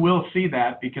 but you will see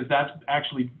that, because that's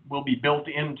actually will be built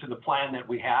into the plan that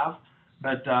we have.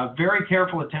 But very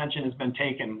careful attention has been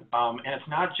taken, and it's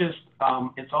not just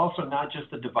it's also not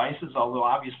just the devices, although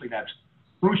obviously that's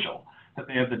crucial that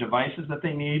they have the devices that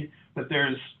they need, but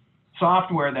there's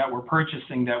software that we're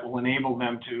purchasing that will enable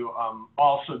them to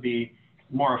also be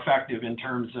more effective in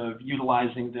terms of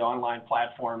utilizing the online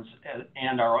platforms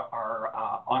and our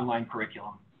online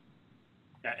curriculum.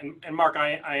 Yeah, and Mark,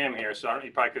 I am here, so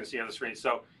you probably couldn't see on the screen.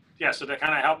 So yeah, so to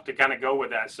kind of help to kind of go with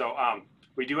that, so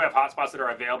we do have hotspots that are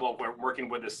available. We're working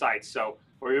with the sites. So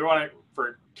we want to,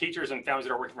 for teachers and families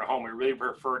that are working from home, we really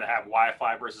prefer to have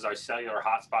Wi-Fi versus our cellular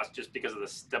hotspots, just because of the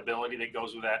stability that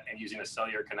goes with that and using a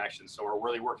cellular connection. So we're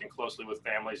really working closely with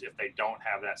families if they don't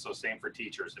have that. So same for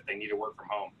teachers if they need to work from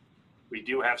home. We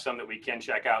do have some that we can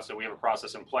check out. So we have a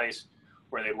process in place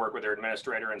where they work with their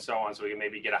administrator and so on. So we can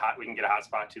maybe get we can get a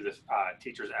hotspot to the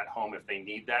teachers at home if they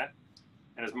need that.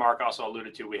 And as Mark also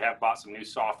alluded to, we have bought some new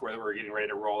software that we're getting ready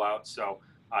to roll out. So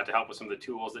to help with some of the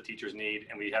tools that teachers need.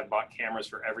 And we have bought cameras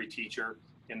for every teacher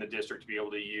in the district to be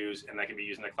able to use, and that can be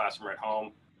used in the classroom or at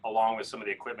home, along with some of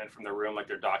the equipment from their room, like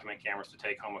their document cameras to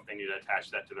take home if they need to attach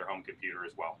that to their home computer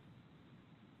as well.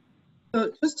 So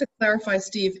just to clarify,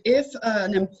 Steve, if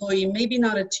an employee, maybe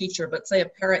not a teacher, but say a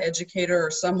paraeducator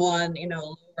or someone, you know,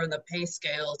 lower in the pay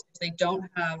scales, if they don't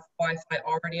have Wi-Fi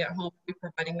already at home, are we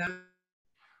providing that?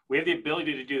 we have the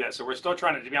ability to do that. So we're still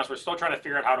trying to be honest, we're still trying to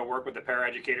figure out how to work with the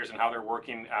paraeducators and how they're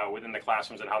working within the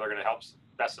classrooms and how they're going to help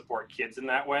best support kids in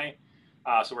that way.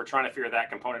 So we're trying to figure that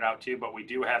component out too, but we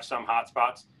do have some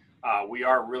hotspots. We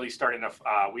are starting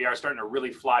to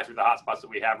really fly through the hotspots that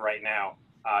we have right now.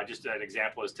 Just an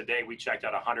example is today we checked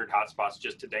out 100 hotspots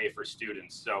just today for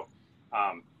students. So,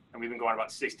 and we've been going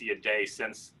about 60 a day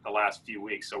since the last few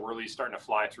weeks. So we're really starting to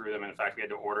fly through them. In fact, we had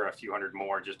to order a few hundred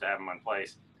more just to have them in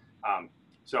place.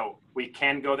 So we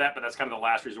can go that, but that's kind of the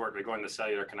last resort to going to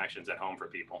cellular connections at home for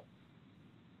people.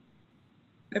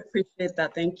 I appreciate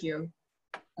that. Thank you.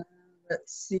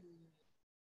 Let's see.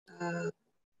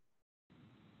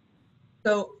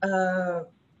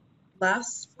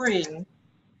 Last spring,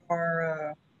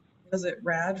 our, was it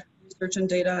RAD, Research and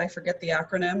Data? I forget the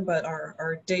acronym, but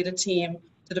our data team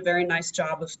did a very nice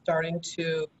job of starting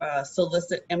to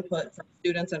solicit input from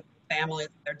students and families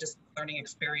in their distance learning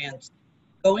experience.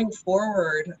 Going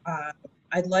forward,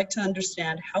 I'd like to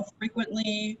understand how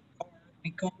frequently are we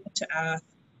going to ask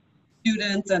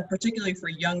students, and particularly for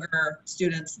younger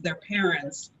students, their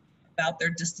parents, about their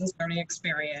distance learning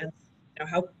experience. You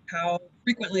know, how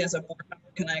frequently as a board member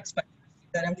can I expect to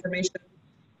receive that information?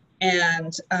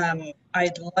 And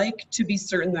I'd like to be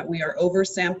certain that we are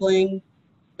oversampling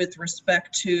with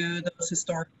respect to those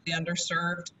historically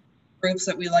underserved groups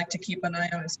that we like to keep an eye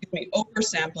on,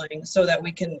 oversampling, so that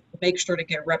we can make sure to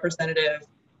get representative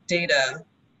data,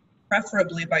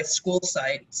 preferably by school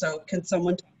site. So can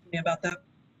someone talk to me about that?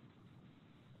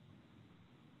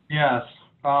 Yes.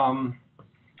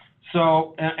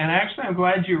 So, and actually, I'm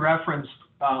glad you referenced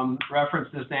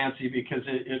this, Nancy, because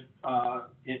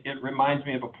it reminds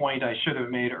me of a point I should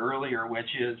have made earlier, which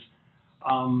is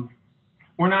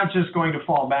we're not just going to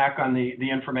fall back on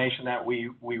the information that we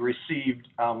received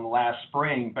last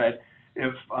spring, but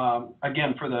if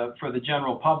again, for the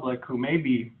general public who may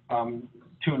be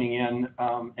tuning in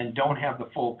and don't have the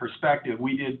full perspective,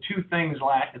 we did two things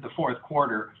at the fourth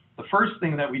quarter. The first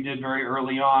thing that we did very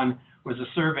early on was a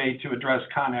survey to address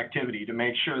connectivity, to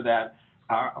make sure that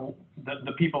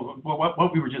the people,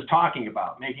 what we were just talking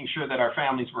about, making sure that our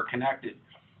families were connected.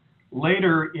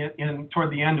 Later,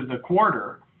 toward the end of the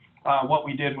quarter, what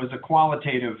we did was a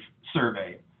qualitative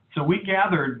survey. So we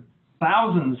gathered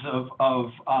thousands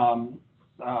of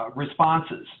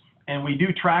responses, and we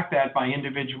do track that by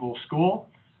individual school.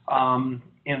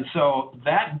 And so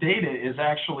that data is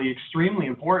actually extremely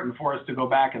important for us to go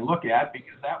back and look at,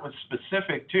 because that was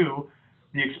specific to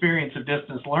the experience of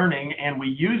distance learning, and we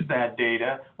used that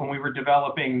data when we were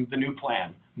developing the new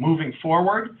plan. Moving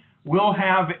forward, we'll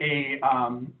have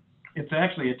it's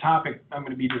actually a topic I'm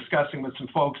going to be discussing with some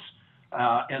folks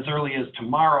as early as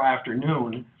tomorrow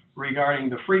afternoon regarding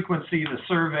the frequency, the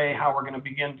survey, how we're going to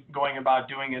begin going about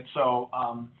doing it. So,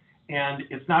 and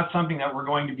it's not something that we're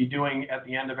going to be doing at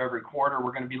the end of every quarter.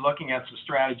 We're going to be looking at some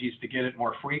strategies to get it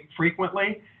more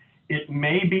frequently. It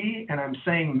may be, and I'm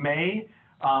saying may,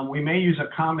 we may use a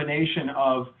combination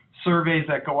of surveys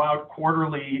that go out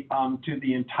quarterly to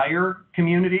the entire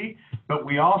community, but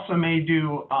we also may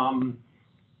do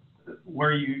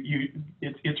where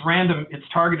it's random, it's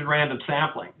targeted random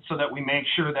sampling, so that we make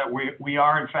sure that we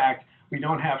are, in fact, we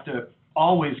don't have to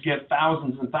always get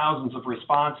thousands and thousands of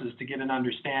responses to get an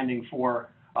understanding for,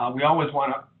 we always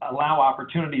want to allow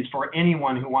opportunities for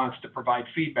anyone who wants to provide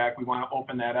feedback. We want to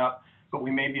open that up, but we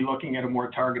may be looking at a more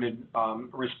targeted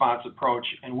response approach,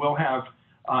 and we'll have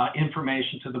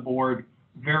information to the board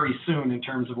very soon in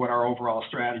terms of what our overall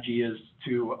strategy is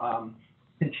to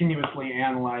continuously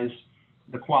analyze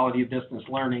the quality of distance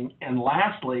learning. And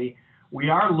lastly, we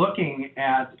are looking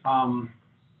at,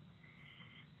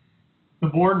 the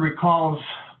board recalls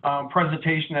a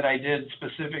presentation that I did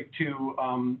specific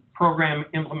to program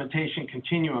implementation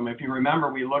continuum. If you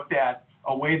remember, we looked at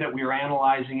a way that we are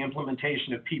analyzing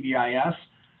implementation of PBIS.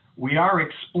 We are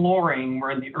exploring,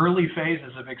 we're in the early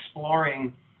phases of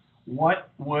exploring what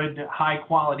would high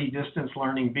quality distance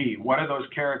learning be? What are those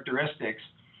characteristics?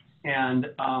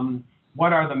 And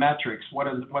what are the metrics?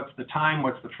 What's the time?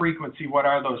 What's the frequency? What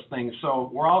are those things? So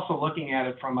we're also looking at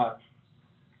it from a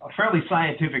fairly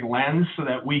scientific lens, so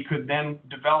that we could then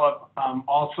develop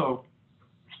also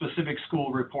specific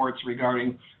school reports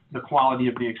regarding the quality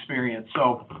of the experience.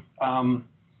 So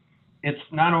it's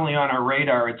not only on our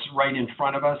radar, it's right in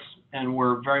front of us, and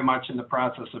we're very much in the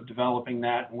process of developing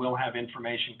that. We'll have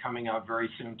information coming out very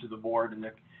soon to the board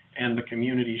and the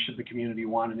community, should the community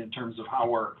want it, in terms of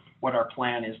what our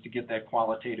plan is to get that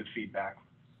qualitative feedback.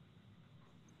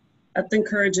 That's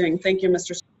encouraging. Thank you,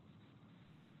 Mr.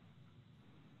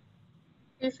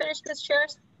 Are you finished, Ms.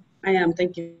 Chairs? I am,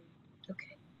 thank you.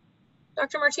 Okay.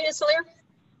 Dr. Martinez-Soler?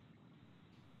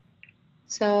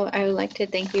 So I would like to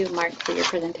thank you, Mark, for your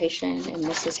presentation, and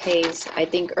Mrs. Hayes. I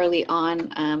think early on,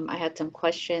 I had some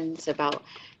questions about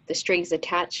the strings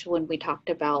attached when we talked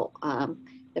about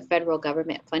the federal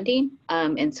government funding.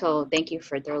 And so thank you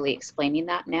for thoroughly explaining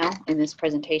that now in this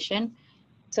presentation.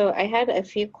 So I had a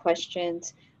few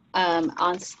questions.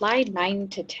 On slide 9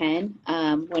 to 10,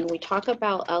 when we talk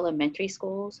about elementary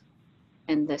schools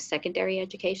and the secondary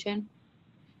education,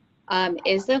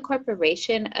 is the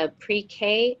incorporation of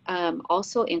pre-K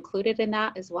also included in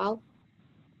that as well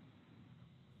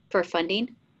for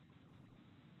funding?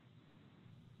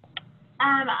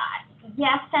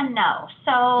 Yes and no.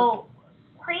 So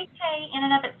pre-K in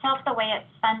and of itself, the way it's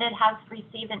funded, has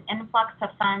received an influx of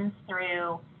funds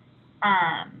through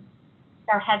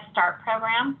their Head Start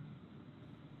program.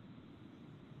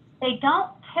 They don't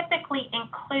typically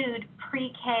include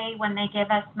pre-K when they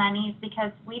give us monies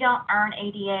because we don't earn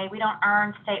ADA, we don't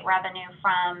earn state revenue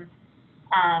from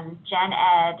gen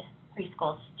ed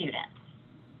preschool students.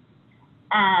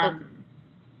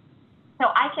 So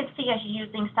I could see us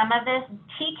using some of this.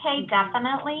 TK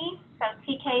definitely, so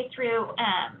TK through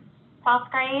 12th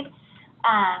grade.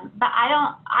 But I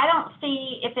don't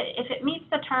see, if it meets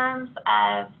the terms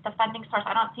of the funding source,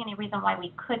 I don't see any reason why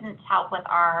we couldn't help with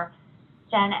our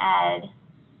gen ed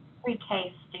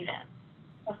pre-K students,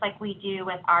 just like we do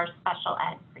with our special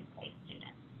ed pre-K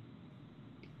students.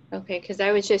 Okay, because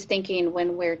I was just thinking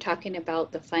when we're talking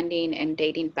about the funding and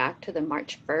dating back to the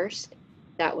March 1st,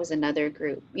 that was another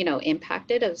group, you know,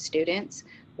 impacted of students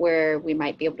where we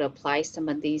might be able to apply some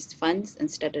of these funds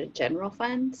instead of general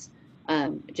funds.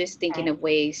 Just thinking of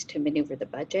ways to maneuver the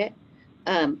budget.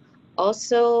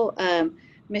 Also,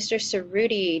 Mr.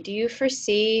 Cerruti, do you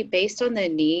foresee, based on the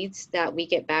needs that we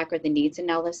get back or the needs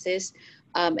analysis,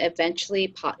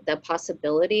 eventually the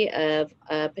possibility of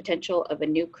potential of a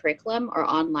new curriculum or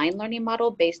online learning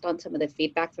model based on some of the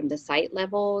feedback from the site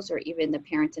levels or even the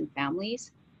parents and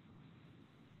families?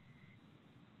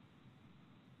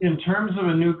 In terms of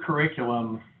a new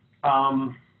curriculum,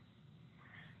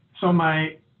 so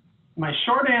my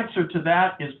short answer to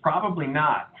that is probably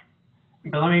not,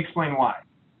 but let me explain why.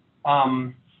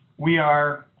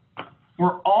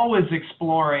 We're always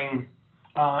exploring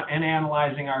and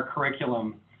analyzing our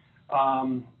curriculum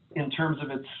in terms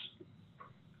of its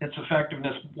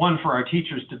effectiveness, one, for our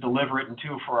teachers to deliver it, and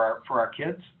two, for our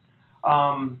kids.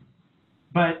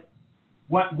 But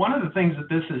one of the things that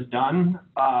this has done,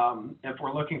 if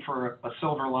we're looking for a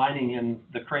silver lining in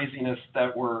the craziness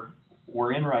that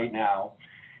we're in right now,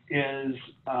 is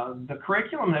the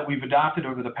curriculum that we've adopted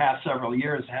over the past several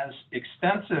years has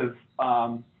extensive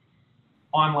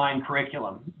online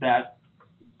curriculum that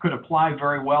could apply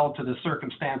very well to the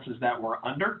circumstances that we're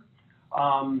under.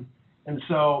 And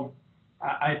so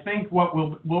I think what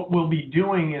we'll be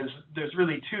doing is, there's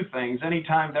really two things.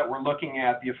 Anytime that we're looking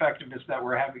at the effectiveness that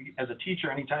we're having as a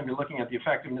teacher, anytime you're looking at the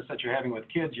effectiveness that you're having with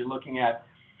kids, you're looking at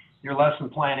your lesson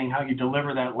planning, how you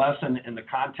deliver that lesson and the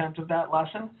content of that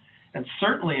lesson. And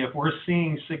certainly if we're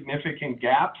seeing significant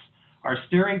gaps, our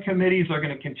steering committees are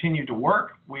going to continue to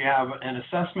work. We have an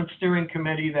assessment steering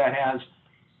committee that has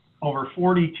over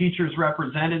 40 teachers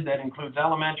represented, that includes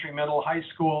elementary, middle, high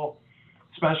school,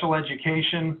 special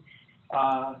education.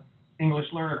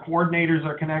 English learner coordinators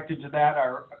are connected to that,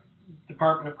 our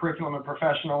Department of Curriculum and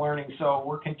Professional Learning. So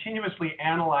we're continuously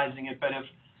analyzing it. But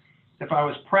if I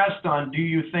was pressed on, do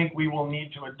you think we will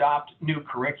need to adopt new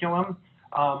curriculum?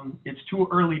 It's too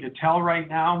early to tell right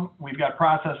now. We've got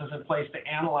processes in place to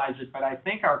analyze it, but I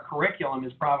think our curriculum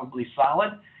is probably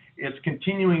solid. It's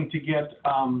continuing to get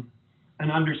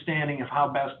an understanding of how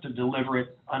best to deliver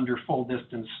it under full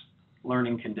distance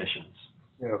learning conditions.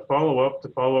 Yeah, to follow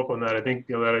up on that, I think,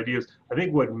 you know, that idea is, I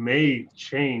think what may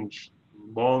change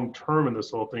long term in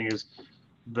this whole thing is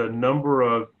the number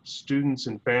of students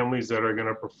and families that are going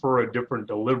to prefer a different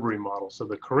delivery model. So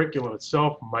the curriculum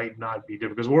itself might not be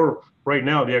different, because right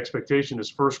now the expectation is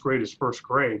first grade is first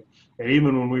grade. And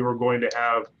even when we were going to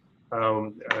have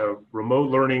remote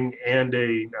learning and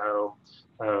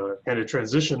a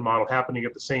transition model happening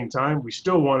at the same time, we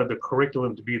still wanted the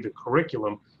curriculum to be the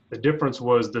curriculum. The difference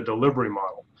was the delivery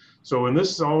model. So when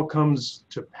this all comes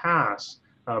to pass,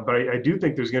 but I do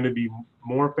think there's going to be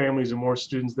more families and more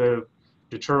students that have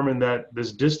determined that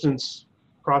this distance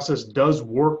process does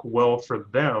work well for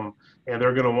them, and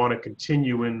they're going to want to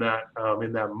continue in that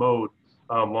mode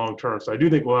long term. So I do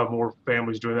think we'll have more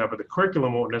families doing that, but the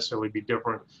curriculum won't necessarily be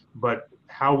different. But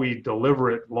how we deliver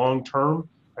it long term,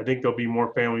 I think there'll be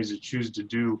more families that choose to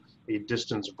do a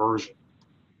distance version.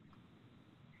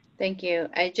 Thank you.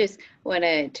 I just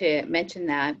wanted to mention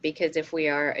that because if we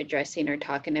are addressing or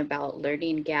talking about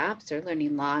learning gaps or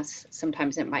learning loss,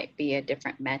 sometimes it might be a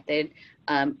different method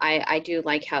I do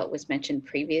like how it was mentioned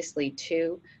previously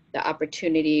too, the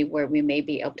opportunity where we may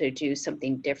be able to do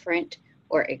something different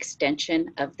or extension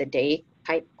of the day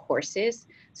type courses.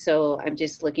 So I'm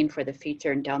just looking for the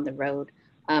future and down the road.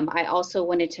 I also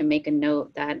wanted to make a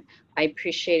note that I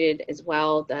appreciated as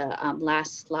well the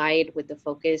last slide with the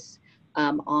focus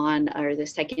or the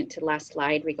second to last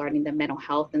slide regarding the mental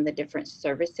health and the different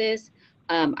services.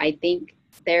 I think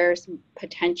there's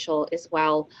potential as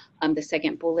well, the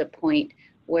second bullet point,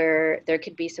 where there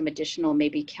could be some additional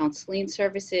maybe counseling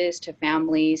services to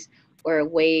families or a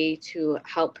way to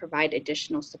help provide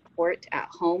additional support at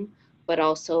home, but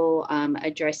also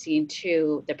addressing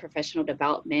to the professional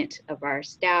development of our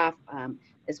staff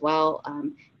as well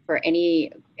for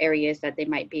any areas that they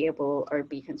might be able or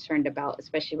be concerned about,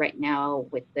 especially right now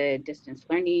with the distance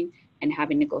learning and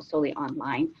having to go solely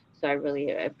online. So I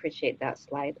really appreciate that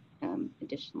slide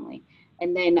additionally.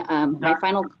 And then my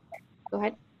final, go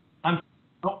ahead.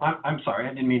 I'm sorry,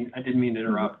 I didn't mean to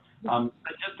interrupt.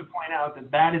 Just to point out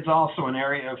that is also an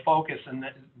area of focus, and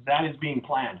that is being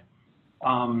planned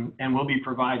and will be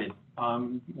provided.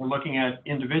 We're looking at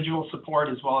individual support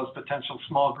as well as potential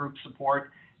small group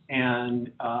support,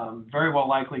 and very well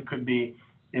likely could be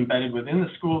embedded within the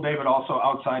school day, but also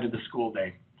outside of the school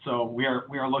day. So we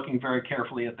are looking very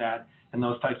carefully at that, and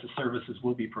those types of services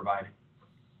will be provided.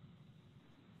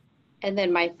 And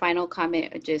then my final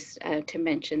comment, just to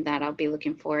mention that I'll be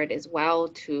looking forward as well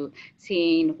to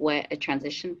seeing what a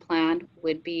transition plan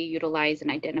would be utilized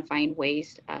and identifying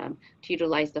ways to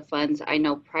utilize the funds. I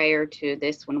know prior to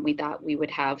this, when we thought we would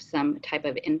have some type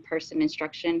of in-person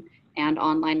instruction and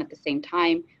online at the same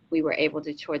time, we were able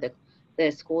to tour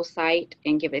the school site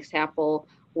and give an example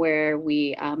where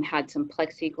we had some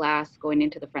plexiglass going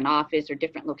into the front office or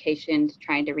different locations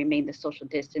trying to remain the social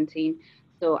distancing.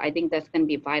 So I think that's going to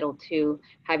be vital to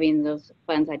having those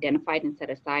funds identified and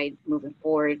set aside moving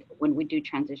forward when we do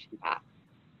transition back.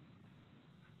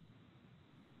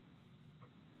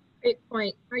 Great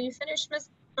point. Are you finished,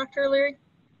 Dr. O'Leary?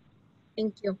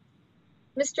 Thank you.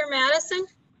 Mr. Madison?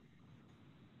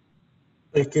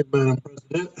 Thank you, Madam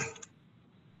President.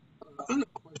 I had a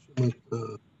question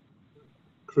with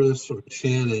Chris or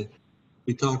Shannon.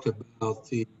 We talked about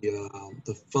the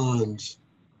funds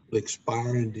that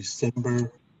expire in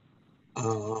December.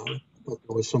 But there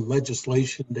was some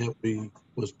legislation that we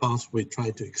was possibly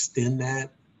trying to extend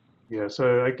that. Yeah,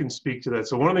 so I can speak to that.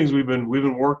 So one of the things we've been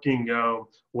working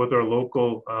with our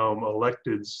local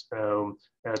electeds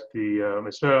at the.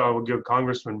 I will give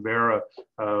Congressman Vera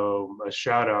a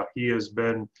shout out. He has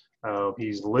been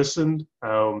he's listened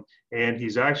and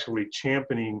he's actually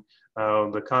championing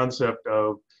the concept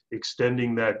of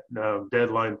extending that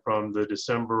deadline from the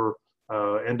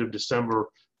end of December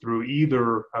through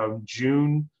either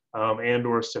June and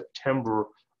or September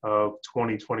of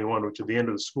 2021, which is the end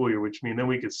of the school year, which means then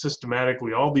we could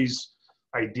systematically, all these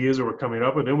ideas that were coming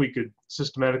up, and then we could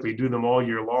systematically do them all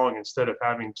year long instead of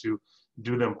having to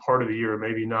do them part of the year,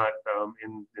 maybe not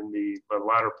in the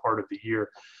latter part of the year.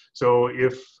 So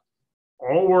if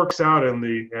all works out and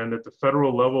at the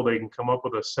federal level, they can come up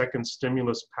with a second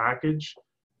stimulus package,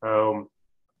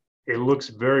 it looks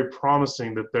very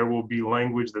promising that there will be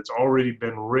language that's already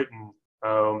been written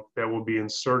that will be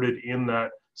inserted in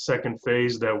that second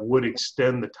phase that would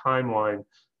extend the timeline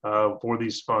for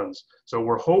these funds. So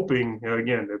we're hoping,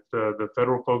 again, if the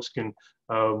federal folks can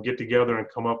get together and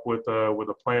come up with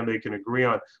a plan they can agree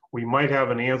on, we might have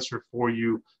an answer for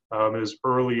you as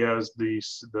early as the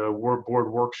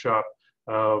board workshop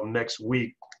next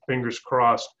week. Fingers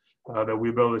crossed. That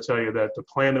we'll be able to tell you that the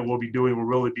plan that we'll be doing will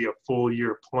really be a full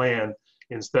year plan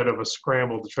instead of a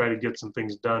scramble to try to get some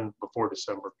things done before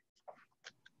December.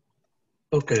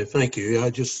 Okay, thank you. I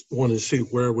just wanted to see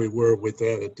where we were with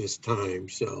that at this time.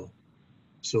 So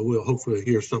we'll hopefully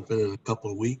hear something in a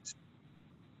couple of weeks.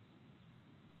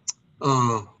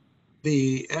 As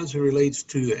it relates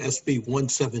to SB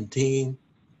 117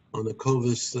 on the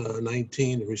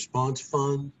COVID-19 response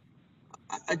fund,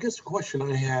 I guess the question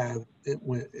I have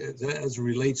as it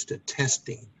relates to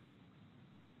testing,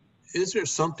 is there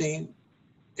something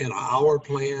in our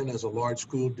plan as a large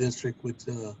school district with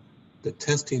the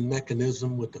testing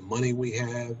mechanism, with the money we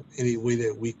have, any way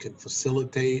that we can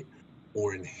facilitate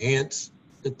or enhance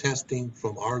the testing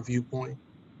from our viewpoint?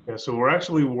 Yeah, so we're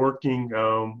actually working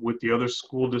with the other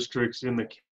school districts in the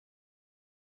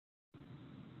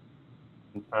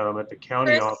at the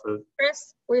county office.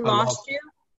 Chris, we lost you.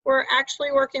 We're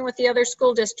actually working with the other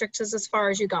school districts as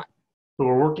far as you got. So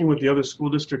we're working with the other school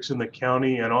districts in the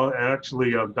county, and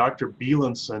actually Dr.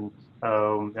 Bielenson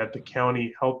at the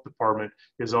county health department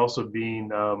is also being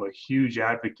a huge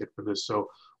advocate for this. So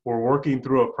we're working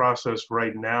through a process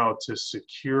right now to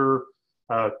secure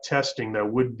testing that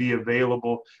would be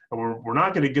available. And we're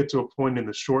not going to get to a point in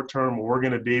the short term where we're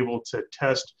going to be able to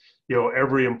test,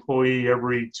 every employee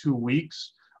every 2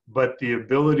 weeks. But the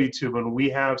ability to, when we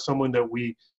have someone that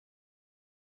we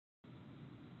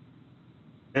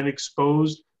been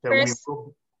exposed, that Chris,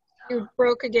 you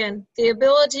broke again. The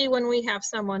ability when we have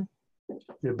someone.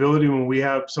 The ability when we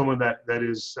have someone that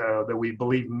we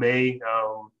believe may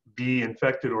be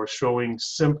infected or showing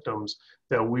symptoms,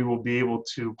 that we will be able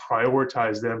to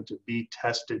prioritize them to be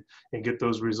tested and get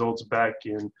those results back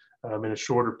in a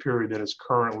shorter period than is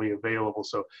currently available.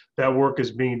 So that work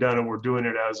is being done, and we're doing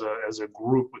it as a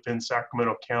group within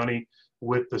Sacramento County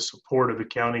with the support of the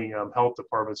county health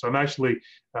department. So I'm actually,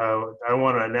 I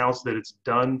want to announce that it's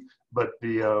done, but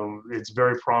it's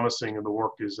very promising, and the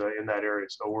work is in that area.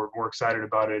 So we're excited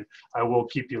about it. I will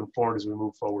keep you informed as we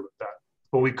move forward with that.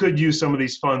 But we could use some of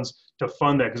these funds to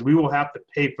fund that, because we will have to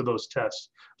pay for those tests.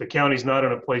 The county's not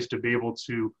in a place to be able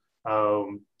to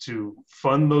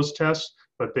fund those tests,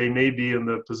 but they may be in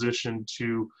the position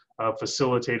to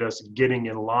facilitate us getting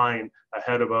in line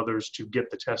ahead of others to get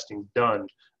the testing done.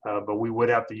 But we would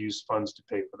have to use funds to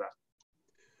pay for that.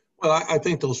 Well, I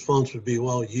think those funds would be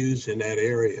well used in that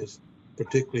areas,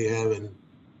 particularly having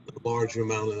the large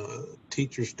amount of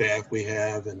teacher staff we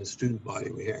have and the student body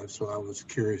we have. So I was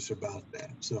curious about that.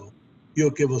 So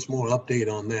you'll give us more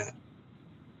update on that.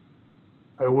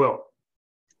 I will.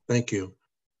 Thank you.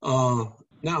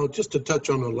 Now, just to touch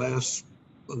on the last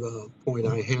point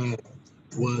I had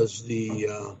was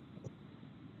the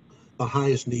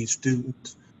highest need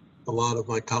students. A lot of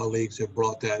my colleagues have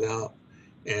brought that up.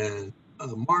 And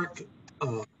Mark,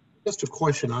 just a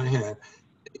question I had.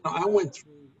 I went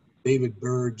through David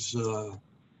Byrd's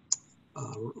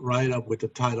write-up with the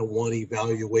Title I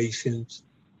evaluations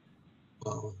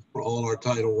for all our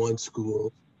Title I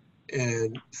schools.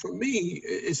 And for me,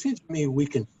 it seems to me we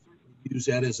can use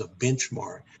that as a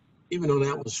benchmark, even though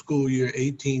that was school year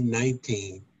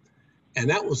 18-19, and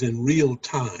that was in real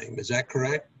time. Is that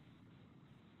correct?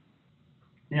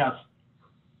 Yes.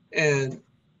 And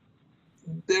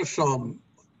there's some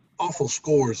awful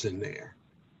scores in there.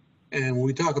 And when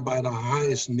we talk about our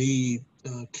highest need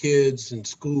kids and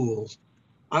schools,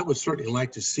 I would certainly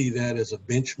like to see that as a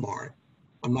benchmark.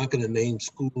 I'm not going to name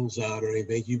schools out or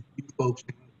anything. You folks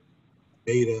have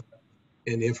data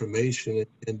and information,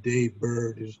 and David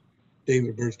Byrd's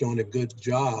doing a good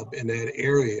job in that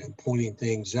area and pointing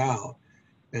things out.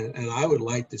 And I would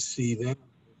like to see that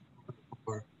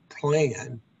our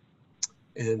plan,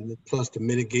 and plus the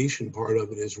mitigation part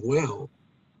of it as well,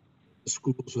 the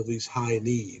schools with these high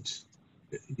needs.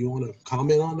 You want to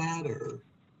comment on that, or?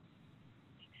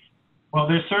 Well,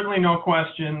 there's certainly no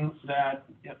question that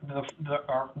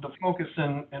the focus,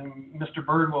 and Mr.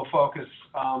 Byrd will focus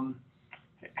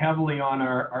heavily on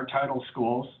our title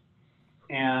schools.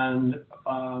 And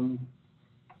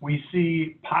we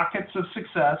see pockets of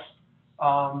success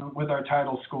with our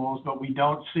title schools, but we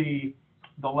don't see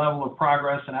the level of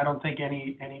progress. And I don't think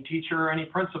any teacher or any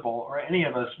principal or any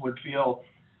of us would feel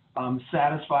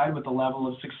satisfied with the level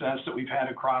of success that we've had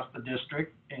across the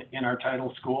district in our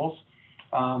title schools.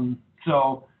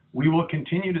 So we will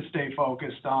continue to stay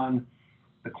focused on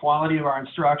the quality of our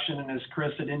instruction. And as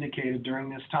Chris had indicated, during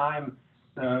this time,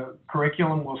 the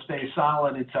curriculum will stay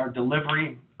solid. It's our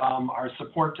delivery, our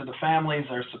support to the families,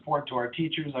 our support to our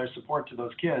teachers, our support to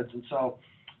those kids. And so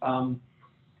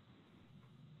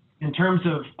in terms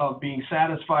of being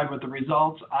satisfied with the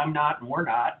results, I'm not and we're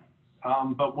not.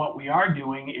 But what we are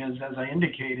doing is, as I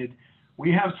indicated,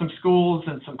 we have some schools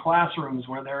and some classrooms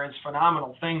where there is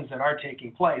phenomenal things that are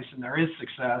taking place and there is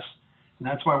success. And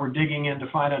that's why we're digging in to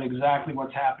find out exactly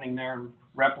what's happening there and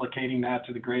replicating that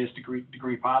to the greatest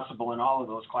degree possible in all of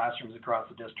those classrooms across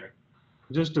the district.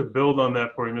 Just to build on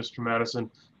that for you, Mr. Madison,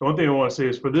 the one thing I want to say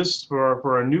is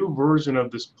for our new version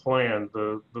of this plan,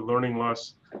 the learning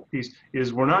loss piece,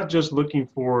 is we're not just looking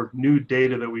for new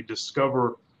data that we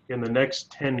discover in the next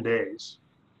 10 days.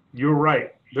 You're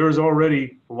right. There's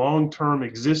already long-term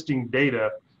existing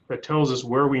data that tells us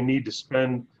where we need to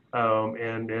spend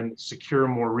and secure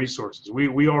more resources.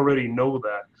 We already know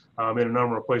that in a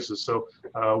number of places. So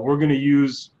we're going to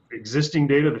use existing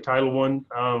data. The Title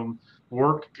I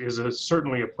work is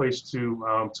certainly a place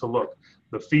to look.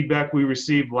 The feedback we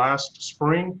received last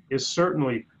spring is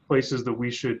certainly places that we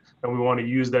want to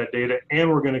use that data, and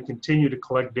we're going to continue to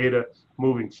collect data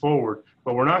moving forward.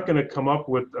 But we're not going to come up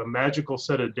with a magical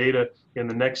set of data in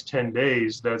the next 10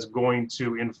 days that's going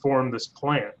to inform this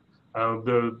plan.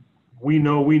 We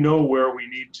know where we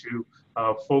need to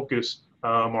focus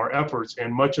our efforts,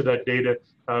 and much of that data,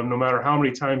 no matter how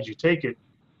many times you take it,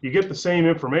 you get the same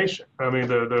information. I mean,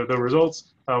 the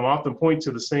results often point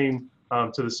to the same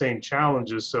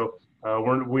challenges. So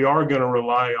we are going to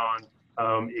rely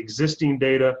on existing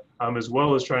data as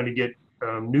well as trying to get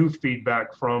new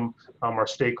feedback from our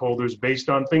stakeholders based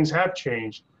on things have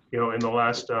changed, you know, in the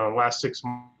last 6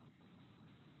 months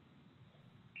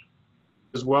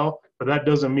as well. But that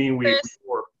doesn't mean we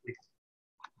ignore.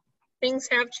 Things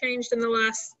have changed in the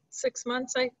last 6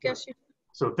 months, I guess you.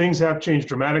 So things have changed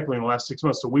dramatically in the last 6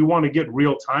 months. So we want to get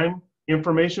real-time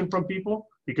information from people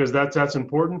because that's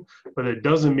important. But it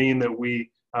doesn't mean that we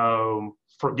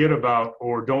forget about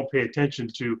or don't pay attention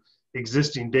to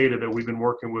existing data that we've been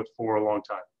working with for a long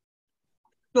time.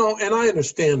 No, and I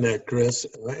understand that, Chris,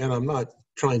 and I'm not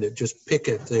trying to just pick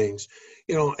at things.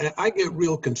 You know, I get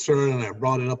real concerned, and I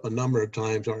brought it up a number of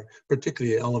times,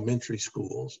 particularly elementary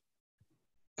schools.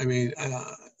 I mean,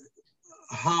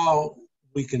 how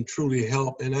we can truly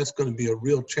help, and that's going to be a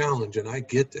real challenge, and I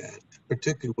get that,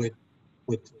 particularly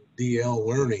with DL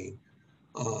learning.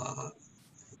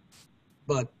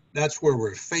 But that's where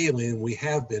we're failing, we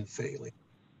have been failing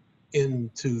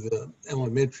into the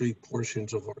elementary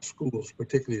portions of our schools,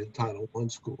 particularly the Title I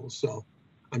schools. So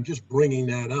I'm just bringing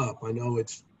that up. I know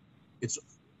it's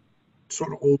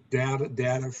sort of old data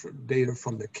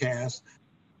from the CAS,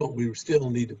 but we still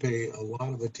need to pay a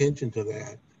lot of attention to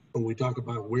that when we talk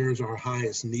about where's our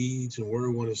highest needs and where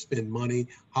we want to spend money,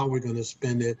 how we're going to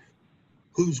spend it,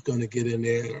 who's going to get in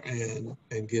there and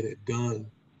get it done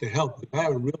to help. I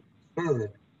have a real concern.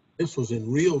 This was in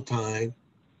real time,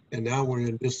 and now we're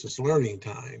in distance learning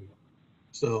time.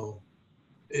 So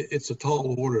it's a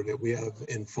tall order that we have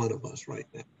in front of us right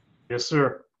now. Yes,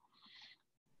 sir.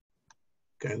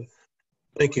 Okay,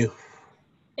 thank you.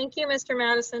 Thank you, Mr.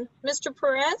 Madison. Mr.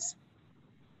 Perez?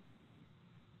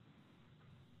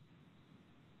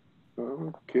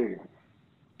 Okay.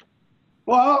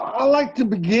 Well, I'd like to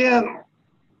begin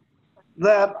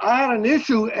that I had an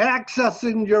issue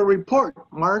accessing your report,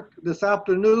 Mark, this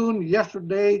afternoon,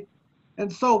 yesterday. And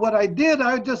so what I did,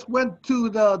 I just went to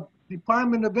the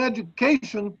Department of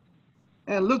Education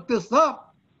and looked this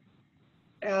up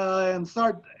and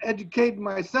started educating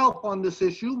myself on this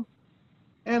issue.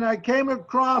 And I came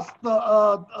across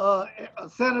the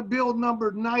Senate Bill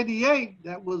number 98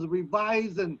 that was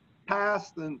revised and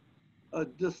passed and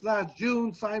just last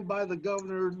June, signed by the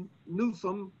Governor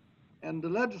Newsom and the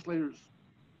legislators.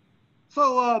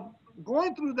 So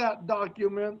going through that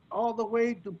document all the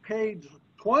way to page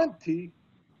 20,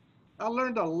 I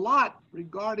learned a lot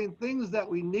regarding things that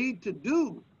we need to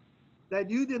do that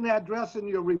you didn't address in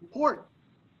your report.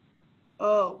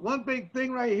 One big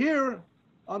thing right here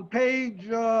on page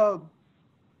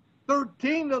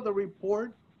 13 of the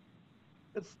report,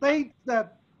 it states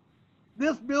that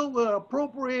this bill will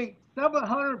appropriate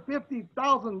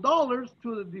 $750,000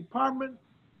 to the department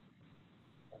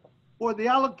for the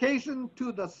allocation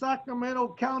to the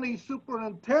Sacramento County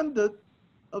Superintendent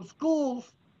of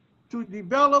Schools to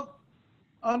develop,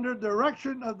 under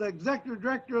direction of the Executive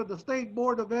Director of the State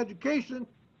Board of Education,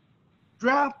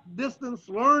 draft distance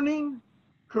learning,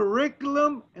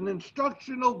 curriculum, and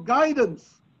instructional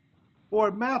guidance for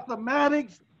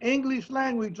mathematics, English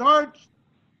language arts,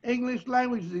 English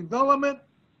language development,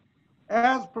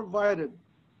 as provided.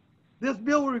 This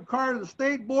bill will require the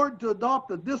State Board to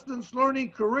adopt a distance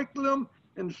learning curriculum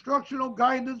instructional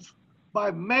guidance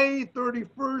by May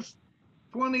 31st,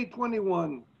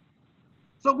 2021.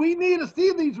 So we need to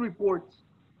see these reports.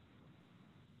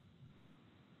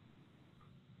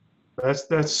 That's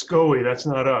SCOE, that's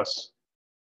not us.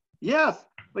 Yes,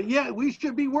 but yeah, we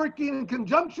should be working in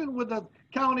conjunction with the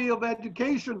County of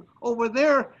Education over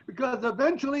there, because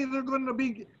eventually they're going to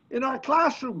be in our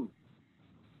classroom.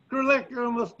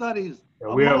 Curriculum of studies.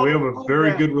 Yeah, we have a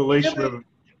very good relationship.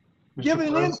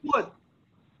 Giving input.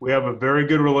 We have a very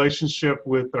good relationship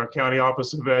with our County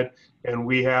Office of Ed, and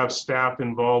we have staff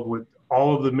involved with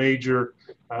all of the major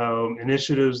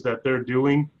initiatives that they're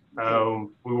doing.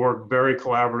 We work very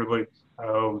collaboratively.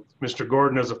 Mr.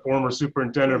 Gordon, as a former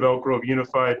superintendent of Elk Grove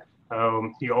Unified,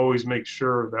 he always makes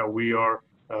sure that we are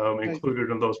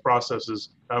included in those processes.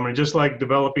 And just like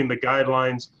developing the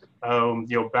guidelines,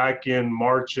 back in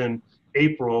March and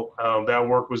April, that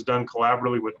work was done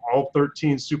collaboratively with all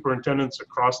 13 superintendents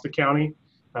across the county.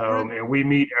 And we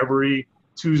meet every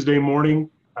Tuesday morning.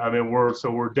 And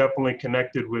we're definitely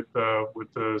connected with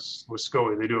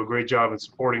SCOE. They do a great job in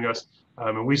supporting us,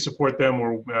 and we support them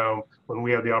when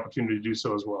we have the opportunity to do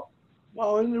so as well.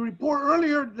 Well, in the report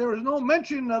earlier, there was no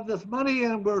mention of this money,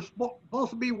 and we're supposed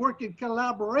to be working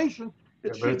collaboration.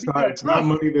 Yeah, but it's not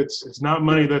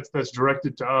money that's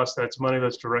directed to us. That's money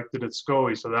that's directed at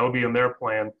SCOE. So that'll be in their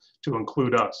plan to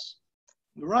include us.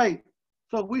 Right.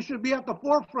 So we should be at the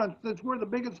forefront since we're the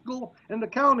biggest school in the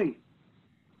county.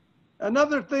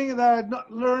 Another thing that I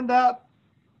learned out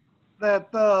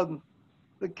that the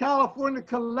California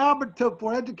Collaborative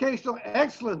for Educational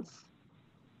Excellence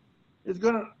is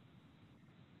going to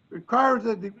require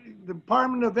the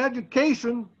Department of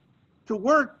Education to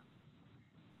work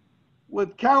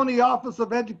with County Office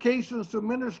of Education's to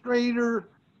administrate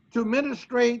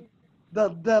the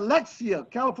Dyslexia,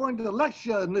 California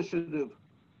Dyslexia Initiative.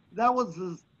 That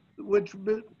was which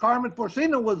Carmen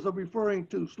Forcina was referring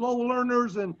to, slow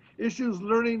learners and issues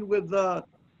learning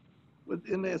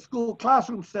in a school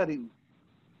classroom setting.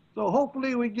 So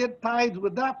hopefully we get ties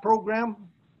with that program.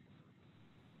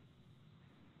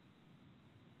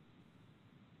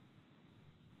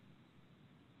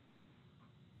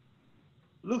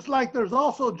 Looks like there's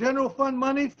also general fund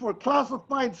money for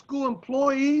classified school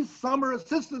employees summer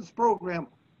assistance program.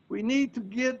 We need to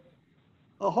get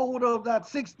a hold of that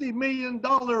 $60 million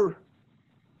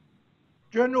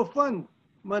general fund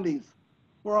monies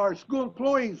for our school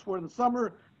employees for the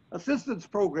summer assistance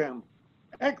program.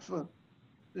 Excellent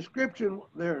description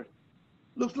there.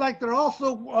 Looks like they're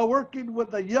also working with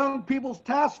the Young People's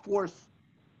Task Force.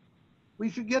 We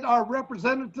should get our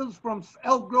representatives from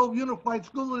Elk Grove Unified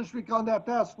School District on that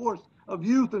task force of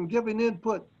youth and giving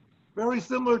input. Very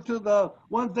similar to the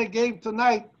ones they gave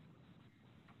tonight,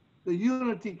 the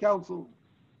Unity Council.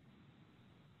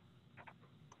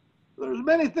 There's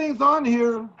many things on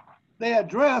here they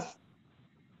address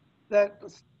that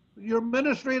your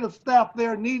administrative staff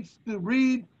there needs to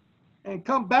read and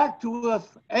come back to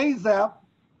us ASAP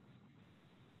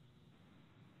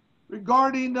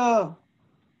regarding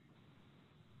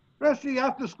especially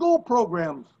after school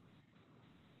programs,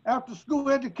 after school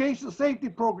education safety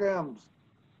programs.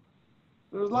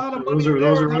 There's a lot of money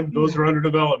those are under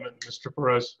development, Mr.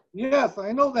 Perez. Yes,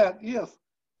 I know that. Yes.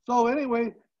 So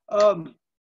anyway,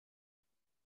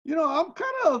 you know, I'm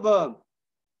kind of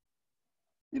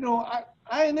you know,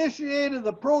 I initiated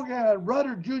the program at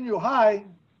Rudder Junior High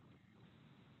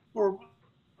for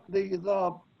the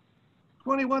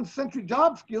 21st century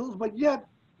job skills, but yet,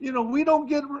 you know, we don't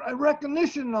get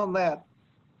recognition on that.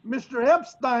 Mr.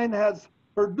 Epstein has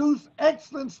produced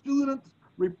excellent student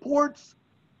reports,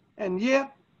 and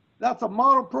yet that's a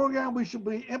model program we should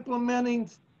be implementing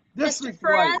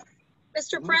district-wide.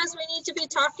 Mr. Perez, we need to be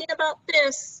talking about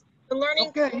this, the learning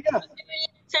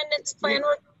attendance plan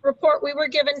report we were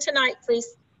given tonight,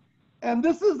 please. And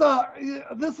this is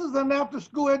an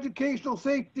after-school educational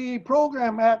safety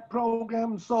program act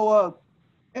program. So,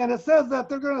 and it says that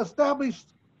they're going to establish,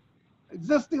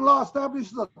 existing law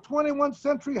establishes a 21st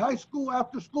century high school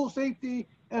after-school safety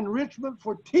enrichment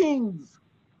for teens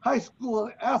high school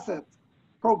asset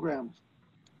programs.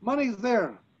 Money's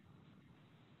there.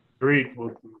 Agreed.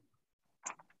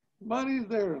 Money's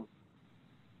there.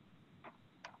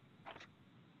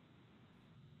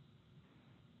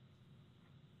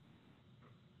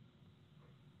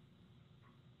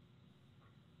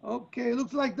 Okay,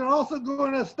 looks like they're also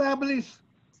going to establish,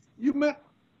 you met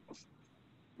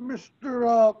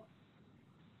Mr.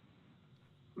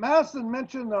 Madison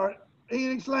mentioned our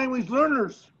English language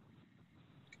learners.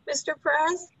 Mr.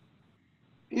 Perez?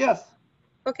 Yes.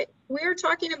 Okay, we're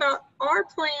talking about our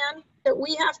plan that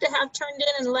we have to have turned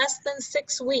in less than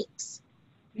 6 weeks.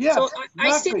 Yes, so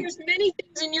I see exactly. there's many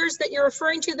things in yours that you're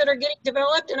referring to that are getting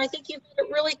developed, and I think you've made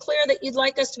it really clear that you'd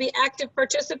like us to be active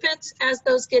participants as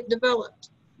those get developed.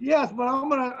 Yes, but I'm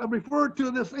going to refer to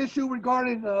this issue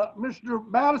regarding Mr.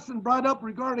 Madison brought up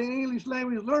regarding English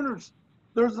language learners.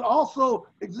 There's also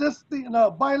existing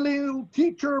bilingual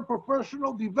teacher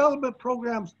professional development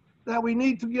programs that we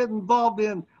need to get involved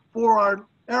in for our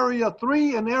Area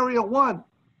 3 and Area 1.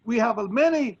 We have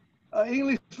many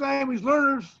English language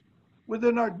learners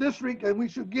within our district, and we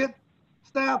should get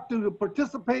staff to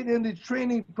participate in these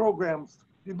training programs,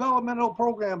 developmental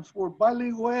programs for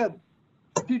bilingual ed,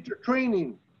 teacher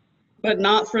training. But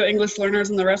not for English learners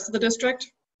in the rest of the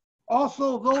district?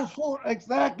 Also, those four,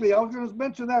 exactly. I was going to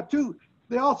mention that too.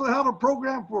 They also have a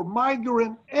program for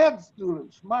migrant ed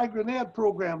students, migrant ed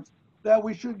programs that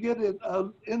we should get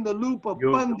in the loop of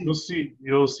funding.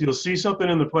 You'll see something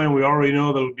in the plan we already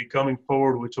know that will be coming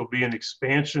forward, which will be an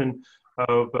expansion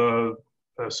of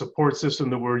a support system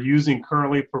that we're using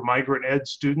currently for migrant ed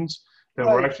students that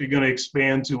we're actually going to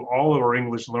expand to all of our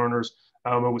English learners.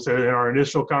 We said in our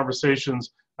initial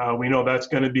conversations, we know that's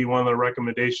going to be one of the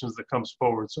recommendations that comes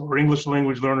forward. So our English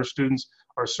language learner students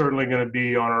are certainly going to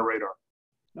be on our radar.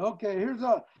 Okay, here's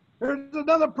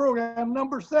another program,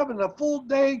 number 7, a full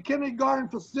day kindergarten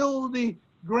facility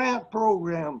grant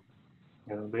program.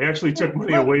 Yeah, they actually took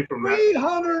money away from that.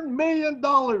 $300 million.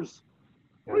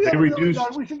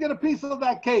 We should get a piece of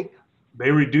that cake.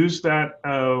 They reduced that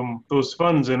those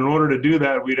funds, and in order to do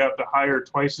that, we'd have to hire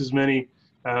twice as many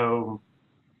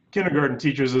kindergarten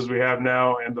teachers as we have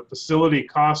now, and the facility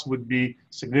cost would be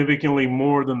significantly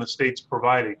more than the state's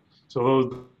providing. So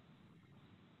those.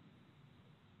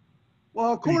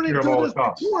 Well, according to this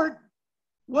report,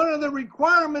 one of the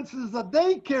requirements is the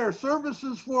daycare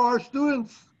services for our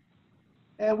students,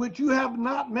 and which you have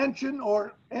not mentioned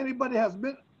or anybody has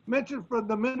mentioned from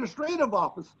the administrative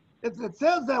office. It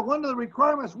says that one of the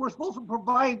requirements, we're supposed to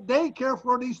provide daycare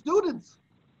for these students.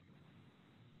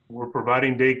 We're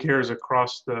providing daycares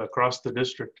across the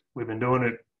district. We've been doing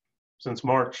it since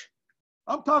March.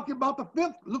 I'm talking about the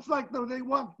fifth. Looks like they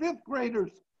want fifth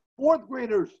graders, fourth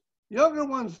graders, younger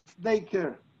ones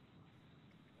daycare.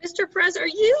 Mr. Perez, are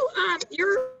you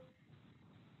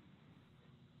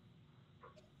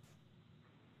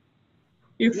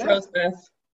You froze, Beth.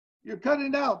 You're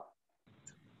cutting out.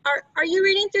 Are you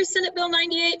reading through Senate Bill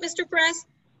 98, Mr. Perez?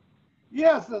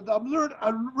 Yes,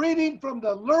 I'm reading from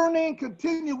the Learning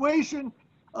Continuation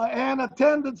and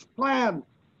Attendance Plan.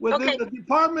 Within the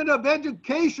Department of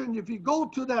Education, if you go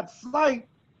to that site,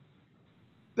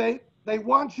 they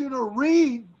want you to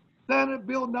read Senate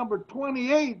Bill number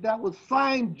 28 that was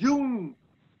signed June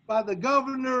by the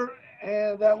governor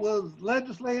and that was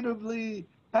legislatively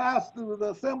passed through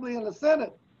the Assembly and the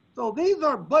Senate. So these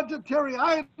are budgetary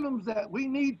items that we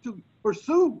need to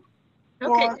pursue.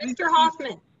 Okay, Mr.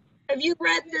 Hoffman, have you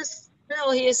read this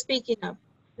bill he is speaking of?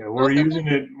 Yeah, we're using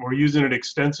it. We're using it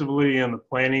extensively in the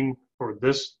planning for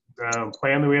this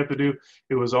plan that we have to do.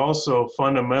 It was also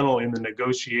fundamental in the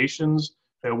negotiations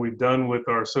that we've done with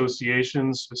our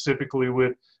associations, specifically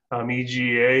with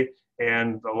EGA,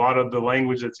 and a lot of the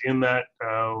language that's in that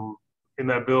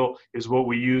bill is what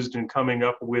we used in coming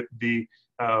up with the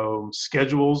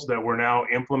schedules that we're now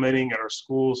implementing at our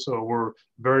schools. So we're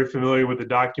very familiar with the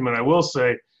document. I will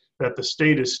say that the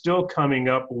state is still coming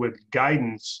up with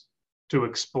guidance to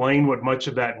explain what much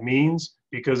of that means,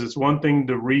 because it's one thing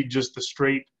to read just the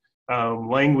straight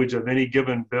language of any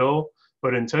given bill,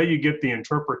 but until you get the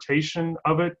interpretation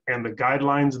of it and the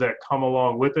guidelines that come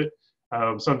along with it,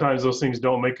 sometimes those things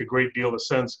don't make a great deal of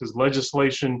sense, because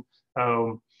legislation,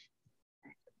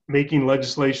 making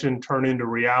legislation turn into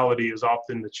reality is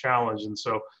often the challenge. And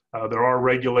so there are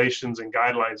regulations and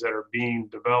guidelines that are being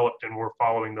developed, and we're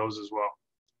following those as well.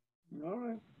 All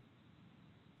right.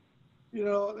 You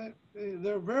know,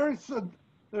 they're very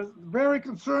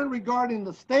concerned regarding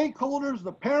the stakeholders,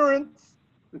 the parents,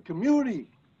 the community.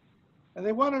 And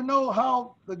they want to know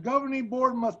how the governing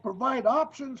board must provide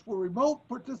options for remote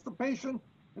participation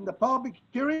in the public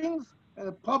hearings and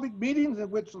the public meetings in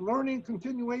which the learning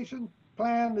continuation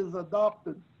plan is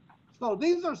adopted. So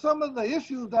these are some of the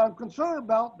issues that I'm concerned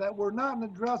about that were not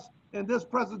addressed in this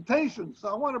presentation. So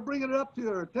I want to bring it up to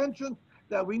your attention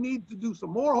that we need to do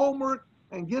some more homework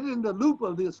and get in the loop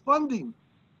of this funding.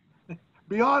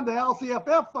 Beyond the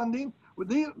LCFF funding,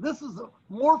 this is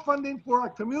more funding for our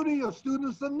community of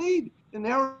students in need in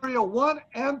area 1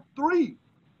 and 3.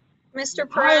 Mr.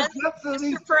 Perez,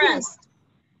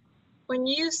 when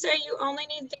you say you only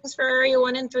need things for area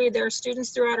 1 and 3, there are students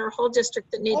throughout our whole district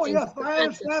that need things. Yes, I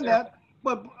understand that,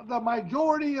 but the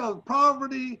majority of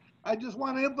poverty, I just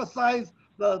want to emphasize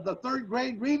the third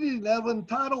grade reading level and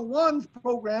Title I's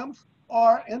programs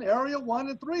are in area 1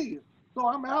 and 3. So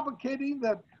I'm advocating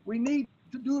that we need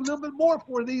to do a little bit more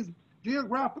for these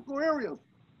geographical areas.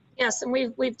 Yes, and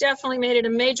we've definitely made it a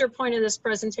major point of this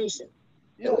presentation.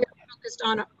 Yeah. We're focused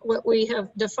on what we have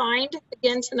defined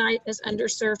again tonight as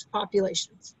underserved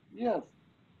populations. Yes.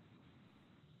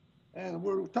 And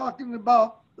we're talking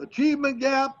about the achievement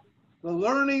gap, the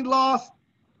learning loss.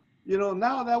 You know,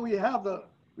 now that we had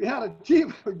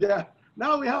achievement gap,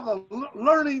 now we have a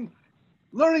learning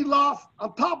loss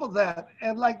on top of that.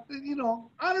 And like, you know,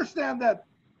 I understand that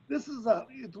this is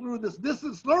through this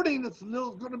distance learning, it's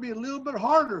going to be a little bit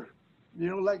harder. You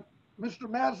know, like Mr.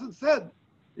 Madison said,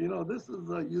 you know, this is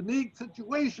a unique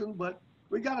situation, but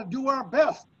we got to do our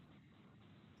best.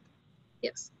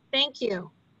 Yes, thank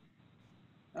you.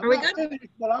 Are we good? Finished,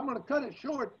 but I'm going to cut it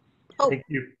short. Oh. Thank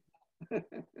you.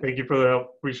 Thank you for the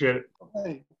help. Appreciate it.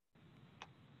 Okay.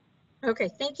 Okay,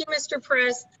 thank you, Mr.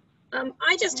 Perez.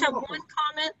 I just have one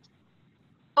comment.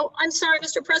 Oh, I'm sorry,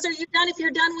 Mr. President, are you done? If you're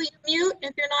done, will you mute?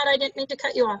 If you're not, I didn't mean to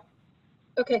cut you off.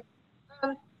 Okay.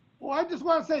 Well, I just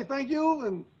want to say thank you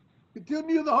and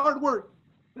continue the hard work.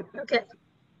 Okay.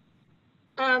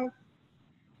 The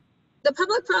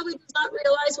public probably does not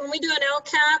realize when we do an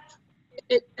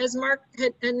LCAP, as Mark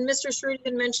and Mr. Schroeder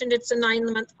had mentioned, it's a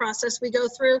 9-month process we go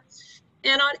through.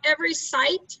 And on every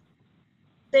site,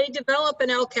 they develop an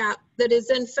LCAP that is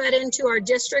then fed into our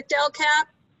district LCAP,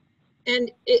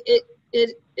 and it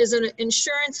is an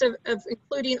insurance of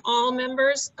including all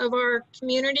members of our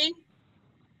community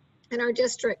and our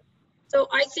district. So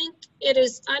I think it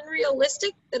is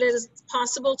unrealistic that it is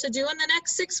possible to do in the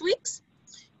next 6 weeks.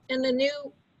 And the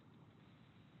new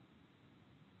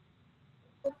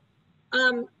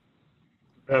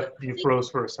Beth, you froze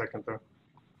for a second there.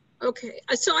 okay,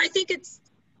 so I think it's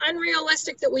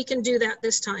unrealistic that we can do that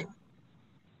this time.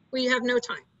 We have no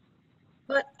time.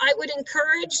 But I would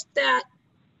encourage that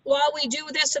while we do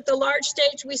this at the large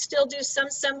stage, we still do some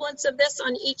semblance of this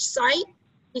on each site,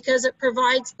 because it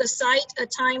provides the site a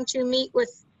time to meet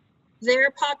with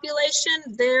their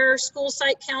population, their school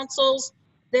site councils,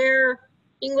 their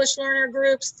English learner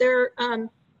groups, their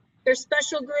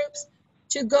special groups,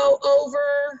 to go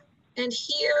over and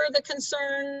hear the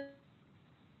concern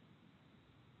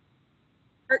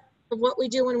of what we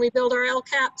do when we build our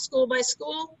LCAP school by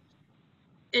school.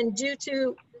 And due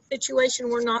to the situation,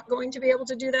 we're not going to be able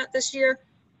to do that this year.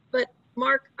 But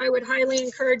Mark, I would highly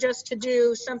encourage us to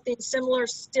do something similar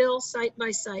still site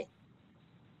by site.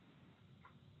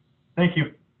 Thank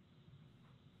you.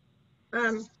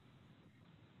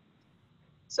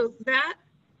 So that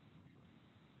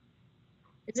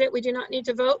is it. We do not need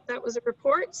to vote. That was a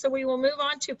report. So we will move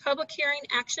on to public hearing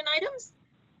action items.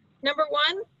 Number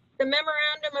 1, the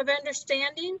memorandum of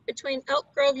understanding between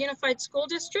Elk Grove Unified School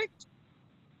District,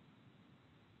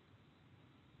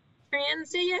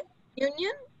 Transient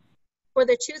Union for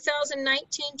the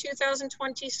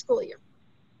 2019-2020 school year.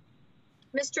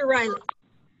 Mr. Riley.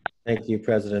 Thank you,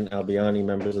 President Albiani,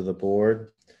 members of the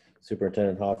board,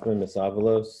 Superintendent Hoffman, Ms.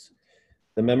 Avalos.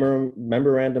 The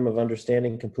memorandum of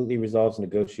understanding completely resolves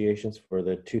negotiations for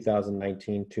the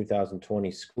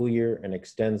 2019-2020 school year and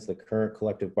extends the current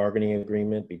collective bargaining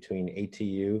agreement between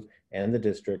ATU and the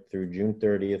district through June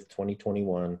 30th,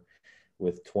 2021,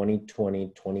 with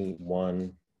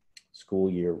 2020-21 school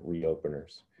year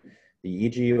reopeners. The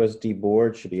EGUSD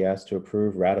board should be asked to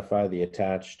approve, ratify the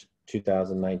attached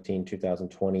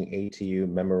 2019-2020 ATU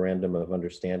Memorandum of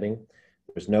Understanding.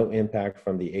 There's no impact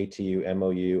from the ATU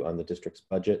MOU on the district's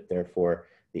budget. Therefore,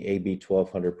 the AB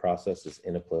 1200 process is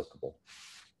inapplicable.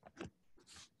 Thank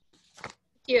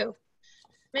you.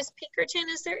 Ms. Pinkerton,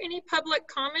 is there any public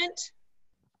comment?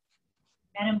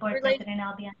 Madam Board President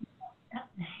Albiani,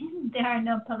 there are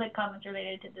no public comments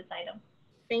related to this item.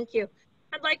 Thank you.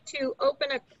 I'd like to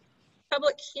open a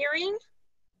public hearing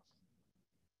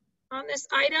on this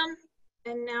item.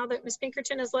 And now that Ms.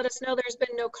 Pinkerton has let us know there's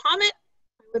been no comment,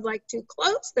 I would like to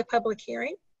close the public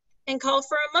hearing and call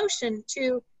for a motion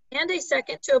and a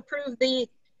second to approve the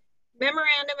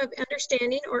Memorandum of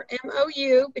Understanding, or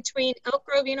MOU, between Elk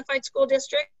Grove Unified School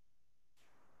District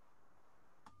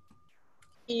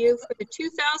for the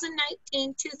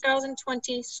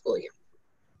 2019-2020 school year.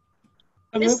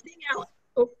 Ms. Allen.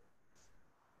 Oh.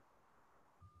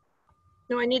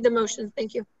 No, I need the motion.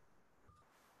 Thank you.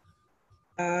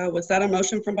 Was that a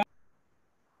motion from Bob?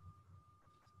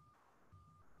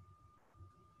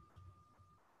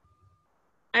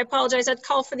 I apologize. I'd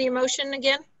call for the motion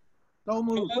again. So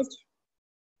moved.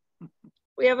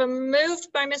 We have a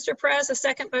moved by Mr. Perez, a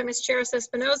second by Ms. Charis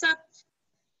Espinoza.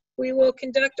 We will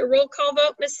conduct a roll call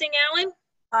vote. Ms. Singh Allen?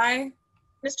 Aye.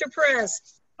 Mr.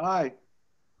 Perez? Aye.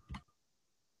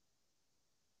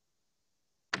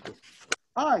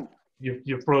 Aye.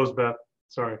 You froze, Beth.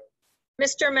 Sorry.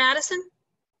 Mr. Madison?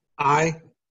 Aye.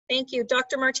 Thank you.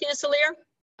 Dr. Martinez-Alier?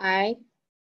 Aye.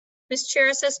 Ms.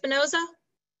 Charis Espinoza?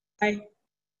 Aye.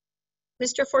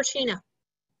 Mr. Fortuna?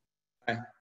 Aye.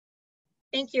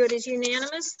 Thank you. It is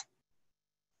unanimous.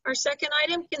 Our second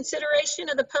item, consideration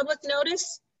of the public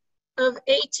notice of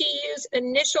ATU's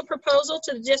initial proposal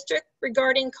to the district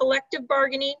regarding collective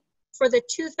bargaining for the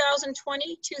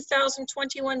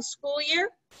 2020-2021 school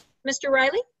year. Mr.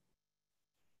 Riley?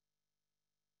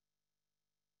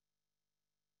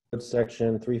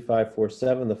 Section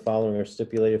 3547, the following are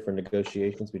stipulated for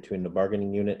negotiations between the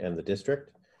bargaining unit and the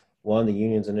district. 1, the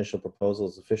union's initial proposal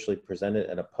is officially presented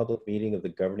at a public meeting of the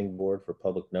governing board for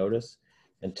public notice.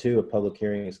 And 2, a public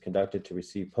hearing is conducted to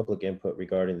receive public input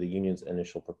regarding the union's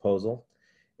initial proposal.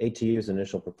 ATU's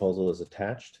initial proposal is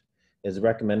attached. It is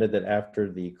recommended that after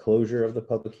the closure of the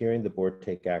public hearing, the board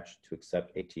take action to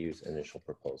accept ATU's initial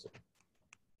proposal.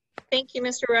 Thank you,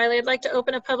 Mr. Riley. I'd like to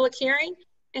open a public hearing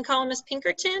and call Ms.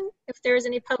 Pinkerton if there is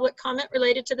any public comment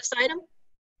related to this item.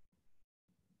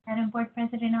 Madam Board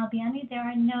President Albiani, there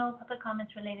are no public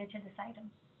comments related to this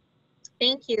item.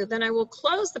 Thank you. Then I will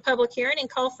close the public hearing and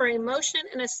call for a motion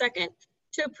and a second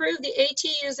to approve the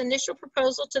ATU's initial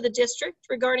proposal to the district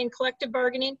regarding collective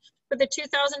bargaining for the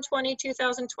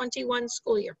 2020-2021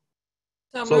 school year.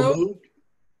 So So moved. moved.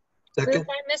 Second. Moved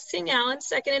by Ms. Singh Allen,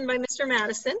 seconded by Mr.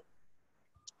 Madison.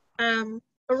 A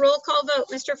roll call vote.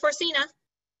 Mr. Forcina.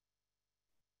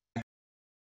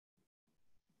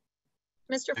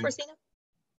 Mr. Forcina.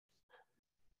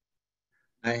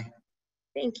 Aye.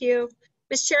 Thank you.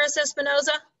 Ms. Cheris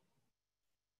Espinoza.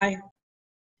 Aye.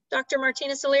 Dr.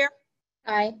 Martinez-Alier.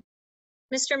 Aye.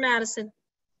 Mr. Madison.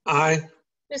 Aye.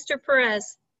 Mr.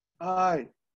 Perez. Aye.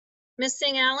 Ms.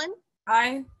 Singh Allen.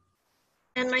 Aye.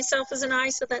 And myself as an aye,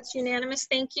 so that's unanimous.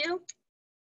 Thank you.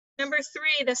 Number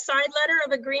 3, the side letter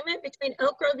of agreement between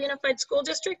Elk Grove Unified School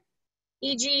District,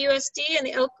 EGUSD, and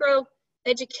the Elk Grove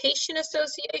Education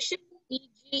Association,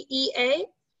 EGEA,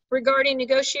 regarding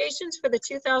negotiations for the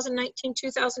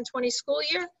 2019-2020 school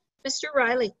year. Mr.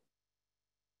 Riley.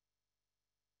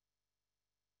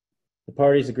 The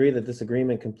parties agree that this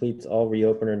agreement completes all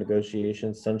reopener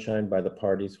negotiations sunshined by the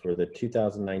parties for the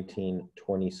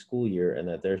 2019-20 school year, and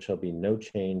that there shall be no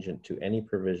change to any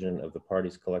provision of the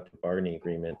parties' collective bargaining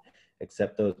agreement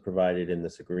except those provided in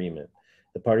this agreement.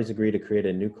 The parties agree to create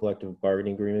a new collective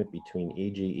bargaining agreement between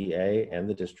EGEA and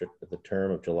the district with a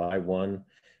term of July 1,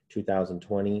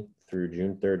 2020 through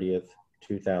June 30th,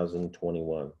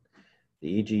 2021.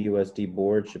 The EGUSD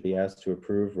board should be asked to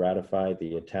approve, ratify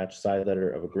the attached side letter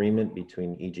of agreement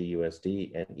between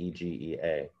EGUSD and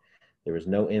EGEA. There is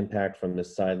no impact from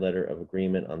this side letter of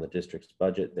agreement on the district's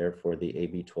budget. Therefore, the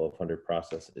AB 1200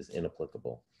 process is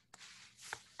inapplicable.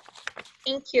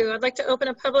 Thank you. I'd like to open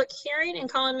a public hearing and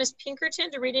call on Ms.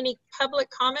 Pinkerton to read any public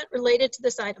comment related to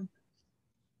this item.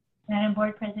 Madam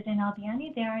Board President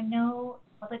Albiani, there are no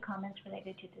public comments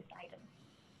related to this item.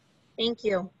 Thank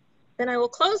you. Then I will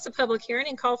close the public hearing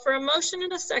and call for a motion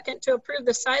and a second to approve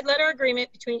the side letter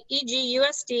agreement between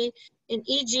EGUSD and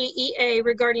EGEA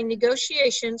regarding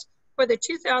negotiations for the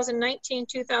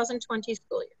 2019-2020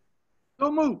 school year.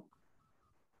 So moved.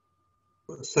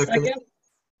 Second.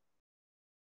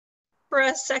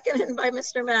 Press, seconded by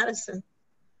Mr. Madison.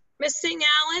 Ms. Singh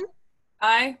Allen.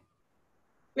 Aye.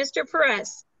 Mr.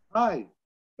 Perez. Aye.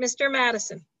 Mr.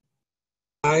 Madison.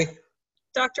 Aye.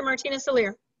 Dr.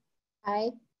 Martinez-Alier.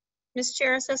 Aye. Ms.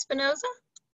 Cheris Espinoza.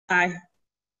 Aye.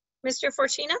 Mr.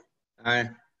 Forcina. Aye.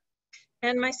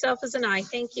 And myself as an aye.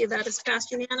 Thank you. That is passed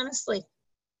unanimously.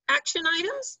 Action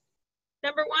items.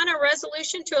 Number 1, a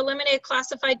resolution to eliminate a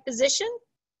classified position.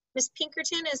 Ms.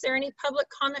 Pinkerton, is there any public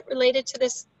comment related to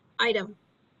this item?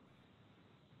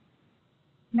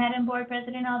 Madam Board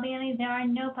President Albiani, there are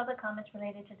no public comments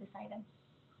related to this item.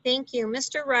 Thank you.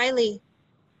 Mr. Riley.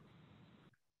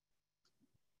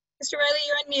 Mr. Riley,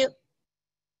 you're on mute.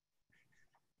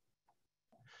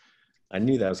 I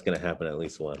knew that was going to happen at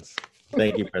least once.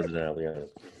 Thank you, President Albiani.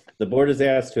 The board is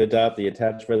asked to adopt the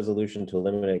attached resolution to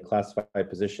eliminate classified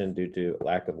position due to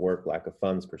lack of work, lack of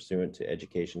funds pursuant to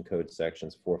Education Code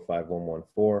sections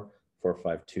 45114,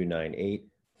 45298,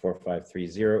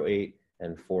 45308,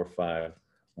 and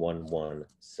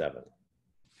 45117.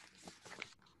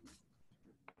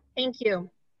 Thank you.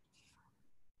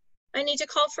 I need to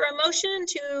call for a motion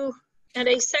and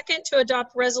a second to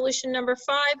adopt resolution number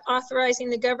 5, authorizing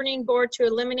the governing board to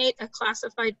eliminate a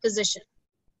classified position.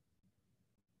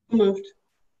 Moved.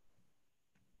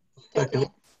 Second.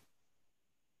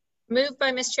 Moved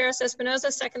by Ms. Cheris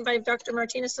Espinoza, second by Dr.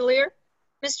 Martinez-Alier.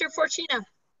 Mr. Forcina.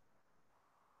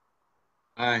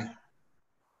 Aye.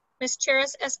 Ms.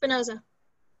 Cheris Espinoza.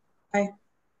 Aye.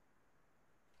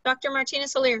 Dr.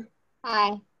 Martinez-Alier.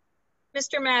 Aye.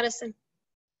 Mr. Madison.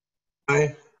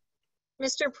 Aye.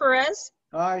 Mr. Perez.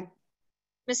 Aye.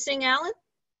 Ms. Singh Allen.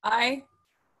 Aye.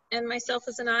 And myself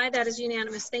as an aye. That is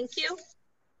unanimous. Thank you.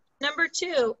 Number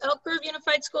 2, Elk Grove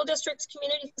Unified School District's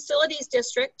Community Facilities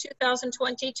District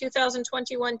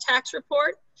 2020-2021 tax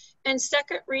report and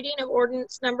second reading of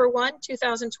ordinance number 1,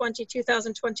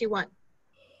 2020-2021.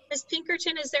 Ms.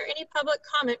 Pinkerton, is there any public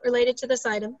comment related to this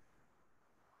item?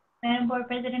 Madam Board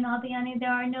President Albiani,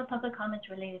 there are no public comments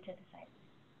related to this item.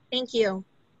 Thank you.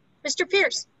 Mr.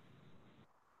 Pierce.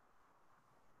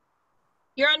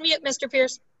 You're on mute, Mr.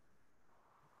 Pierce.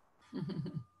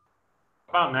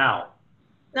 About now.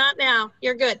 Not now.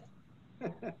 You're good.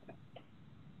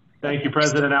 Thank you,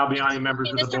 President Albiani,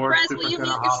 members of the board. Mr. Perez, will you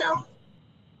mute yourself?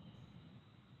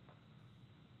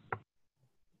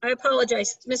 I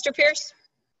apologize. Mr. Pierce?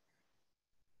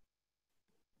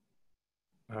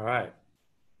 All right.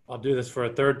 I'll do this for a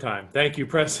third time. Thank you,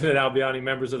 President Albiani,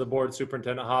 members of the board,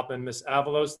 Superintendent Hoffman, Ms.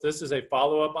 Avalos. This is a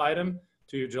follow-up item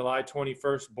to your July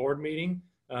 21st board meeting,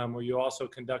 where you also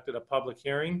conducted a public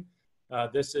hearing.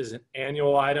 This is an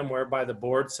annual item whereby the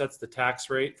board sets the tax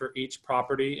rate for each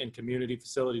property in Community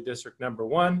Facility District number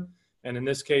 1 and in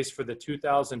this case for the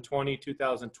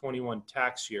 2020-2021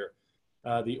 tax year.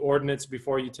 The ordinance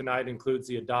before you tonight includes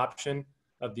the adoption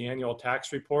of the annual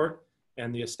tax report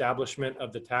and the establishment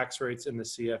of the tax rates in the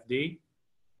CFD.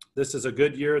 This is a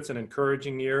good year. It's an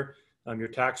encouraging year. Your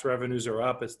tax revenues are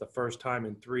up. It's the first time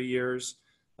in 3 years.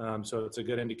 So it's a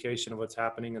good indication of what's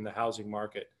happening in the housing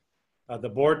market. The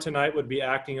board tonight would be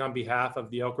acting on behalf of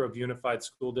the Elk Grove Unified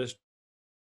School District.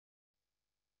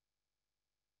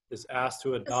 Is asked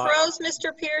to adopt. Froze,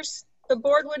 Mr. Pierce. The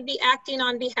board would be acting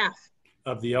on behalf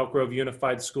of the Elk Grove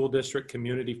Unified School District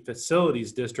Community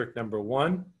Facilities District number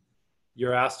 1.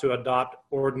 You're asked to adopt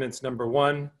ordinance number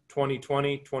 1,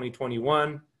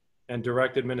 2020-2021, and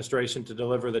direct administration to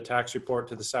deliver the tax report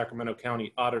to the Sacramento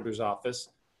County Auditor's Office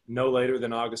no later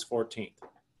than August 14th.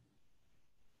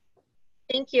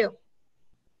 Thank you.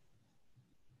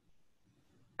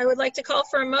 I would like to call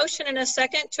for a motion and a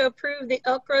second to approve the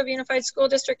Elk Grove Unified School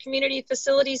District Community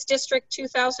Facilities District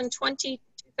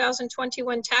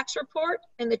 2020-2021 tax report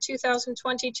and the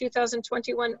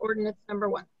 2020-2021 ordinance number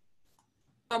 1.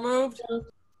 So moved.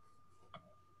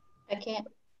 Second.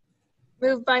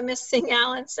 Moved by Ms. Singh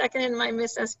Allen, seconded by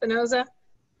Ms. Espinoza.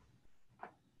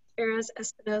 Perez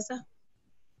Espinoza.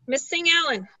 Ms. Singh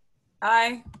Allen.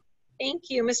 Aye. Thank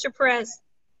you. Mr. Perez.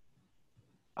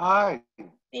 Aye.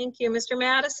 Thank you. Mr.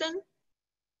 Madison.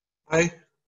 Aye.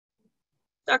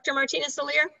 Dr.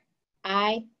 Martinez-Alier.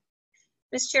 Aye.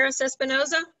 Ms. Cheris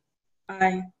Espinoza.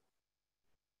 Aye.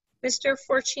 Mr.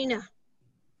 Forcina.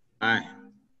 Aye.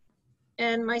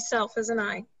 And myself as an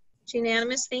aye. It's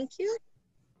unanimous. Thank you.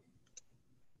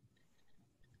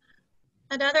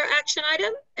 Another action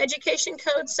item, Education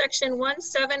Code Section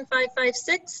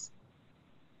 17556.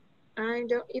 I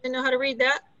don't even know how to read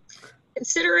that.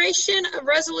 Consideration of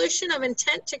resolution of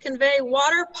intent to convey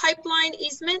water pipeline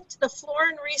easement to the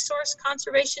Florin Resource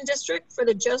Conservation District for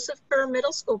the Joseph Kerr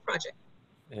Middle School project.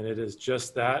 And it is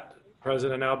just that,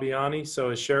 President Albiani. So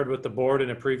as shared with the board in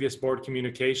a previous board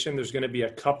communication, there's going to be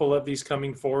a couple of these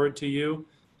coming forward to you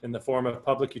in the form of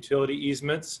public utility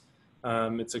easements.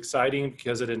 It's exciting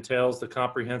because it entails the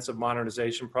comprehensive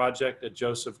modernization project at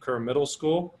Joseph Kerr Middle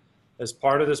School. As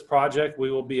part of this project, we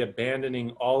will be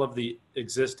abandoning all of the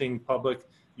existing public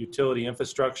utility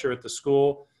infrastructure at the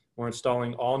school. We're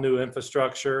installing all new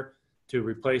infrastructure to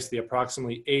replace the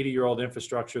approximately 80-year-old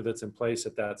infrastructure that's in place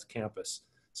at that campus.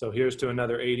 So here's to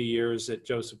another 80 years at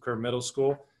Joseph Kerr Middle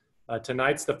School.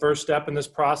 Tonight's the first step in this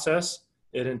process.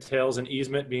 It entails an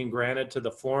easement being granted to the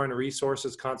Florin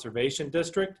Resources Conservation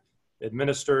District,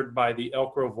 administered by the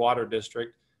Elk Grove Water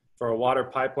District, for a water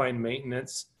pipeline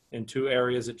maintenance in 2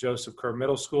 areas at Joseph Kerr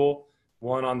Middle School,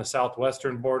 one on the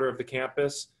southwestern border of the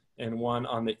campus and one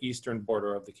on the eastern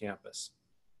border of the campus.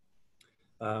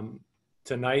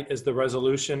 Tonight is the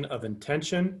resolution of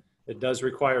intention. It does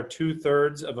require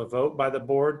 2/3 of a vote by the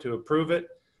board to approve it.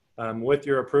 With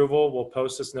your approval, we'll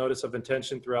post this notice of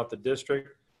intention throughout the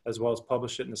district, as well as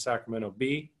publish it in the Sacramento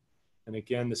Bee. And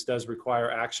again, this does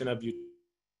require action of you.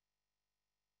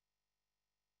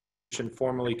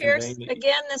 Formally conveying.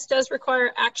 Again, this does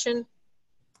require action.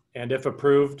 And if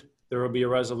approved, there will be a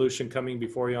resolution coming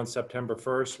before you on September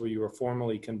 1st where you will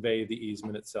formally convey the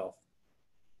easement itself.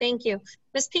 Thank you.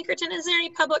 Ms. Pinkerton, is there any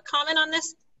public comment on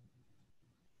this?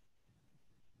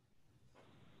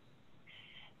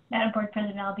 Madam Board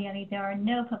President Albiani, there are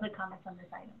no public comments on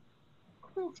this item.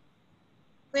 Do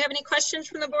we have any questions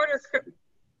from the board,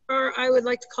 or I would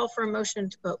like to call for a motion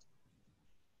to vote?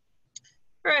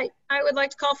 All right, I would like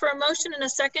to call for a motion and a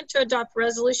second to adopt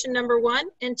resolution number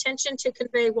 1, intention to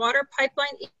convey water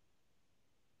pipeline.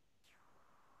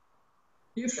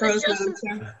 You froze, Madam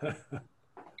Chair.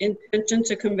 Intention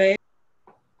to convey.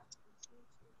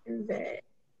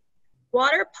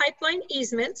 Water pipeline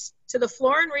easements to the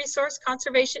Florin Resource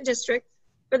Conservation District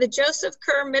for the Joseph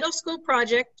Kerr Middle School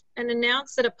project, and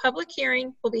announce that a public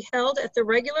hearing will be held at the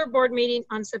regular board meeting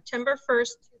on September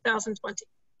 1st, 2020.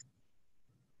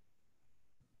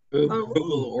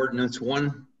 Ordinance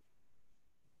 1.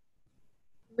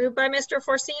 Moved by Mr.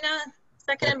 Forcina,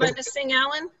 seconded by Ms. Singh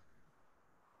Allen.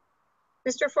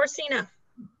 Mr. Forcina.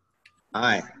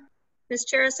 Aye. Ms.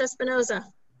 Cheris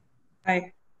Espinoza.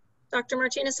 Aye. Dr.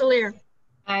 Martinez-Alier.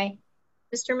 Aye.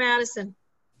 Mr. Madison.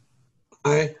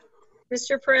 Aye.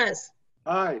 Mr. Perez.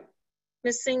 Aye.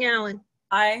 Ms. Singh Allen.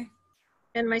 Aye.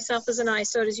 And myself as an aye,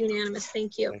 so it is unanimous.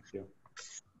 Thank you. Thank you.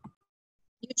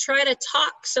 You try to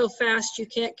talk so fast you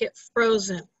can't get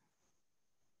frozen.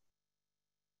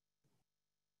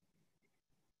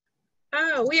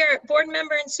 Oh, we are board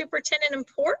member and superintendent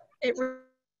report.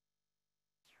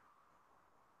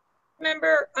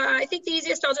 Remember, I think the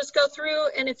easiest, I'll just go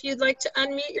through, and if you'd like to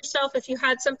unmute yourself, if you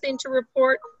had something to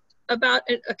report about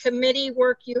a committee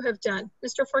work you have done.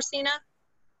 Mr. Forcina?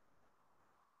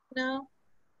 No?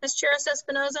 Ms. Chiris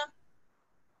Espinoza?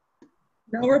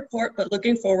 No report, but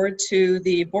looking forward to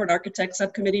the Board Architect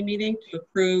Subcommittee meeting to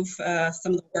approve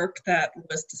some of the work that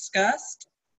was discussed.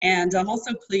 And I'm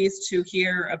also pleased to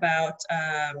hear about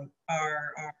our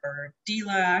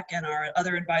DLAC and our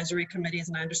other advisory committees.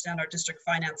 And I understand our District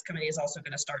Finance Committee is also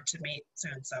going to start to meet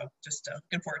soon. So just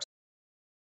looking forward to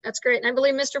it. That's great. And I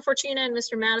believe Mr. Forcina and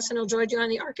Mr. Madison will join you on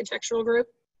the architectural group.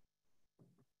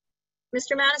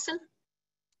 Mr. Madison?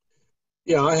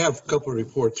 Yeah, I have a couple of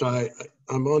reports.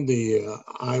 I'm on the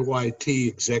IYT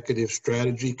Executive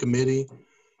Strategy Committee,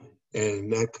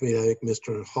 and that committee, I think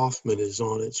Mr. Hoffman is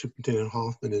on it, Superintendent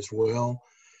Hoffman as well.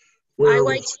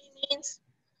 IYT means?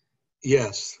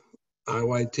 Yes,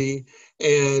 IYT.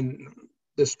 And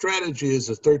the strategy is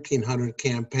a 1,300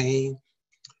 campaign.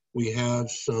 We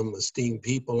have some esteemed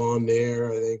people on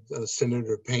there. I think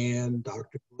Senator Pan,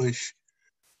 Dr. Bush,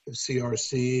 the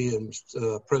CRC, and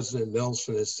President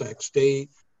Nelson at Sac State,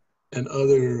 and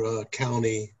other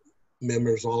county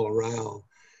members all around.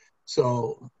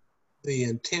 So the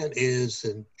intent is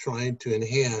in trying to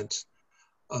enhance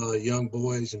young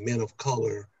boys and men of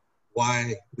color,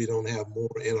 why we don't have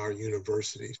more in our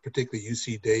universities, particularly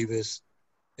UC Davis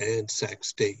and Sac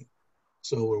State.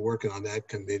 So we're working on that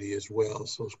committee as well.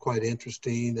 So it's quite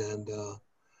interesting, and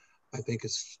I think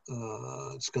it's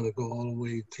going to go all the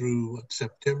way through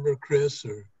September, Chris,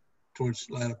 or towards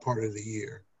the latter part of the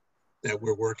year that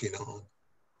we're working on.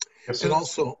 Yes, and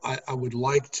also, I would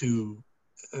like to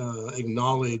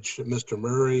acknowledge Mr.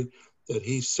 Murray that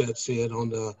he sets in on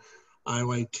the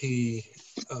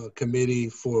IYT committee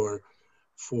for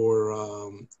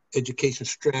Education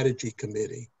Strategy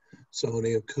Committee. So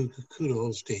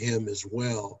kudos to him as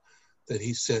well that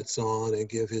he sets on and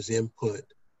give his input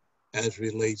as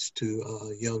relates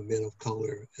to young men of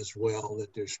color as well,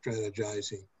 that they're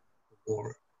strategizing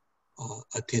for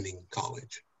attending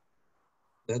college.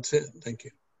 That's it. Thank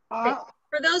you.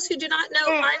 For those who do not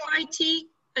know, IYT,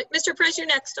 Mr. Perez, you're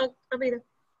next. I'll be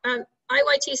there.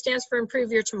 IYT stands for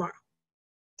Improve Your Tomorrow.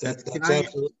 That's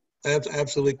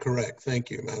absolutely correct.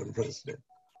 Thank you, Madam President.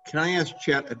 Can I ask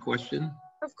Chet a question?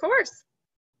 Of course.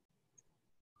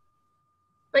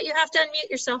 But you have to unmute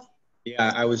yourself.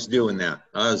 Yeah, I was doing that.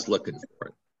 I was looking for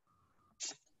it.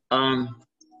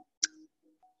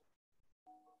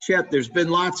 Chet, there's been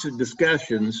lots of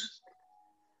discussions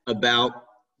about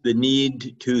the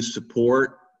need to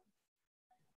support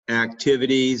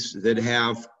activities that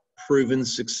have proven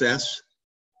success.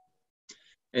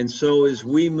 And so as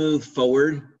we move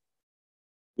forward,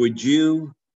 would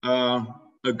you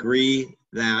agree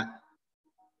that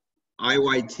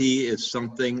IYT is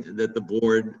something that the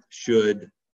board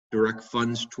should direct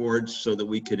funds towards so that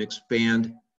we can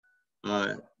expand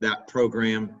that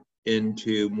program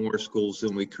into more schools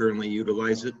than we currently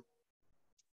utilize it?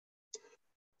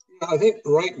 I think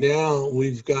right now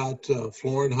we've got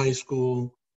Florin High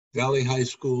School, Valley High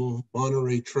School,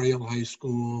 Monterey Trail High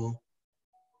School,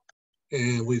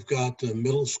 and we've got the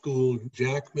middle school,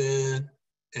 Jackman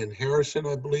and Harrison,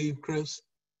 I believe, Chris.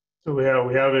 So we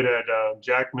have it at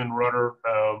Jackman, Rudder,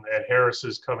 and Harris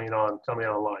is coming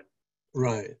online.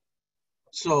 Right.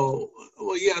 So,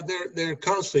 well, yeah, they're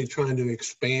constantly trying to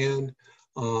expand.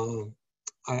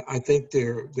 I think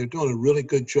they're doing a really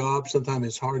good job. Sometimes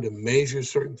it's hard to measure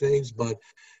certain things, but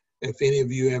if any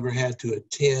of you ever had to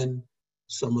attend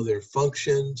some of their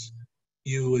functions,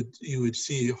 you would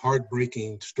see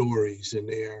heartbreaking stories in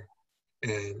there,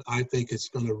 and I think it's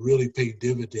going to really pay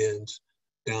dividends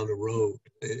down the road.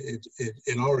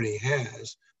 It already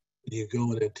has. You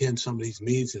go and attend some of these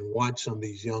meetings and watch some of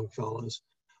these young fellas,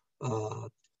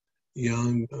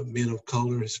 young men of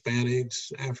color,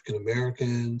 Hispanics, African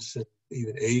Americans,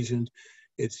 even Asians.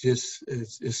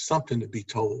 It's something to be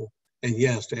told. And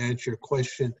yes, to answer your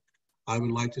question, I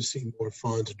would like to see more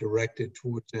funds directed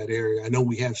towards that area. I know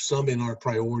we have some in our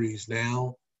priorities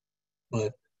now,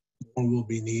 but more will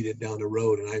be needed down the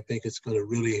road. And I think it's going to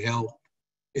really help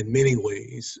in many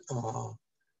ways.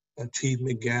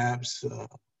 Achievement gaps.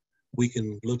 We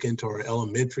can look into our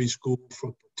elementary school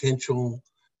for potential,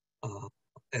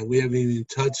 and we haven't even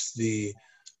touched the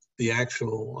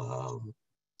actual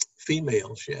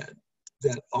females yet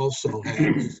that also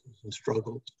have some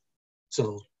struggles.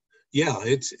 So yeah,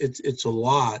 it's a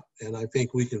lot, and I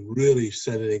think we can really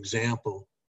set an example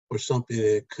for something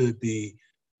that could be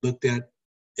looked at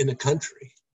in the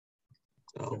country.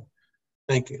 So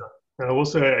thank you. I will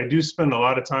say I do spend a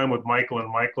lot of time with Michael and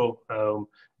Michael,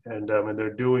 and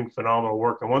they're doing phenomenal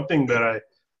work. And one thing that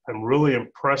I'm really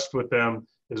impressed with them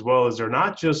as well is they're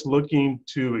not just looking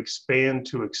to expand.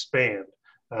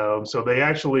 So they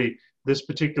actually, this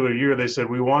particular year, they said,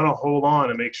 we want to hold on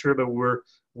and make sure that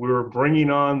we're bringing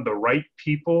on the right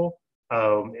people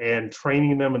and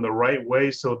training them in the right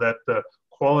way so that the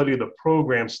quality of the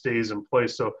program stays in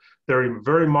place. So they're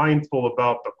very mindful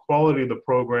about the quality of the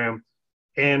program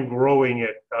and growing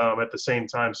it at the same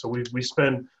time. So we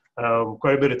spend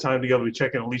quite a bit of time together. We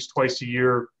check in at least twice a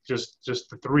year, just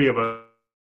the three of us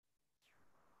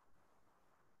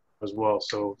as well.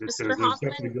 So there's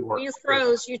definitely good work. You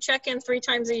froze. You check in 3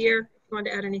 times a year. If you want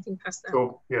to add anything past that.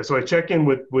 So yeah, so I check in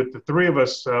with the three of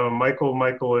us,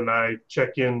 Michael and I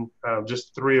check in,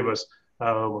 just 3 of us,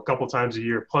 a couple times a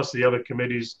year, plus the other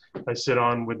committees I sit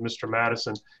on with Mr.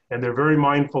 Madison. And they're very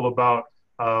mindful about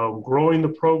growing the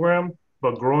program,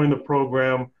 but growing the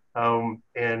program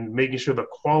and making sure the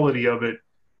quality of it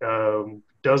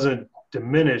doesn't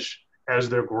diminish as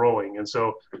they're growing. And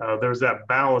so there's that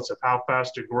balance of how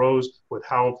fast it grows with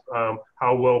how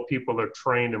well people are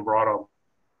trained and brought on.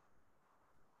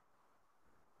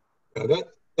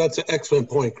 That's an excellent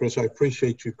point, Chris. I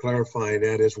appreciate you clarifying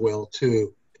that as well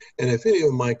too. And if any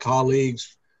of my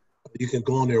colleagues, you can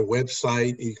go on their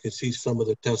website, you can see some of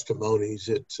the testimonies.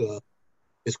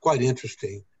 It's quite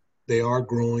interesting. They are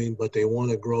growing, but they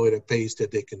want to grow at a pace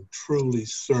that they can truly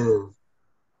serve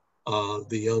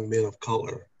the young men of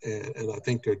color. And I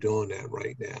think they're doing that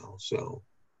right now. So,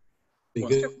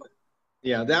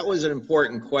 yeah, that was an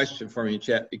important question for me,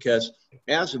 Chet, because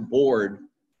as a board,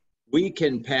 we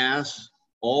can pass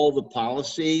all the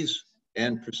policies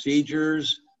and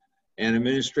procedures, and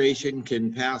administration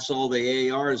can pass all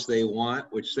the ARs they want,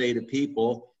 which say to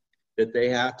people that they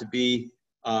have to be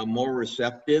more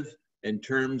receptive in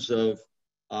terms of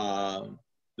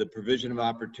the provision of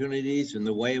opportunities and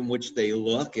the way in which they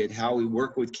look at how we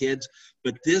work with kids.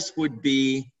 But this would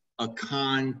be a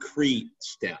concrete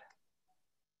step.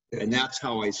 And that's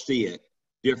how I see it.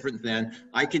 Different than,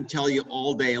 I can tell you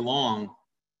all day long,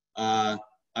 I'm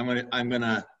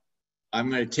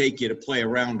gonna take you to play a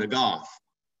round of golf.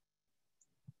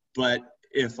 But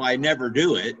if I never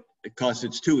do it because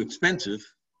it's too expensive,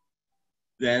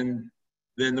 then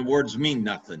the words mean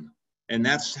nothing. And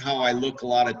that's how I look a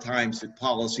lot of times at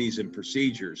policies and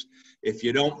procedures. If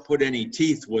you don't put any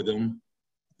teeth with them,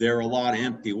 they're a lot of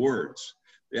empty words.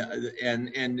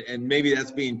 And maybe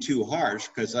that's being too harsh,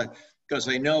 because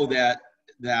I know that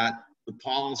the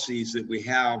policies that we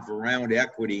have around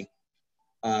equity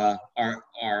are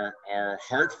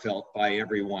heartfelt by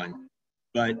everyone,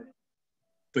 but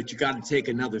you got to take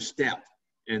another step,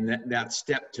 and that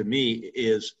step to me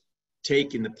is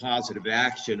taking the positive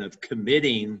action of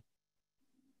committing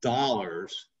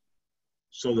dollars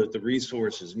so that the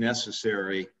resources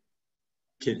necessary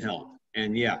can help.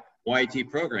 And yeah,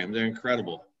 YT programs, they're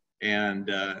incredible, and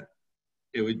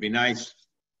it would be nice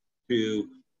to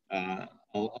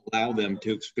allow them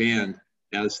to expand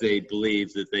as they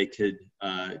believe that they could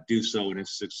do so in a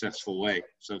successful way.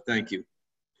 So thank you.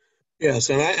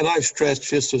 Yes, and I've stressed,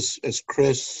 just as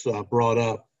Chris brought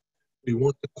up, we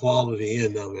want the quality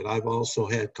end of it. I've also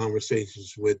had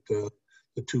conversations with the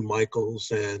 2 Michaels,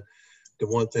 and the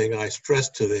one thing I stress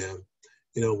to them,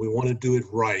 we want to do it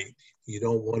right. You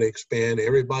don't want to expand.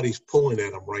 Everybody's pulling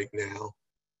at them right now,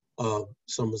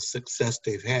 some of the success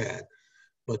they've had,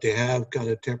 but they have kind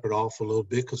of tempered off a little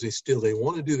bit because they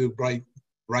want to do the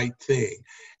right thing.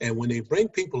 And when they bring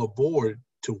people aboard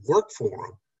to work for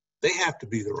them, they have to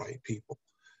be the right people,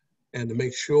 and to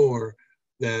make sure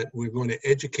that we're going to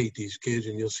educate these kids,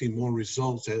 and you'll see more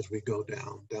results as we go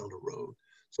down the road.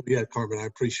 So yeah, Carmen, I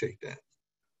appreciate that.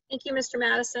 Thank you, Mr.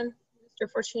 Madison, Mr.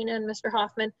 Fortuna, and Mr.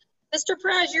 Hoffman. Mr.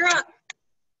 Perez, you're up.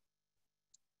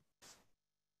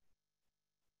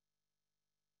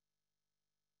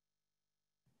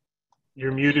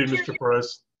 You're muted, Mr.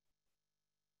 Perez.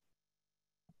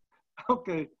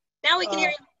 Okay. Now we can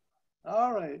hear you.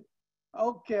 All right.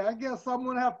 Okay, I guess I'm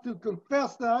going to have to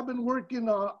confess that I've been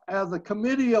working as a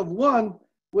committee of 1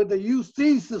 with the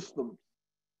UC system.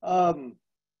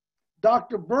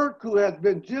 Dr. Burke, who has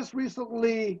been just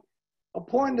recently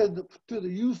appointed to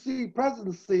the UC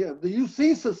presidency of the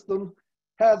UC system,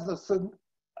 has an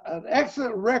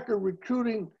excellent record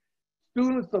recruiting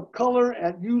students of color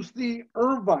at UC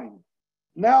Irvine.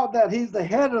 Now that he's the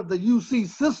head of the UC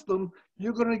system,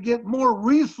 you're going to get more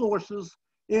resources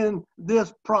in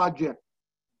this project.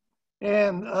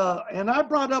 And I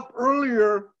brought up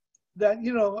earlier that,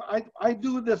 I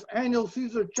do this annual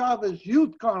Cesar Chavez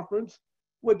Youth Conference,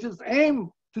 which is aimed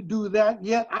to do that,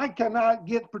 yet I cannot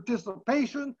get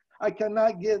participation. I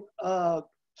cannot get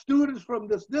students from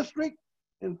this district.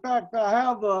 In fact, I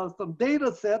have some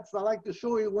data sets I'd like to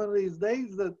show you one of these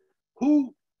days that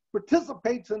who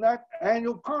participates in that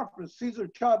annual conference, Cesar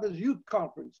Chavez Youth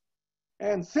Conference.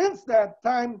 And since that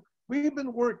time, we've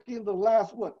been working the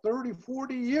last, 30,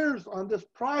 40 years on this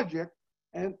project.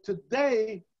 And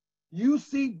today,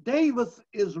 UC Davis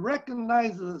is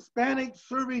recognized as Hispanic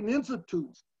Serving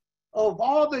Institutes. Of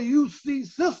all the UC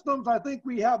systems, I think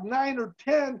we have 9 or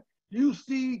 10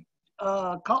 UC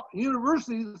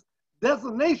universities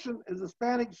designation as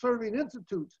Hispanic Serving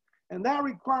Institutes. And that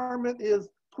requirement is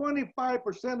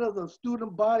 25% of the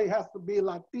student body has to be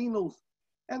Latinos.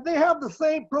 And they have the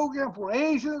same program for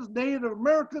Asians, Native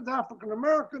Americans, African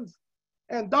Americans.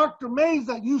 And Dr. Mays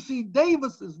at UC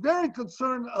Davis is very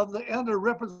concerned of the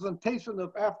underrepresentation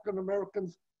of African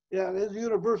Americans at his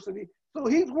university. So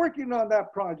he's working on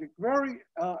that project very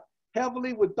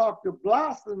heavily with Dr.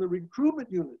 Blas in the recruitment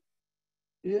unit.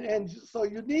 And so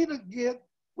you need to get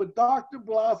with Dr.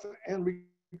 Blas and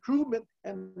recruitment,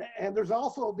 and there's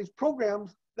also these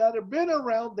programs that have been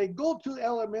around. They go to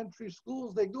elementary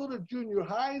schools, they go to junior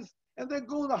highs, and they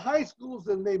go to high schools,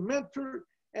 and they mentor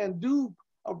and do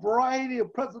a variety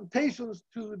of presentations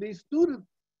to these students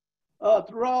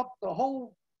throughout the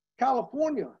whole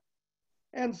California.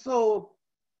 And so,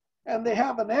 and they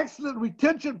have an excellent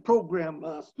retention program,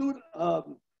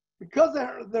 because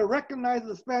they're recognized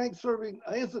as Hispanic serving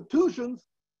institutions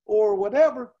or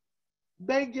whatever,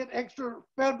 they get extra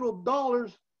federal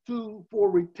dollars for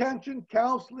retention,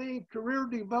 counseling, career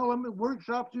development,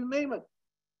 workshops, you name it.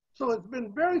 So it's been a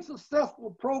very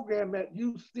successful program at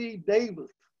UC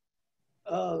Davis.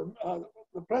 The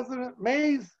President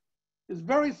Mays is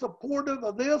very supportive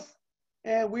of this.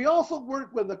 And we also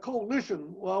work with the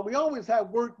coalition. Well, we always have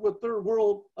worked with Third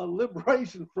World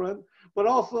Liberation Front, but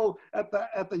also at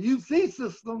the UC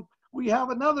system, we have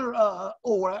another,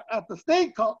 or at the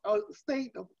state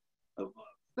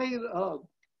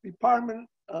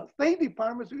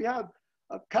departments, we have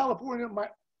California.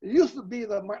 It used to be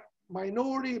the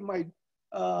Minority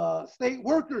State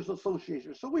Workers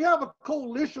Association. So we have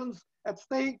coalitions at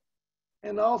state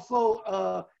and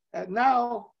also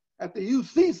now at the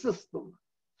UC system.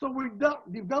 So we're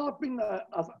developing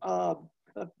a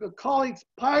college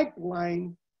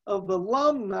pipeline of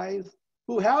alumni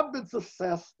who have been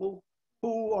successful,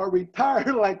 who are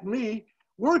retired like me,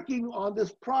 working on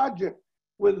this project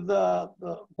with the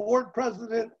board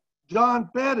president, John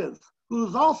Perez,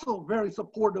 who's also very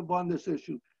supportive on this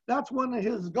issue. That's one of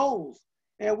his goals.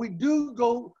 And we do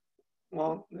go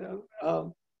throughout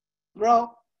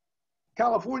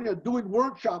California doing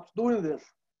workshops, doing this.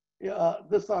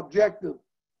 This objective,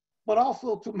 but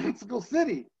also to Mexico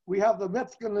City. We have the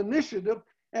Mexican Initiative,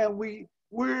 and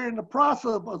we're in the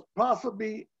process of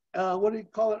possibly,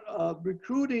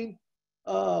 recruiting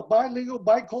bilingual,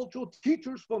 bicultural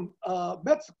teachers from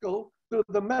Mexico to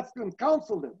the Mexican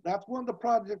Consulate. That's one of the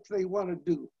projects they want to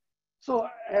do. So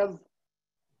as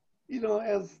we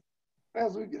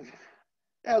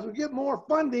get more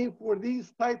funding for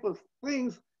these type of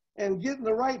things, and getting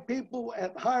the right people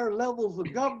at higher levels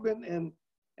of government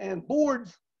and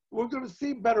boards, we're going to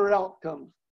see better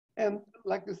outcomes. And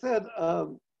like I said,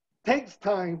 takes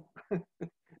time.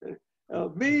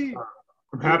 I'm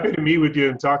happy to meet with you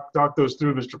and talk those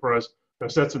through, Mr. Perez.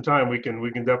 I've set some time. We can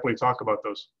definitely talk about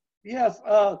those. Yes,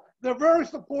 they're very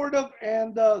supportive,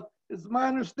 and it's my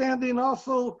understanding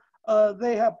also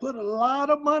they have put a lot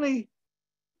of money.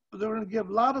 They're going to give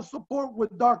a lot of support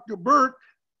with Dr. Burke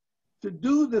to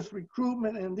do this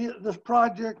recruitment and this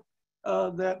project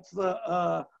that's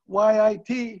the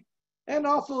YIT, and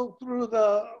also through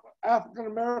the African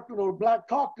American or Black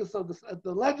Caucus of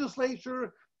the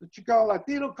legislature, the Chicano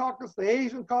Latino Caucus, the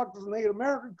Asian Caucus, the Native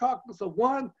American Caucus of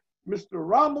one, Mr.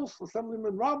 Ramos,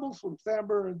 Assemblyman Ramos from San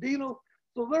Bernardino.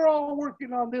 So they're all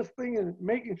working on this thing and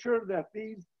making sure that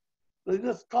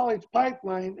this college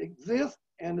pipeline exists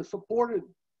and is supported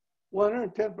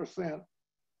 110%.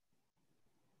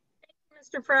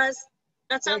 Mr. Perez,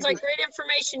 that sounds like great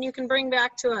information you can bring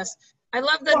back to us. I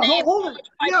love the name pipeline.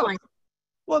 Yeah.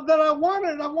 Well, then I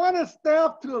wanted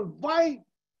staff to invite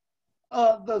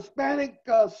the Hispanic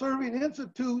Serving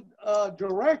Institute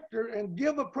director and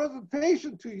give a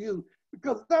presentation to you,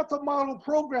 because that's a model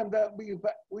program that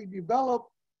we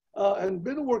developed and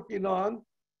been working on.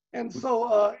 And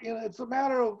so it's a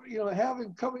matter of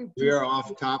coming. We are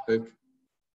off topic.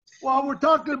 Well, we're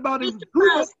talking about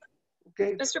improvement.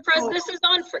 Okay. Mr. President, this is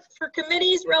on for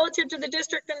committees relative to the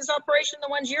district and its operation, the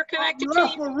ones you're connected to.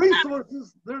 For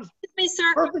resources, there's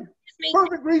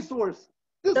perfect resource.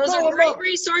 Those are great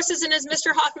resources, and as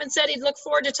Mr. Hoffman said, he'd look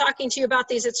forward to talking to you about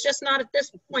these. It's just not at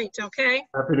this point, okay?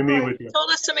 Happy to meet with you. He told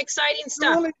us some exciting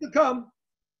stuff. Willing to come.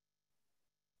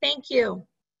 Thank you.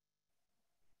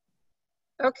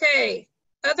 Okay,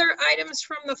 Other items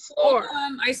from the floor.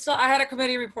 I had a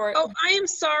committee report. Oh, I am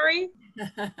sorry.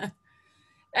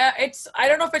 I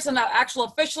don't know if it's an actual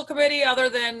official committee other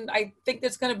than I think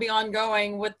it's going to be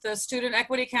ongoing with the Student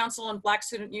Equity Council and Black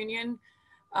Student Union.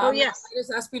 Oh, yes.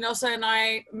 Espinosa and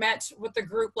I met with the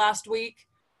group last week.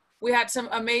 We had some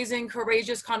amazing,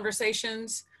 courageous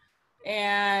conversations,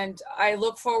 and I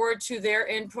look forward to their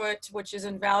input, which is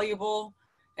invaluable.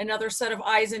 Another set of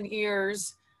eyes and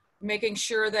ears, making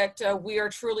sure that we are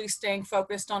truly staying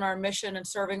focused on our mission and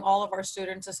serving all of our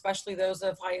students, especially those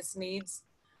of highest needs.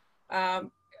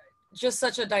 Just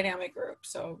such a dynamic group.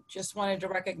 So just wanted to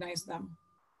recognize them.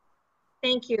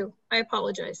 Thank you. I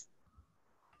apologize.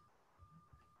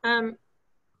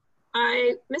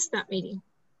 I missed that meeting.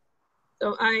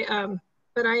 So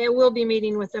but I will be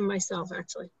meeting with them myself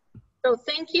actually. So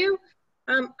thank you.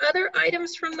 Other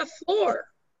items from the floor.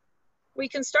 We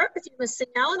can start with you, Ms.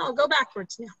 Allen. I'll go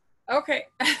backwards now. Okay.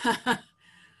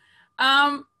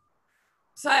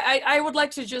 So I would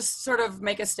like to just sort of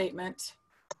make a statement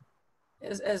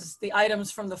as the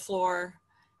items from the floor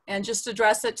and just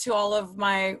address it to all of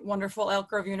my wonderful Elk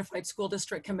Grove Unified School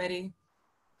District Committee.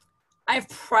 I've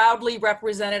proudly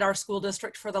represented our school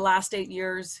district for the last 8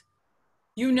 years.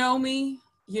 You know me,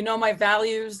 you know my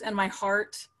values and my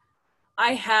heart.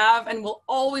 I have and will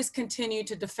always continue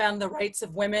to defend the rights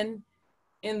of women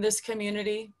in this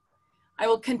community. I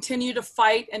will continue to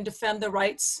fight and defend the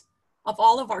rights of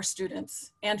all of our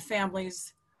students and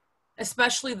families,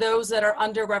 especially those that are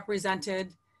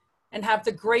underrepresented and have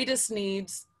the greatest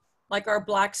needs, like our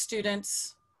Black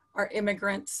students, our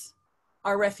immigrants,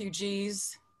 our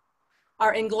refugees,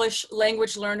 our English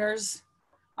language learners,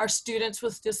 our students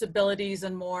with disabilities,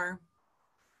 and more.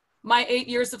 My 8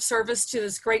 years of service to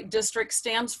this great district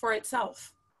stands for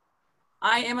itself.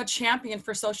 I am a champion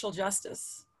for social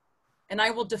justice, and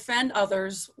I will defend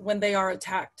others when they are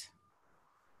attacked.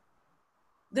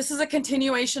 This is a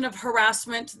continuation of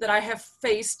harassment that I have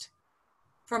faced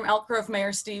from Elk Grove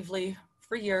Mayor Steve Lee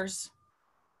for years.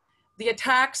 The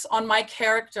attacks on my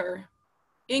character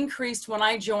increased when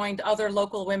I joined other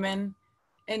local women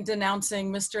in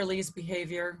denouncing Mr. Lee's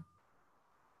behavior.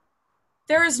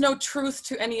 There is no truth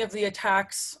to any of the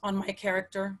attacks on my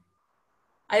character.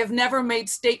 I have never made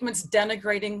statements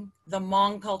denigrating the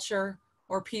Hmong culture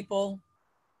or people.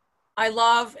 I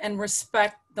love and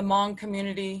respect the Hmong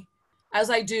community as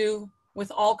I do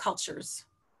with all cultures.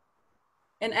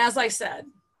 And as I said,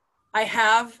 I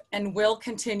have and will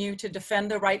continue to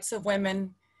defend the rights of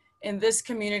women in this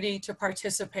community to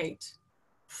participate,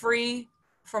 free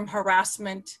from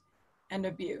harassment and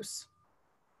abuse.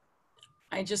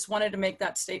 I just wanted to make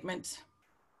that statement.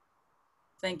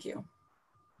 Thank you.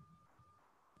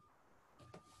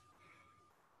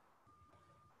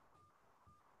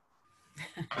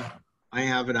 I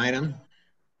have an item.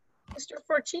 Mr.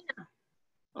 Fortuna.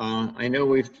 I know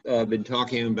we've been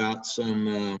talking about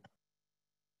some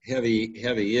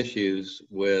heavy issues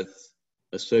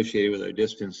associated with our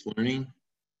distance learning,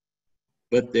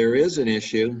 but there is an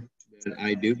issue that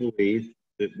I do believe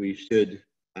that we should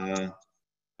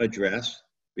address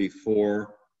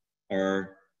before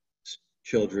our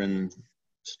children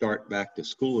start back to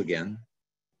school again,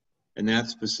 and that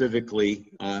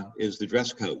specifically is the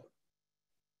dress code.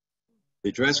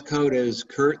 The dress code as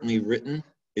currently written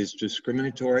is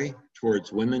discriminatory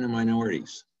towards women and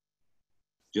minorities.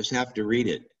 Just have to read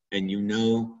it and you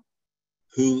know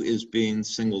who is being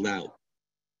singled out.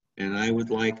 And I would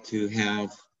like to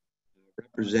have a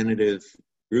representative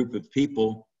group of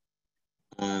people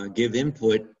give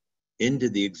input into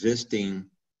the existing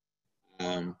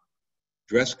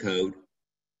dress code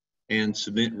and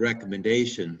submit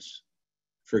recommendations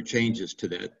for changes to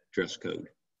that dress code.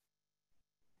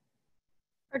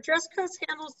 Are dress codes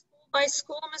handled school by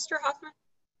school, Mr. Hoffman?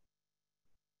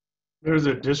 There's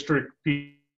a district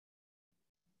piece.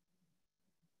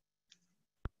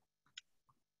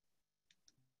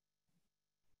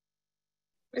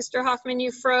 Mr. Hoffman, you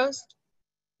froze.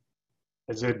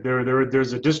 I said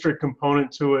there's a district component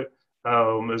to it,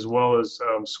 as well as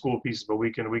school pieces, but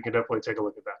we can definitely take a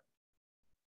look at that.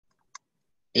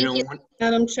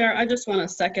 Madam Chair, I just want to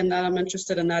second that. I'm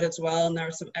interested in that as well, and there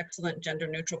are some excellent gender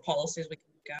neutral policies we can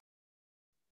look at.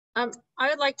 I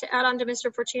would like to add on to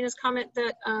Mr. Fortuna's comment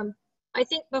that I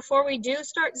think before we do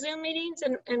start Zoom meetings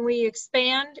and we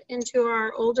expand into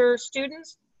our older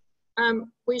students,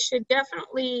 we should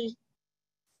definitely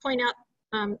point out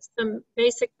some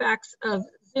basic facts of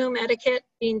Zoom etiquette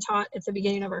being taught at the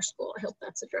beginning of our school. I hope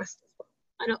that's addressed as well.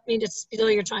 I don't mean to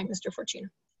steal your time, Mr. Fortuna.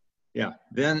 Yeah,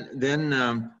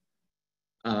 then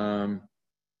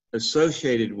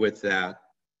associated with that,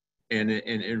 and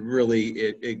it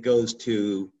really goes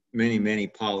to many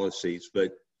policies,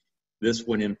 but this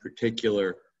one in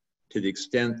particular, to the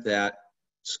extent that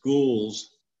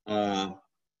schools apply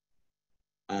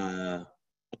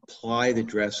the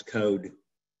dress code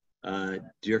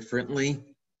differently,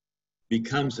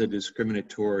 becomes a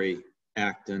discriminatory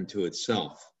act unto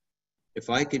itself. If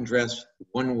I can dress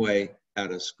one way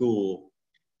at a school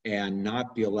and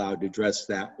not be allowed to dress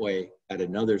that way at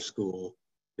another school,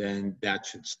 then that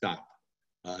should stop.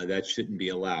 That shouldn't be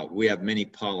allowed. We have many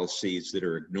policies that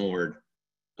are ignored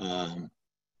and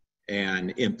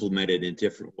implemented in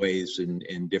different ways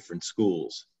in different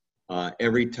schools.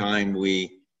 Every time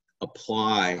we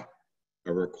apply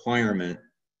a requirement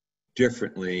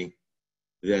differently,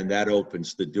 then that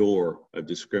opens the door of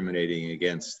discriminating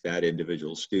against that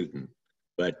individual student.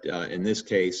 But in this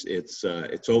case, it's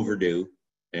overdue,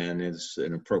 and it's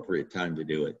an appropriate time to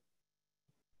do it.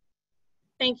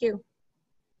 Thank you.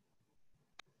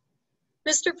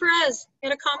 Mr. Perez, you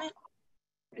had a comment?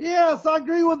 Yes, I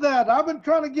agree with that. I've been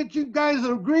trying to get you guys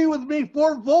to agree with me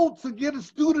 4 votes to get a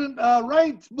student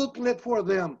rights booklet for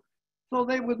them, so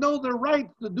they would know their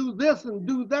rights to do this and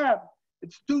do that.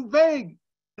 It's too vague.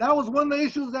 That was one of the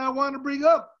issues that I want to bring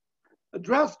up. A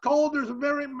dress code, there's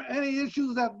very many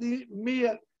issues that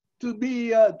need to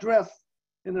be addressed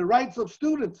in the rights of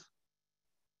students.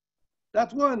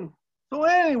 That's one. So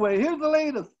anyway, here's the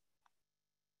latest.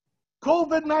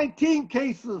 COVID-19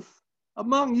 cases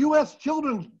among U.S.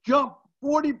 children jumped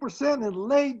 40% in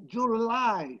late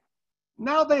July.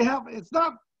 Now they have, it's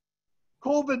not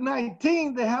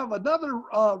COVID-19, they have another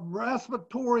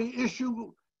respiratory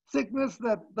issue, sickness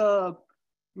that the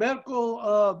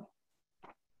medical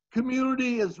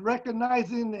community is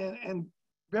recognizing and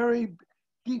very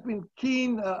keeping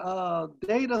keen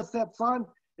data sets on,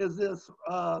 is this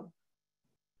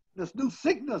this new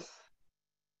sickness,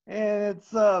 and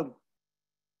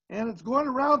it's going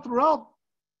around throughout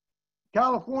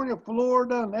California,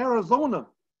 Florida, and Arizona,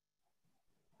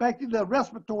 affecting the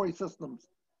respiratory systems.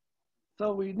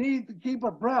 So we need to keep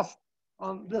abreast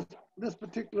on this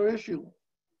particular issue.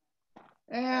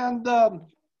 And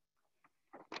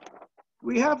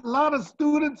we have a lot of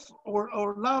students or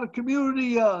a lot of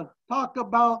community talk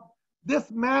about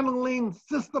dismantling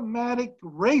systematic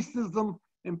racism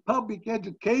in public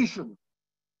education.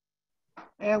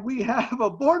 And we have a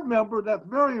board member that's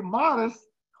very modest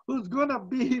who's going to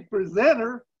be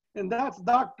presenter, and that's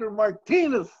Dr.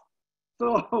 Martinez.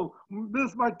 So,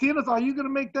 Ms. Martinez, are you going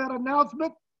to make that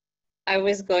announcement? I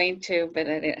was going to, but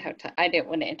I didn't have time. I didn't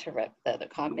want to interrupt the other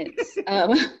comments. I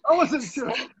wasn't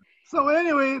sure. So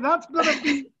anyway, that's going to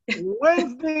be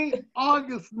Wednesday,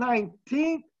 August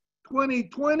 19th,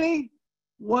 2020,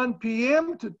 1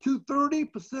 p.m. to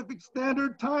 2:30 Pacific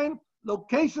Standard Time,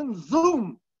 location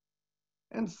Zoom.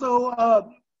 And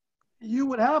so you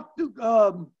would have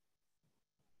to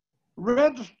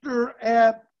register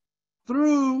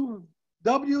through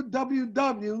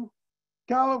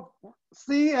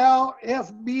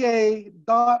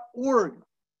www.clsba.org.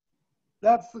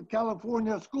 That's the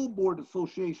California School Board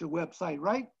Association website,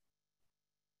 right?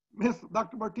 Miss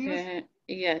Dr. Martinez?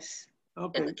 Yes.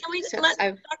 Okay. Okay. Can we let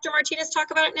Dr. Martinez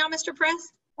talk about it now, Mr.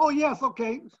 Perez? Oh, yes,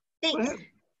 okay. Thanks.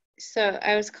 So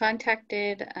I was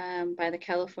contacted by the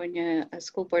California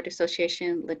School Board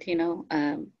Association Latino,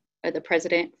 or the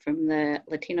president from the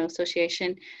Latino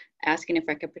Association, asking if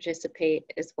I could participate,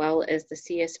 as well as the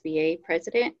CSBA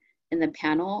president in the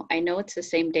panel. I know it's the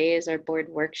same day as our board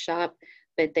workshop,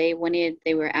 but they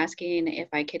were asking if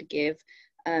I could give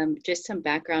just some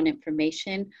background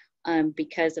information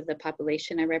because of the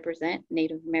population I represent,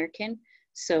 Native American.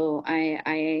 So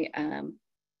I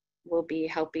will be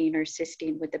helping or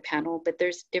assisting with the panel, but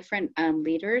there's different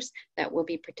leaders that will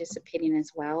be participating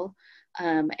as well.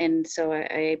 And so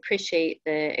I appreciate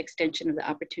the extension of the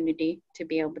opportunity to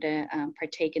be able to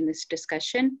partake in this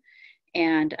discussion.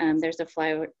 And there's a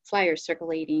flyer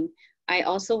circulating. I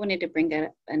also wanted to bring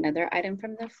up another item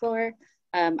from the floor.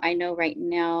 I know right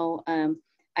now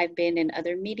I've been in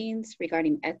other meetings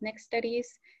regarding ethnic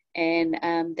studies, and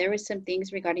there was some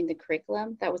things regarding the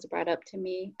curriculum that was brought up to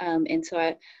me. And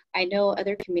so I know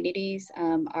other communities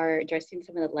are addressing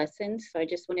some of the lessons. So I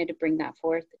just wanted to bring that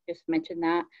forth, just mention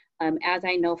that. As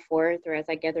I know forth, or as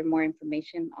I gather more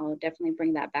information, I'll definitely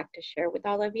bring that back to share with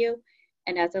all of you.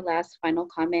 And as a last final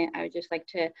comment, I would just like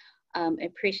to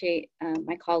appreciate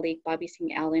my colleague, Bobby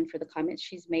Singh Allen, for the comments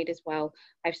she's made as well.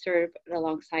 I've served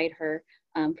alongside her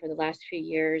for the last few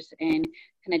years and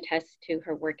can attest to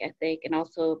her work ethic, and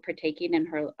also partaking in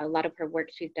a lot of her work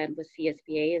she's done with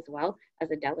CSBA as well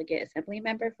as a delegate assembly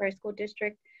member for our school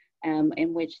district,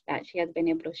 in which that she has been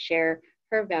able to share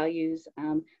her values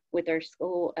with our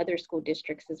school, other school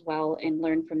districts as well, and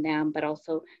learn from them, but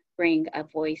also bring a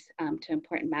voice to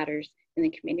important matters in the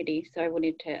community. So I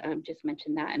wanted to just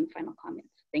mention that in final comments.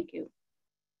 Thank you.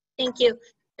 Thank you.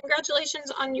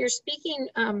 Congratulations on your speaking,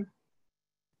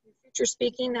 future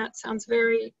speaking. That sounds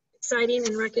very exciting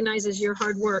and recognizes your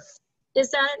hard work. Is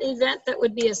that an event that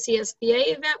would be a CSBA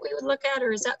event we would look at,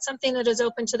 or is that something that is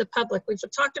open to the public? We've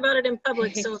talked about it in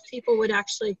public, so if people would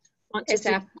actually want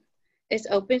to It's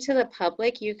open to the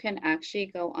public. You can actually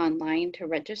go online to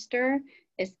register.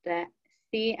 It's the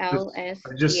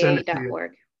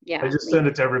clsba.org. Yeah. I just sent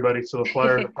it to everybody, so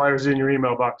the flyer's in your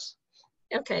email box.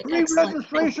 Okay,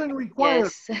 Pre-registration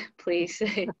required. Yes, please.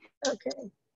 Okay.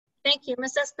 Thank you.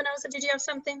 Ms. Espinosa, did you have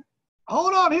something?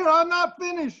 Hold on here, I'm not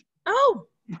finished. Oh,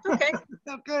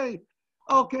 okay.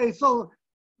 Okay, so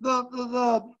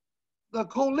the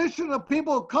coalition of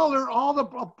people of color, all the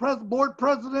board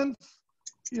presidents,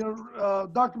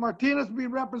 Dr. Martinez will be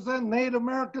represented, Native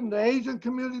American, the Asian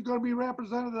community is going to be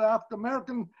represented, the African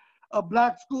American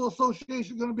Black School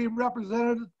Association is going to be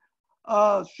represented,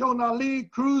 Shonali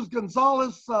Cruz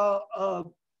Gonzalez,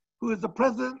 who is the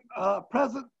president of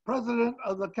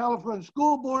the California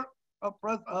School Board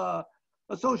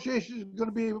Association, is going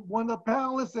to be one of the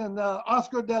panelists, and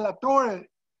Oscar De La Torre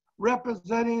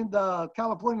representing the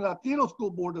California Latino School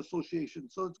Board Association.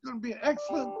 So it's going to be an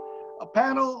excellent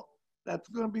panel that's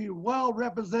going to be well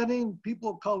representing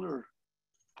people of color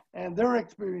and their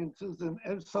experiences and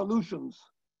solutions.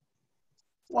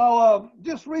 Well,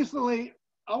 just recently,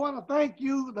 I want to thank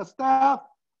you, the staff,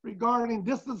 regarding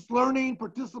distance learning,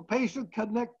 participation,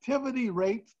 connectivity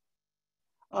rates.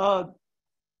 I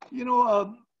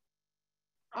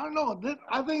don't know,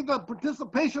 I think the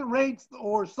participation rates,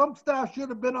 or some staff should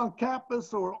have been on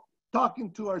campus or talking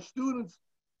to our students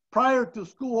prior to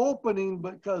school opening,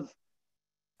 because,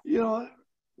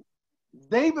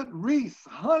 David Reese,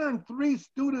 103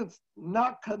 students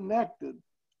not connected,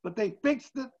 but they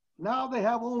fixed it. Now they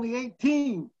have only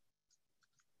 18.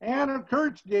 Anna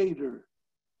Kirchgater,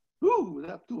 ooh,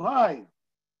 that's too high.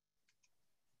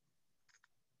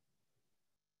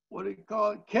 What do you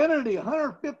call it? Kennedy,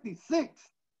 156.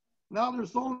 Now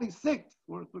there's only 6.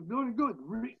 We're doing good.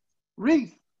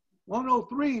 Reese,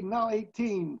 103, now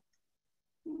 18.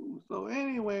 Ooh, so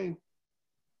anyway,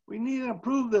 we need to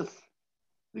improve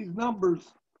these numbers.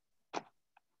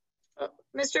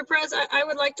 Mr. Perez, I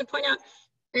would like to point out,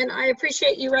 and I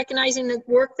appreciate you recognizing the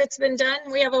work that's been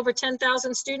done. We have over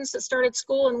 10,000 students that started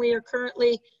school, and we are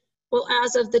currently, well,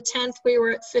 as of the 10th, we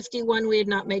were at 51 we had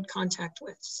not made contact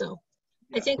with. So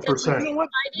I think that's exciting.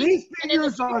 These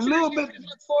figures are a little bit,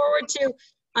 look forward to.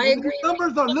 I agree. These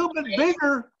numbers are a little bit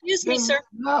bigger. Excuse me, sir.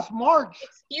 Last March.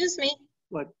 Excuse me.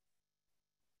 What?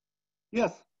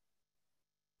 Yes.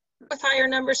 With higher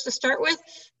numbers to start with,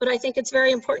 but I think it's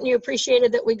very important you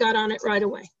appreciated that we got on it right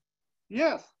away.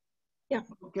 Yes. Yeah.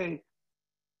 Okay.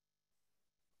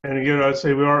 And again, I'd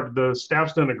say the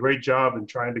staff's done a great job in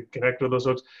trying to connect with those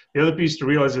folks. The other piece to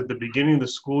realize at the beginning of the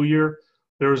school year,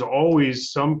 there's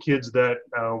always some kids that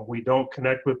we don't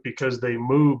connect with because they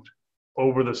moved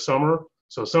over the summer.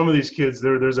 So some of these kids,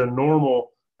 there's a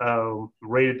normal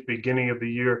rate at the beginning of the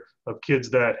year of kids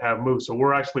that have moved. So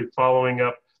we're actually following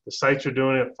up. The sites are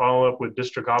doing it, follow up with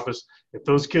district office. If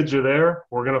those kids are there,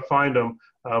 we're going to find them.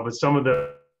 But some of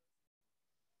them,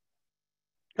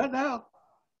 cut out.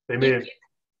 They may have.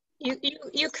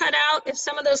 You cut out. If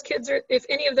some of those kids are, if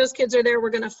any of those kids are there, we're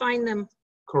going to find them.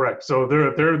 Correct. So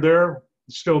if they're there,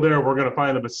 still there, we're going to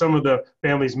find them. But some of the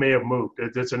families may have moved.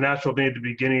 It's a natural thing at the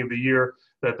beginning of the year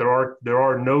that there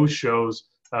are no shows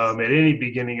at any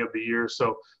beginning of the year.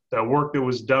 So the work that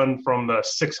was done from the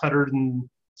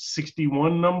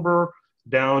 661 number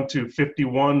down to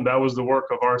 51, that was the work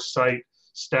of our site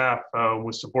staff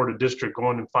with supported district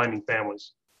going and finding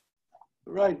families.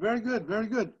 Right. Very good. Very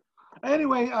good.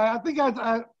 Anyway, I think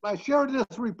I shared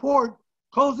this report,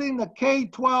 Closing the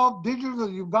K-12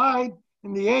 Digital Divide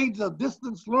in the Age of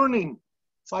Distance Learning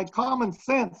by Common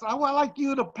Sense. I would like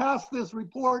you to pass this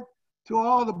report to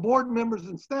all the board members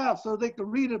and staff so they can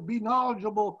read it, be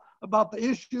knowledgeable about the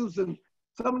issues and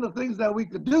some of the things that we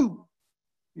could do.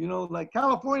 Like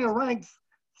California ranks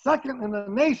second in the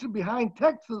nation behind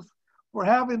Texas for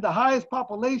having the highest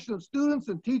population of students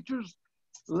and teachers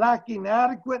lacking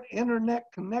adequate internet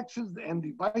connections and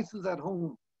devices at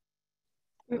home.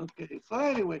 Okay, so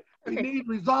anyway, we need to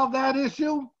resolve that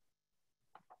issue.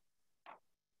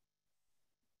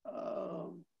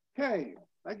 Okay,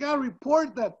 I got a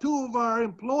report that 2 of our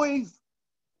employees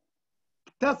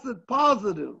tested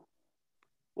positive.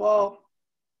 Well,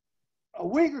 a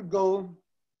week ago,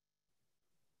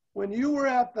 when you were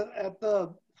at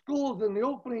the schools in the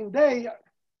opening day,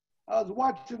 I was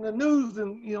watching the news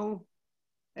and, you know,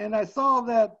 and I saw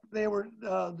that they were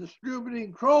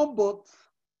distributing Chromebooks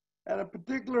at a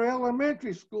particular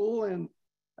elementary school, and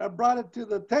I brought it to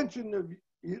the attention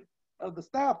of the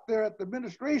staff there at the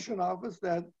administration office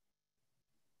that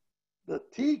the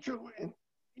teacher, and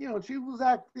you know, she was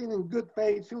acting in good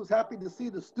faith. She was happy to see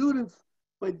the students,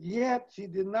 but yet she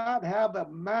did not have a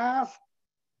mask,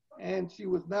 and she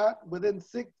was not within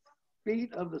 6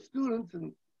 feet of the students,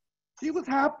 and she was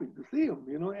happy to see them,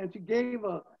 you know, and she gave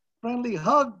a friendly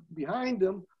hug behind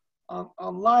them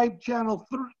on live channel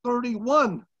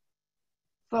 31.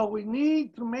 So we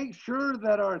need to make sure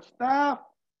that our staff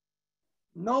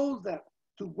knows that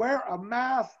to wear a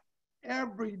mask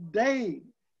every day.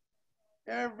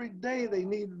 Every day they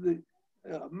need the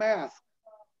mask.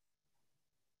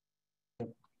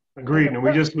 Agreed, and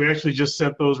we actually just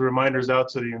sent those reminders out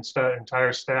to the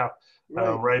entire staff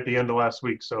right at the end of last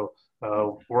week. So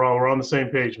we're on the same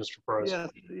page, Mr. Perez. Yes,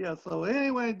 yes. So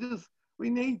anyway, we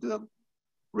need to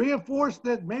reinforce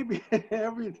that maybe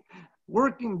every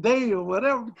working day or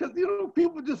whatever, because you know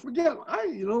people just forget.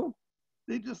 You know,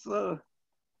 they just so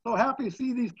happy to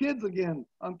see these kids again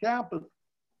on campus.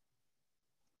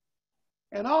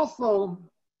 And also,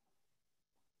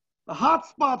 the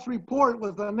hotspots report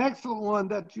was an excellent one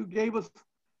that you gave us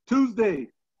today,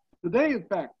 in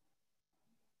fact.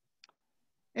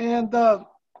 And the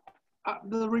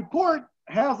report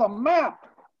has a map,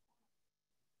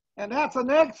 and that's an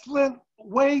excellent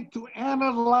way to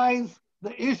analyze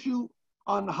the issue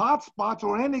on hotspots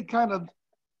or any kind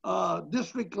of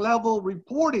district level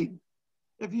reporting.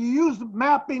 If you use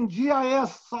mapping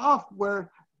GIS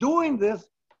software doing this,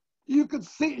 you could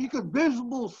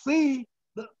visually see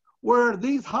where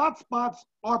these hotspots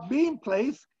are being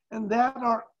placed, and that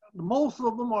most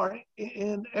of them are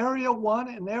in area 1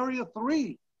 and area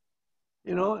 3.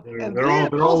 You know,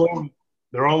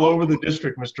 they're all over the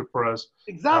district, Mr. Perez.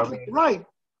 Exactly right.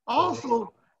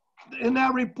 Also, in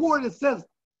that report, it says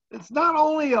it's not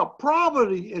only a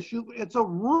poverty issue; it's a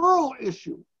rural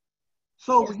issue.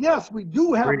 So yes, we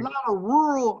do have a lot of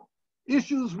rural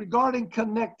issues regarding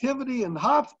connectivity and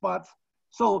hotspots.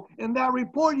 So in that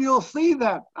report, you'll see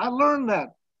that. I learned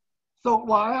that. So,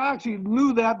 well, I actually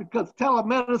knew that because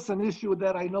telemedicine issue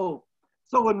that I know.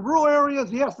 So in rural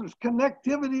areas, yes, there's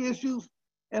connectivity issues,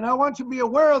 and I want you to be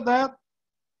aware of that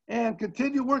and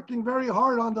continue working very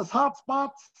hard on those hotspots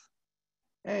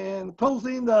and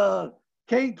closing the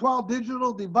K-12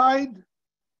 digital divide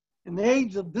in the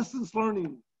age of distance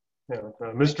learning. Yeah,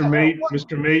 Mr. Mate,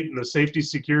 and the safety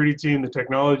security team, the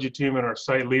technology team, and our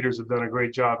site leaders have done a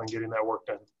great job in getting that work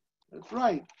done. That's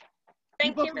right.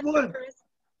 Thank you, Mr. Perez.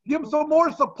 Give them some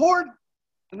more support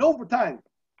and overtime.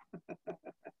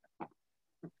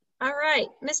 All right,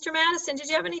 Mr. Madison, did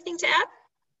you have anything to add?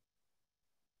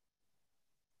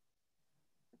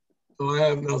 So I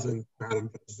have nothing, Madam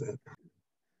President.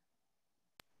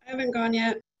 I haven't gone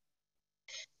yet.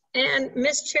 And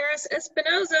Ms. Charis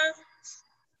Espinoza,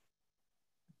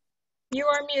 you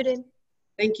are muted.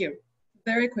 Thank you.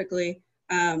 Very quickly,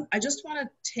 I just want to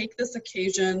take this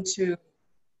occasion to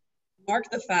mark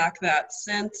the fact that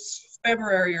since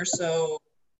February or so,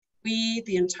 we,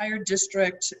 the entire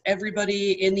district,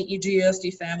 everybody in the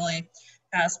EGSD family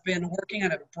has been working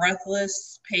at a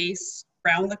breathless pace,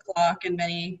 round the clock in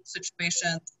many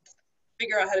situations,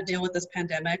 figure out how to deal with this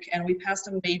pandemic. And we passed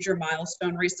a major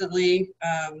milestone recently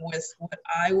with what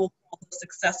I will call the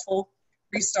successful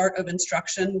restart of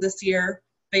instruction this year,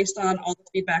 based on all the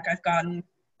feedback I've gotten.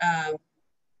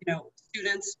 You know,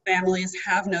 students, families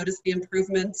have noticed the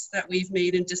improvements that we've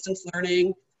made in distance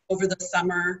learning over the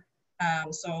summer.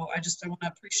 So I want to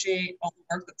appreciate all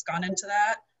the work that's gone into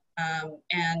that,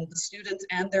 and the students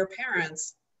and their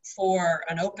parents for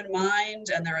an open mind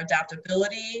and their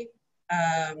adaptability,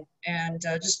 and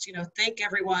just, you know, thank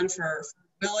everyone for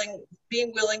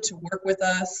being willing to work with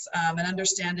us, and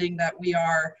understanding that we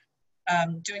are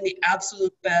doing the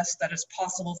absolute best that is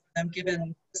possible for them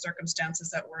given the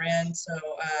circumstances that we're in. So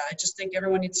I just think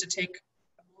everyone needs to take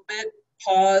a moment,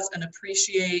 pause, and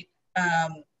appreciate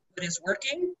what is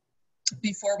working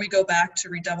before we go back to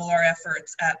redouble our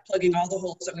efforts at plugging all the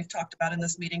holes that we've talked about in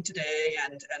this meeting today,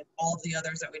 and all of the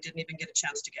others that we didn't even get a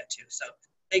chance to get to. So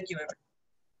thank you, everyone.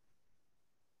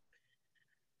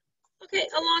 Okay,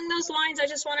 along those lines, I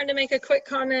just wanted to make a quick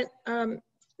comment.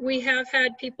 We have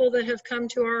had people that have come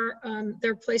to our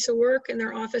their place of work and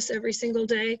their office every single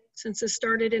day since this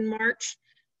started in March.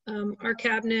 Our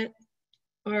cabinet,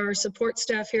 our support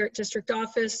staff here at district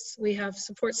office, we have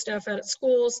support staff out at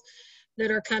schools that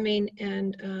are coming,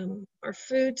 and our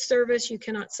food service, you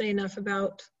cannot say enough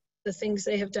about the things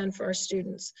they have done for our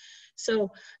students.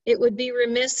 So it would be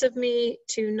remiss of me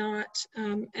to not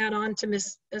add on to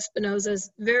Ms. Espinoza's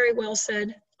very well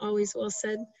said, always well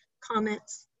said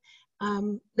comments,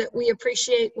 that we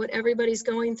appreciate what everybody's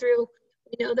going through.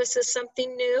 We know this is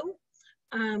something new.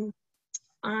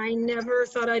 I never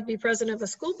thought I'd be president of a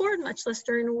school board, much less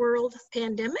during a world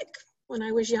pandemic when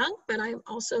I was young, but I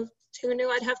also who knew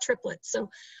I'd have triplets. So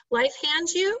life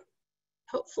hands you,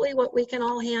 hopefully, what we can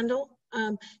all handle.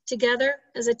 Together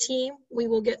as a team, we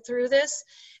will get through this.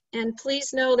 And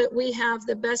please know that we have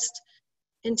the best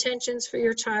intentions for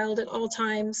your child at all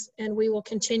times, and we will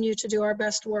continue to do our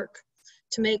best work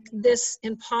to make this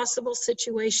impossible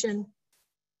situation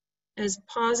as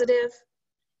positive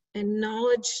and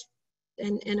knowledge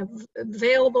and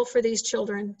available for these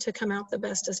children to come out the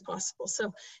best as possible.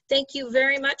 So thank you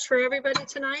very much for everybody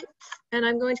tonight. And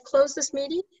I'm going to close this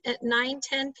meeting at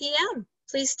 9:10 p.m.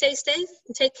 Please stay safe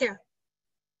and take care.